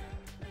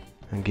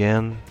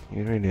 Again,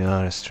 you really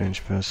are a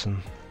strange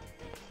person.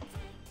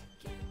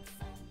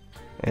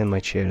 And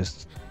my chair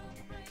is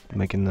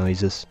making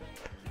noises.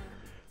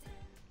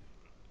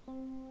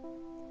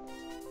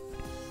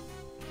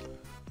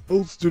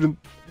 All student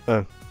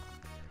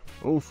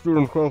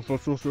health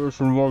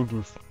association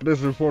members,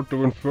 please report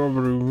to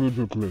infirmary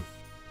immediately.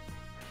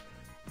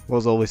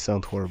 Those always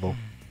sound horrible.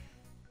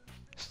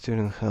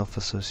 Student health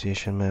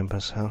association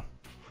members, huh?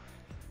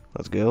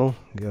 Let's go.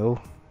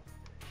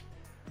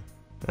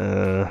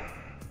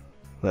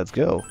 Let's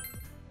go.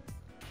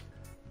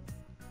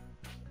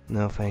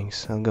 No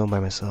thanks, I'll go by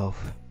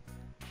myself.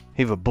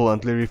 Eva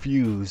bluntly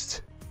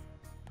refused.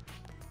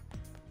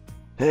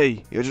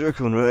 Hey, you're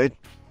Jokun, right?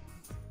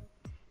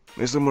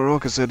 Mr.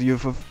 Moroka said you're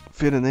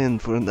fitting in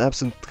for an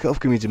absent health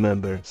committee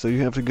member, so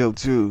you have to go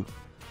too.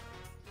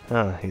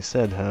 Ah, he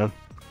said, huh?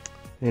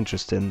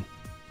 Interesting.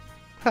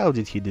 How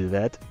did he do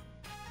that?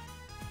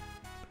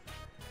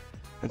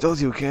 I told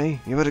you, okay?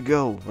 You better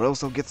go, or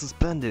else I'll get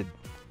suspended.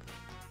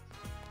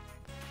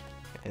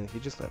 And he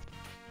just left.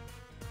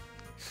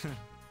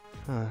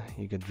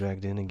 You got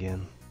dragged in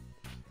again.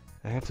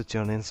 I have to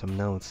turn in some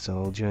notes, so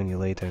I'll join you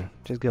later.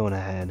 Just go on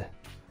ahead.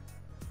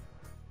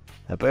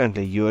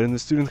 Apparently you are in the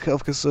Student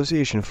Health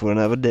Association for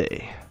another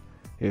day.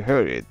 You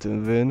hurried to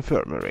the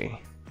infirmary.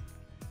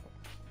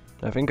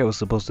 I think I was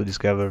supposed to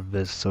discover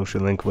this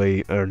social link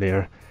way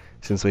earlier,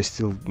 since I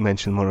still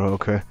mentioned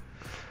Morocco.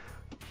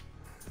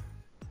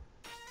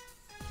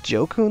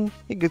 Jokun,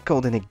 you got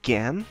called in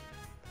again?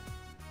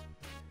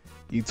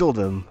 You told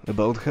them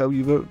about how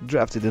you were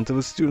drafted into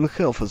the Student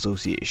Health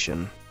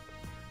Association.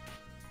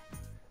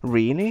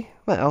 Really?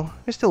 Well,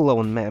 we're still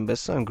lone members,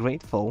 so I'm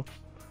grateful.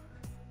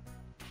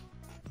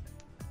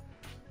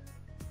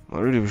 I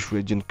really wish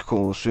they didn't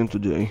call us in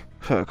today.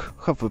 Heck,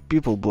 half the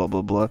people blah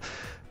blah blah.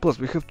 Plus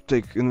we have to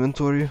take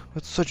inventory.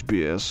 That's such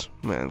BS.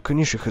 Man,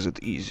 Konisha has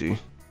it easy.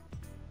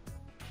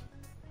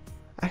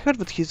 I heard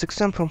that he's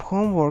exempt from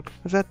homework.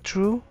 Is that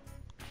true?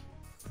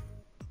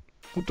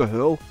 What the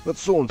hell? That's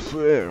so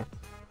unfair.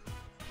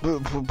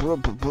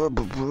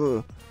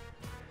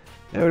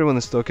 Everyone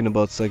is talking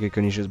about Sage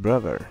Konisha's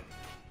brother.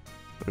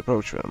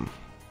 Reproach them.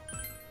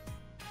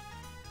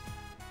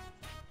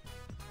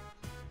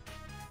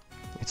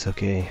 It's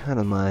okay, I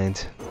don't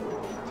mind.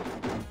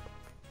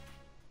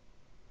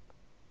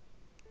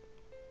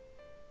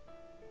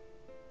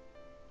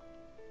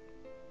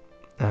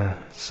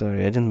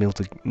 Sorry, I didn't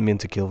mean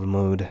to kill the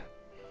mode.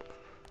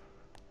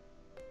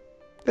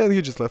 Well,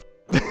 you just left.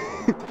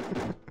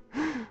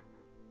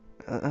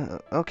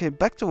 Okay,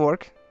 back to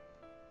work.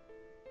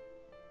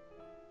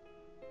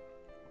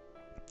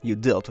 You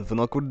dealt with an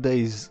awkward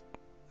day's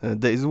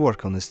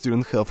work on the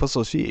Student Health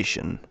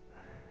Association.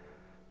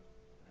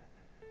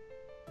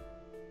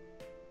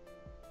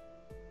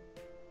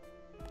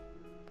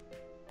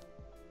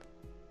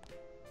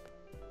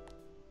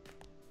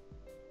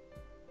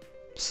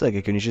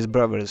 Sage Konisha's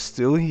brother is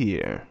still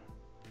here.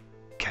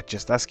 Can't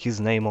just ask his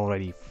name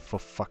already, for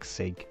fuck's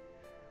sake.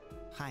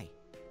 Hi.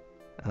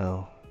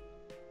 Oh.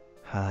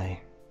 Hi.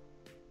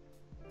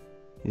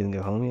 You didn't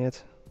go home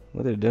yet?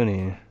 What are you doing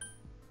here?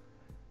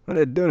 What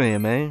are you doing here,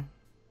 man?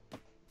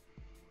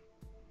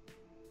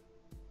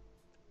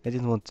 I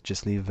didn't want to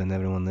just leave when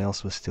everyone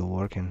else was still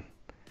working.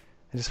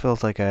 I just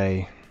felt like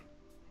I...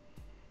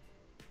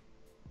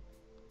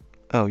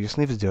 Oh, your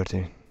sleeve is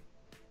dirty.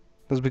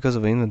 That's because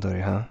of the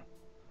inventory, huh?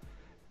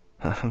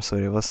 I'm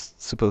sorry, I was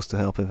supposed to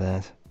help with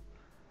that.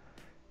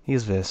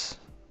 Use this.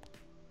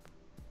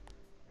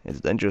 It's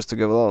dangerous to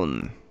go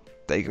alone.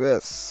 Take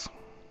this.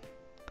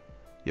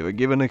 You were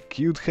given a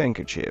cute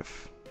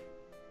handkerchief.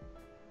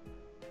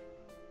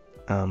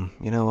 You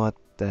know what?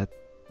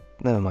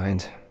 Never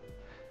mind.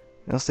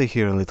 I'll stay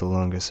here a little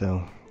longer,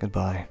 so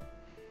goodbye.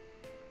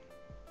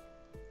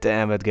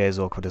 Damn, that guy's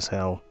awkward as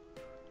hell.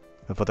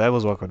 I thought I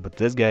was awkward, but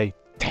this guy...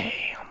 Damn!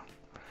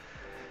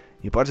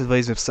 You parted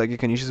ways with Sage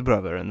Konisha's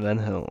brother and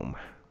went home.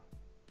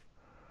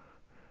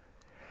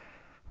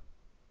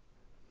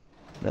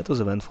 That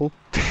was eventful.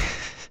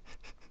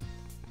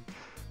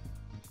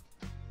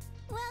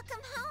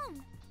 Welcome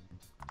home.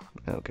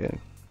 Okay.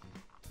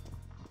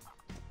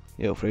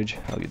 Yo, Fridge,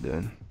 how you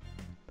doing?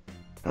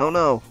 Oh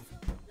no!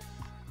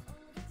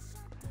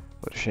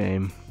 What a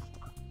shame.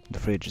 The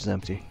fridge is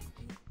empty.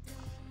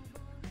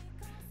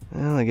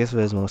 Well, I guess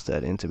there's more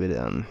studying to be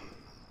done.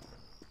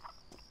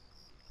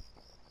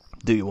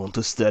 Do you want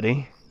to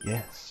study?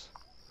 Yes.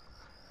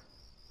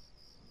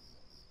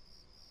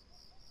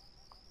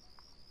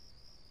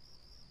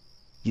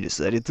 You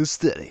decided to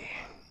study.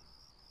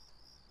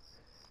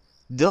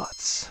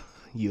 Dots,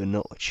 your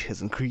knowledge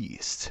has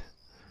increased.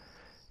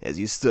 As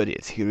you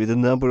studied, you read a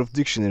number of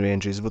dictionary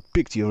entries that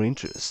piqued your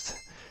interest.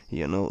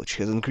 Your knowledge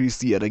has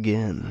increased yet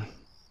again.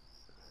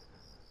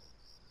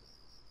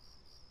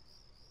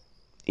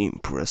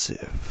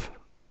 Impressive.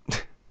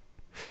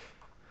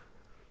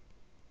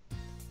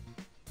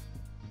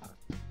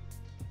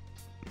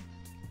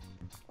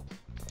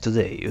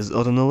 Today is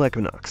autumnal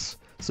equinox,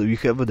 so you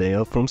have a day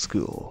off from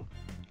school.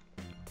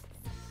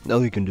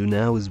 All you can do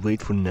now is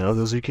wait for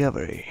Naruto's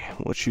recovery.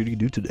 What should you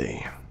do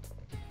today?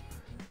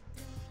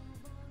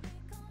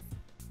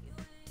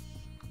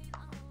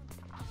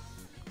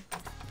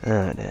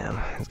 Ah, damn.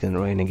 It's gonna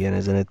rain again,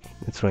 isn't it?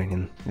 It's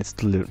raining. It's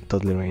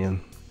totally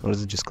raining. Or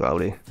is it just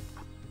cloudy?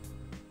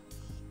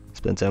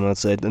 Spend time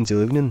outside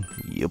until evening?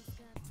 Yep.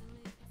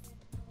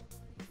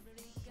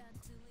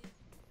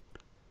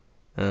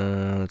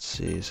 Let's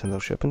see, Central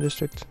Shopping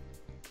District.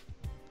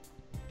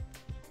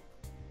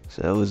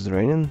 So is it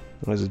raining,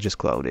 or is it just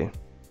cloudy?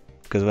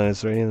 Because when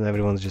it's raining,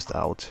 everyone's just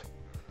out.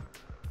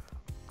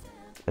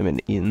 I mean,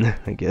 in,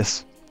 I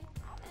guess.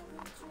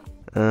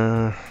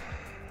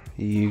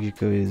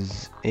 Yukiko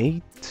is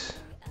 8.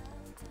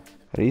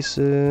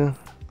 Risa...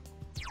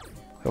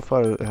 How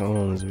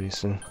long is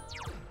Risa?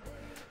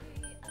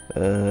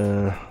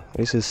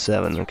 Risa is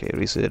 7. Okay,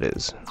 Risa it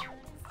is.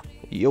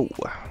 Yo!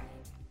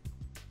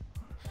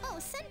 Oh,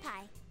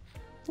 senpai.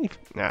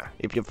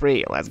 If you're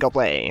free, let's go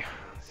play.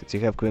 Since you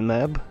have Queen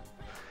Mab?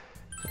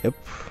 Yep.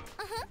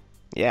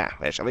 Yeah,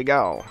 where shall we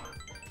go?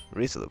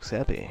 Risa looks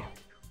happy.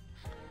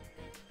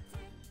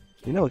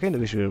 You know, I kind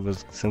of wish there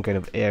was some kind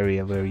of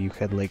area where you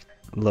had like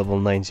level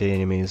 90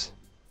 enemies,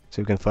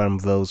 so you can farm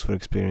those for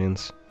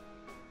experience.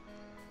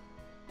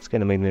 It's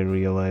kind of made me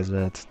realize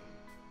that.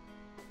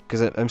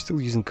 Because I'm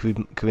still using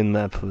Queen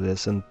Mab for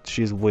this, and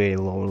she's way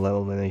lower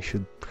level than I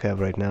should have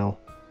right now.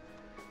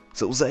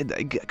 So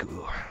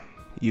Daigaku,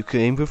 you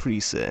came with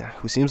Risa,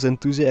 who seems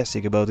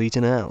enthusiastic about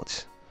eating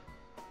out.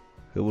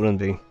 Who wouldn't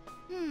be?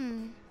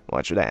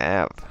 What should I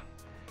have?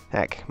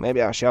 Heck,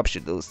 maybe our shop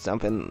should do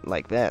something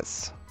like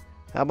this.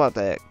 How about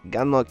a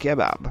Ganmo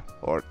kebab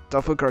or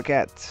tofu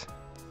croquette?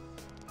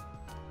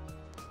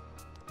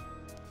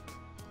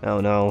 Oh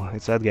no,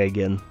 it's that guy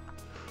again.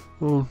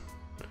 Oh.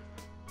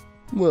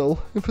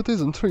 Well, if it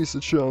isn't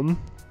Risa-chan.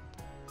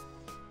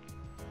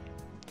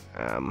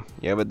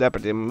 You're the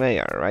deputy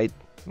mayor, right?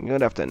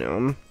 Good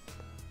afternoon.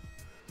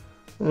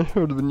 I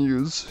heard the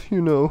news,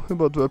 you know,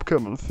 about the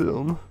upcoming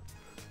film.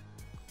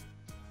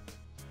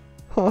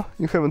 Huh,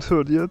 you haven't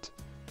heard yet?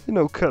 You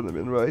know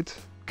Kanamin, right?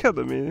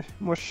 Kanami,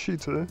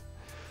 Moshita.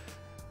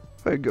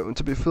 We're going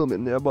to be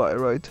filming nearby,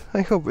 right?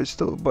 I hope we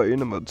stop by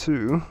Inama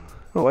too.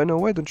 Oh, I know,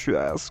 why don't you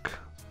ask?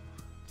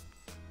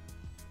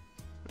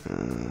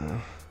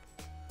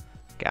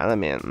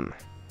 Kanamin.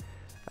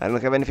 I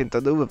don't have anything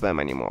to do with them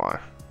anymore.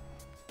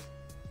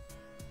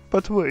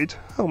 But wait,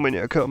 how many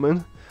are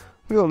coming?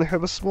 We only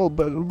have a small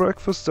bed and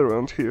breakfast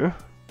around here.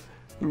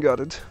 Got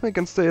it, I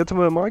can stay at the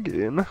Magi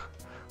Inn.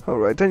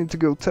 Alright, I need to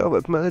go tell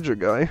that manager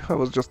guy I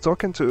was just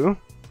talking to.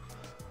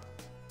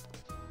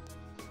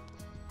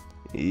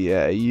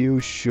 Yeah, you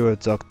sure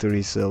talked to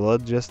Risa a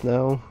lot just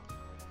now.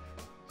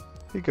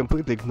 He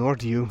completely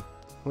ignored you.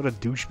 What a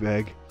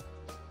douchebag.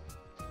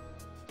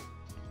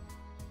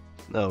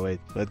 Oh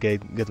wait, that guy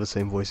got the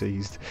same voice I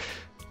used.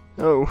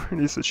 Oh,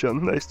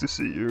 Risa-chan, nice to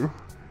see you.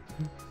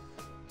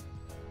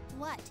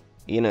 What?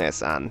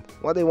 Inoue-san,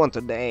 what do you want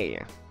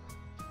today?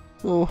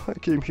 Oh, I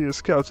came here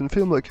scouting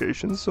film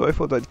locations, so I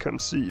thought I'd come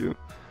see you.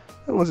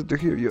 I wanted to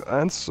hear your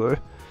answer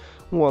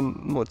one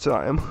more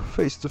time,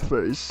 face to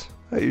face.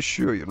 Are you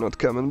sure you're not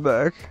coming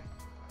back?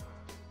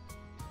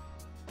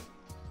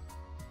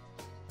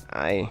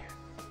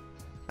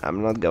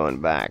 I'm not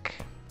going back.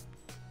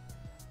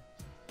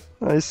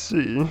 I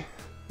see.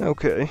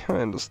 Okay, I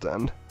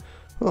understand.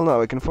 Well,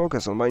 now I can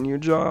focus on my new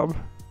job.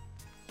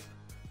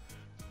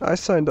 I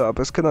signed up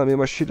as Kanami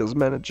Moshida's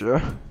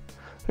manager.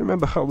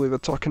 Remember how we were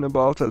talking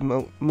about that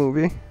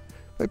movie?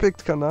 I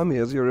picked Kanami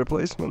as your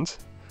replacement.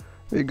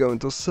 We're going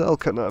to sell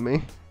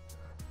Kanami.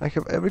 I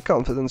have every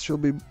confidence she'll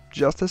be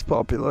just as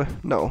popular.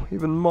 No,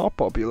 even more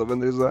popular than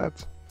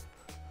that.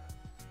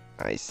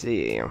 I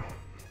see.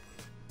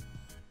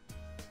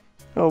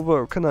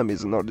 Although Kanami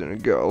is an ordinary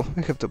girl,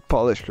 we have to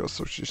polish her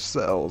so she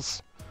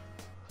sells.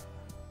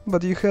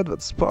 But you had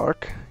that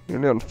spark. You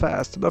learned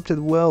fast, adapted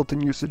well to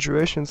new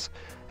situations,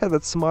 had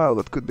that smile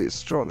that could be as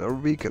strong or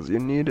weak as you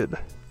needed.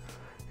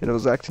 In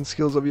those acting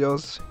skills of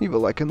yours, you were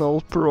like an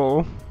old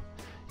pro.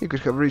 You could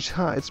have reached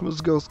heights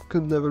most girls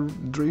could never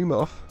dream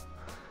of.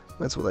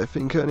 That's what I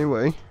think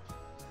anyway.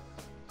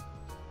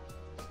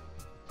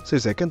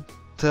 Seriously, I can't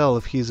tell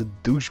if he's a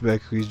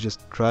douchebag who is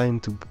just trying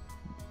to,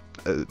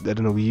 I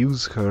don't know,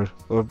 use her,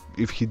 or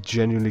if he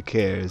genuinely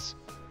cares.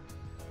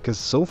 Because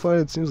so far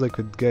it seems like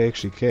the guy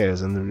actually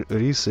cares, and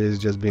Risa is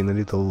just being a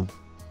little,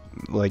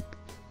 like,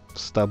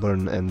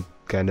 stubborn and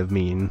kind of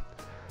mean.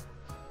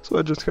 So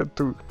I just had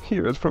to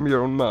hear it from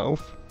your own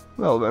mouth.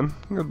 Well then,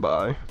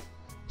 goodbye.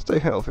 Stay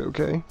healthy,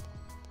 okay?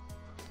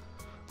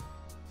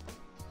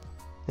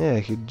 Yeah,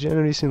 he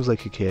generally seems like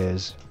he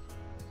cares.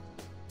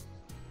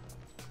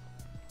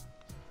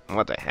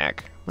 What the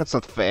heck? That's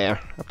not fair.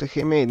 After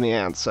he made me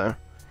answer.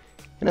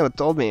 You never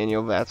told me any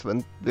of that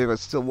when we were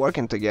still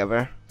working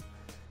together.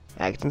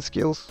 Acting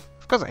skills?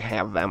 Of course I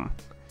have them.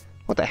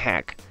 What the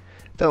heck?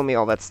 Tell me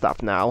all that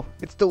stuff now.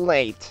 It's too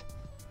late.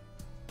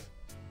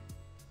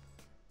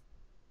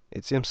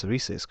 It seems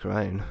Risa is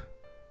crying.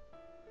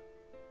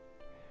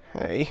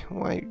 Hey,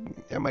 why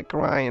am I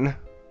crying?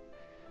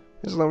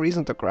 There's no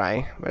reason to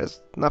cry.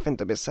 There's nothing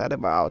to be sad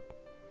about.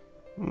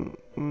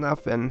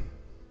 Nothing.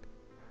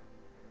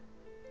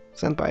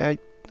 Senpai,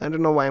 I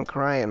don't know why I'm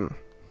crying.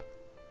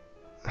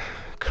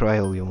 Cry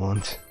all you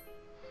want.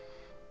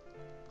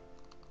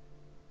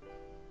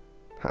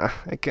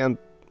 I can't.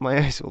 My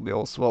eyes will be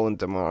all swollen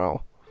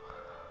tomorrow.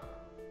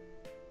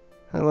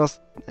 I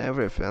lost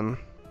everything.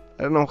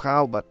 I don't know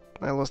how, but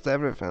I lost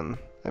everything.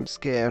 I'm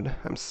scared.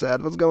 I'm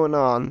sad. What's going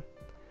on?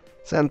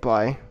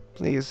 Senpai,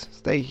 please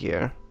stay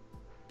here.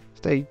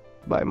 Stay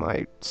by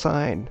my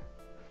side.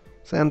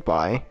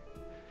 Senpai.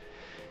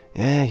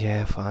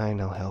 Yeah,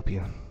 fine, I'll help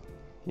you.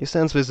 You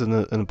sense this is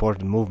an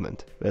important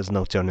movement. There's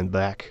no turning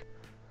back.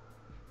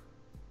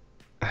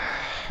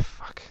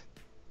 Fuck.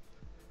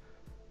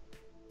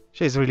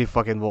 She's really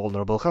fucking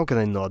vulnerable. How can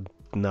I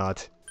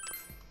not?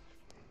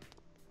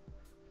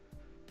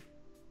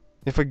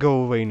 If I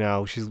go away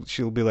now,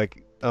 she'll be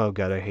like, "Oh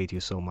God, I hate you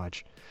so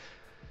much."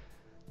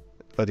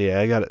 But yeah,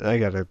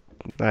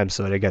 I'm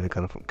sorry, I gotta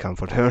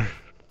comfort her.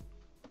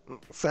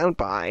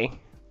 Senpai.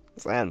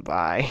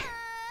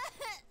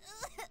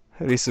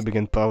 Risa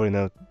began pouring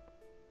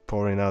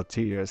out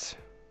tears.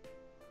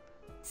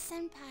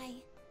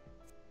 Senpai.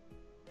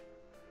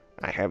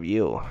 I have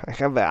you. I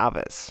have the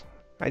others.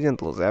 I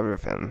didn't lose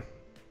everything.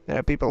 There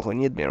are people who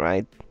need me,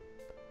 right?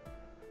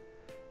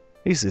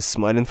 Risa is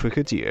smiling through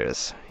her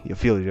tears. You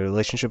feel your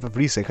relationship with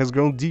Risa has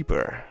grown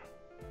deeper.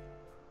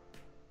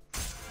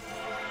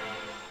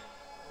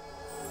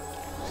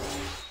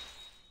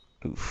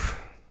 Oof.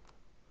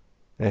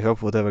 I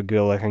hope whatever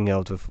girl I hang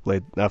out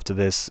with after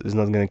this is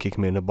not gonna kick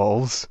me in the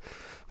balls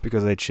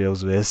because I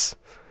chose this.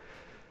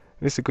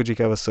 Mr.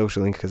 Kujikawa's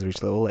social link has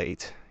reached level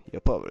 8. Your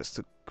power is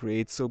to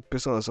create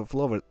personas of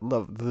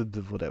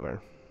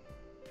whatever.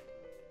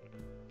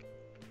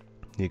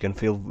 You can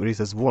feel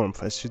Risa's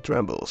warmth as she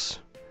trembles.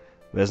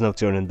 There's no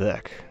turning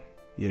back.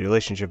 Your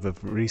relationship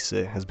with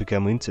Risa has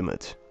become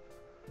intimate.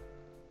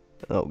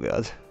 Oh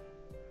god.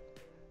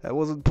 I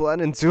wasn't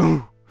planning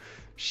to!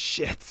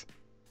 Shit!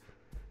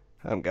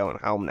 I'm going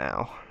home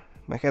now.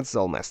 My head's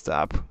all messed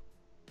up.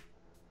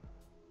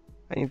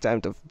 I need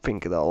time to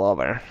think it all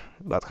over,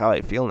 about how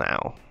I feel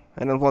now.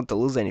 I don't want to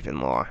lose anything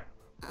more.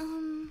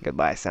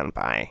 Goodbye,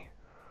 senpai.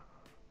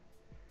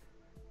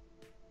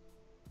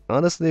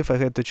 Honestly, if I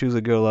had to choose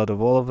a girl out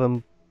of all of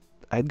them,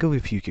 I'd go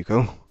with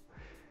Yukiko.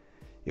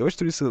 I watched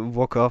Risa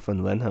walk off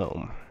and went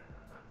home.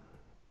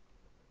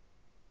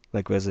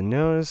 Like, there's a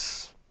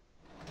nurse,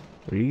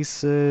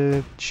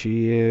 Risa,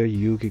 Chie,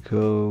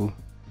 Yukiko,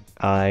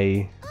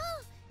 I...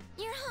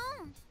 You're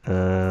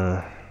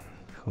home!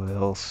 Who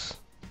else?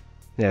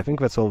 Yeah, I think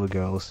that's all the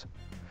girls.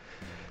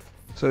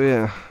 So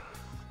yeah,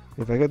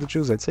 if I had to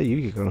choose, I'd say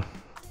Yukiko.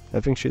 I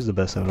think she's the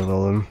best out of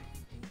all of them.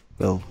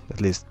 Well, at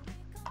least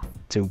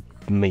to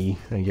me,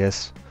 I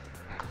guess.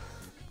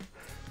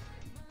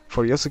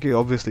 For Yosuke,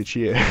 obviously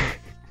Chie.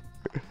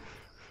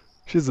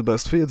 She's the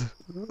best fit.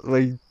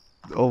 They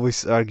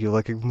always argue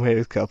like a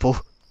married couple.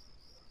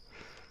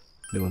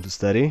 They want to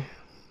study.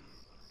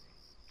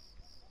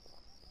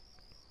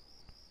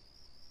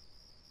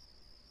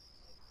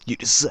 You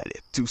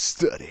decided to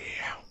study.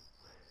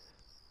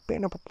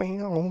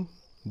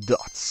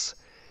 Dots.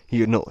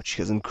 Your knowledge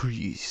has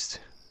increased.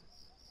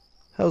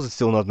 How's it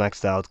still not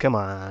maxed out? Come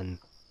on.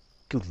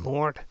 Good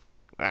lord.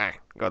 Ah,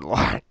 good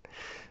lord.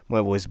 My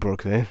voice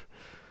broke there.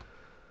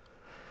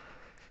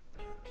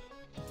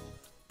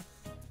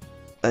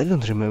 I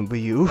don't remember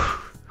you.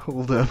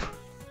 Hold up.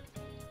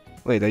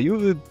 Wait, are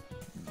you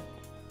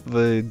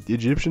the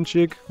Egyptian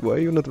chick? Why are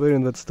you not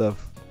wearing that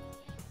stuff?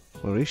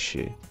 Or is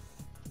she?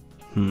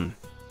 So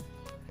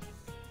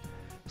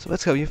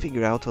that's how you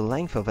figure out the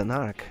length of an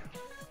arc.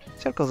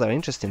 Circles are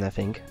interesting, I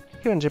think.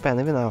 Here in Japan,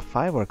 even our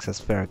fireworks are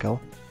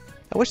spherical.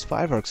 I watched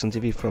fireworks on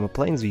TV from a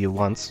plane's view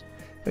once.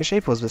 The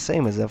shape was the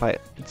same as if I'd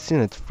seen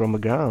it from the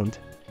ground.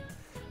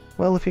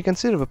 Well, if you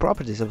consider the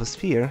properties of a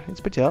sphere, it's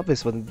pretty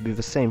obvious what would be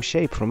the same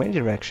shape from any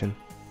direction.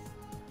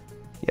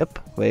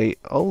 Yep, they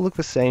all look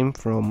the same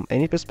from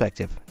any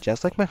perspective,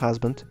 just like my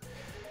husband.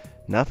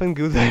 Nothing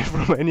good there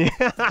from any...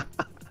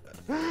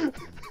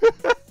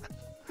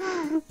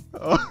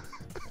 Oh.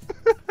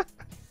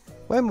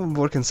 Why am I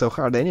working so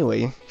hard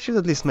anyway? Should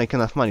at least make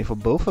enough money for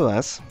both of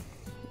us.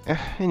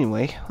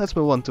 Anyway, let's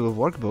move on to a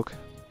workbook.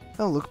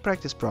 Oh look,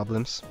 practice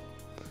problems.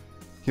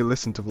 You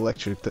listen to the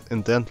lecture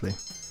intently.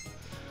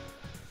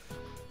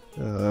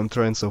 I'm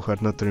trying so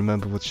hard not to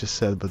remember what she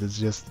said, but it's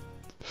just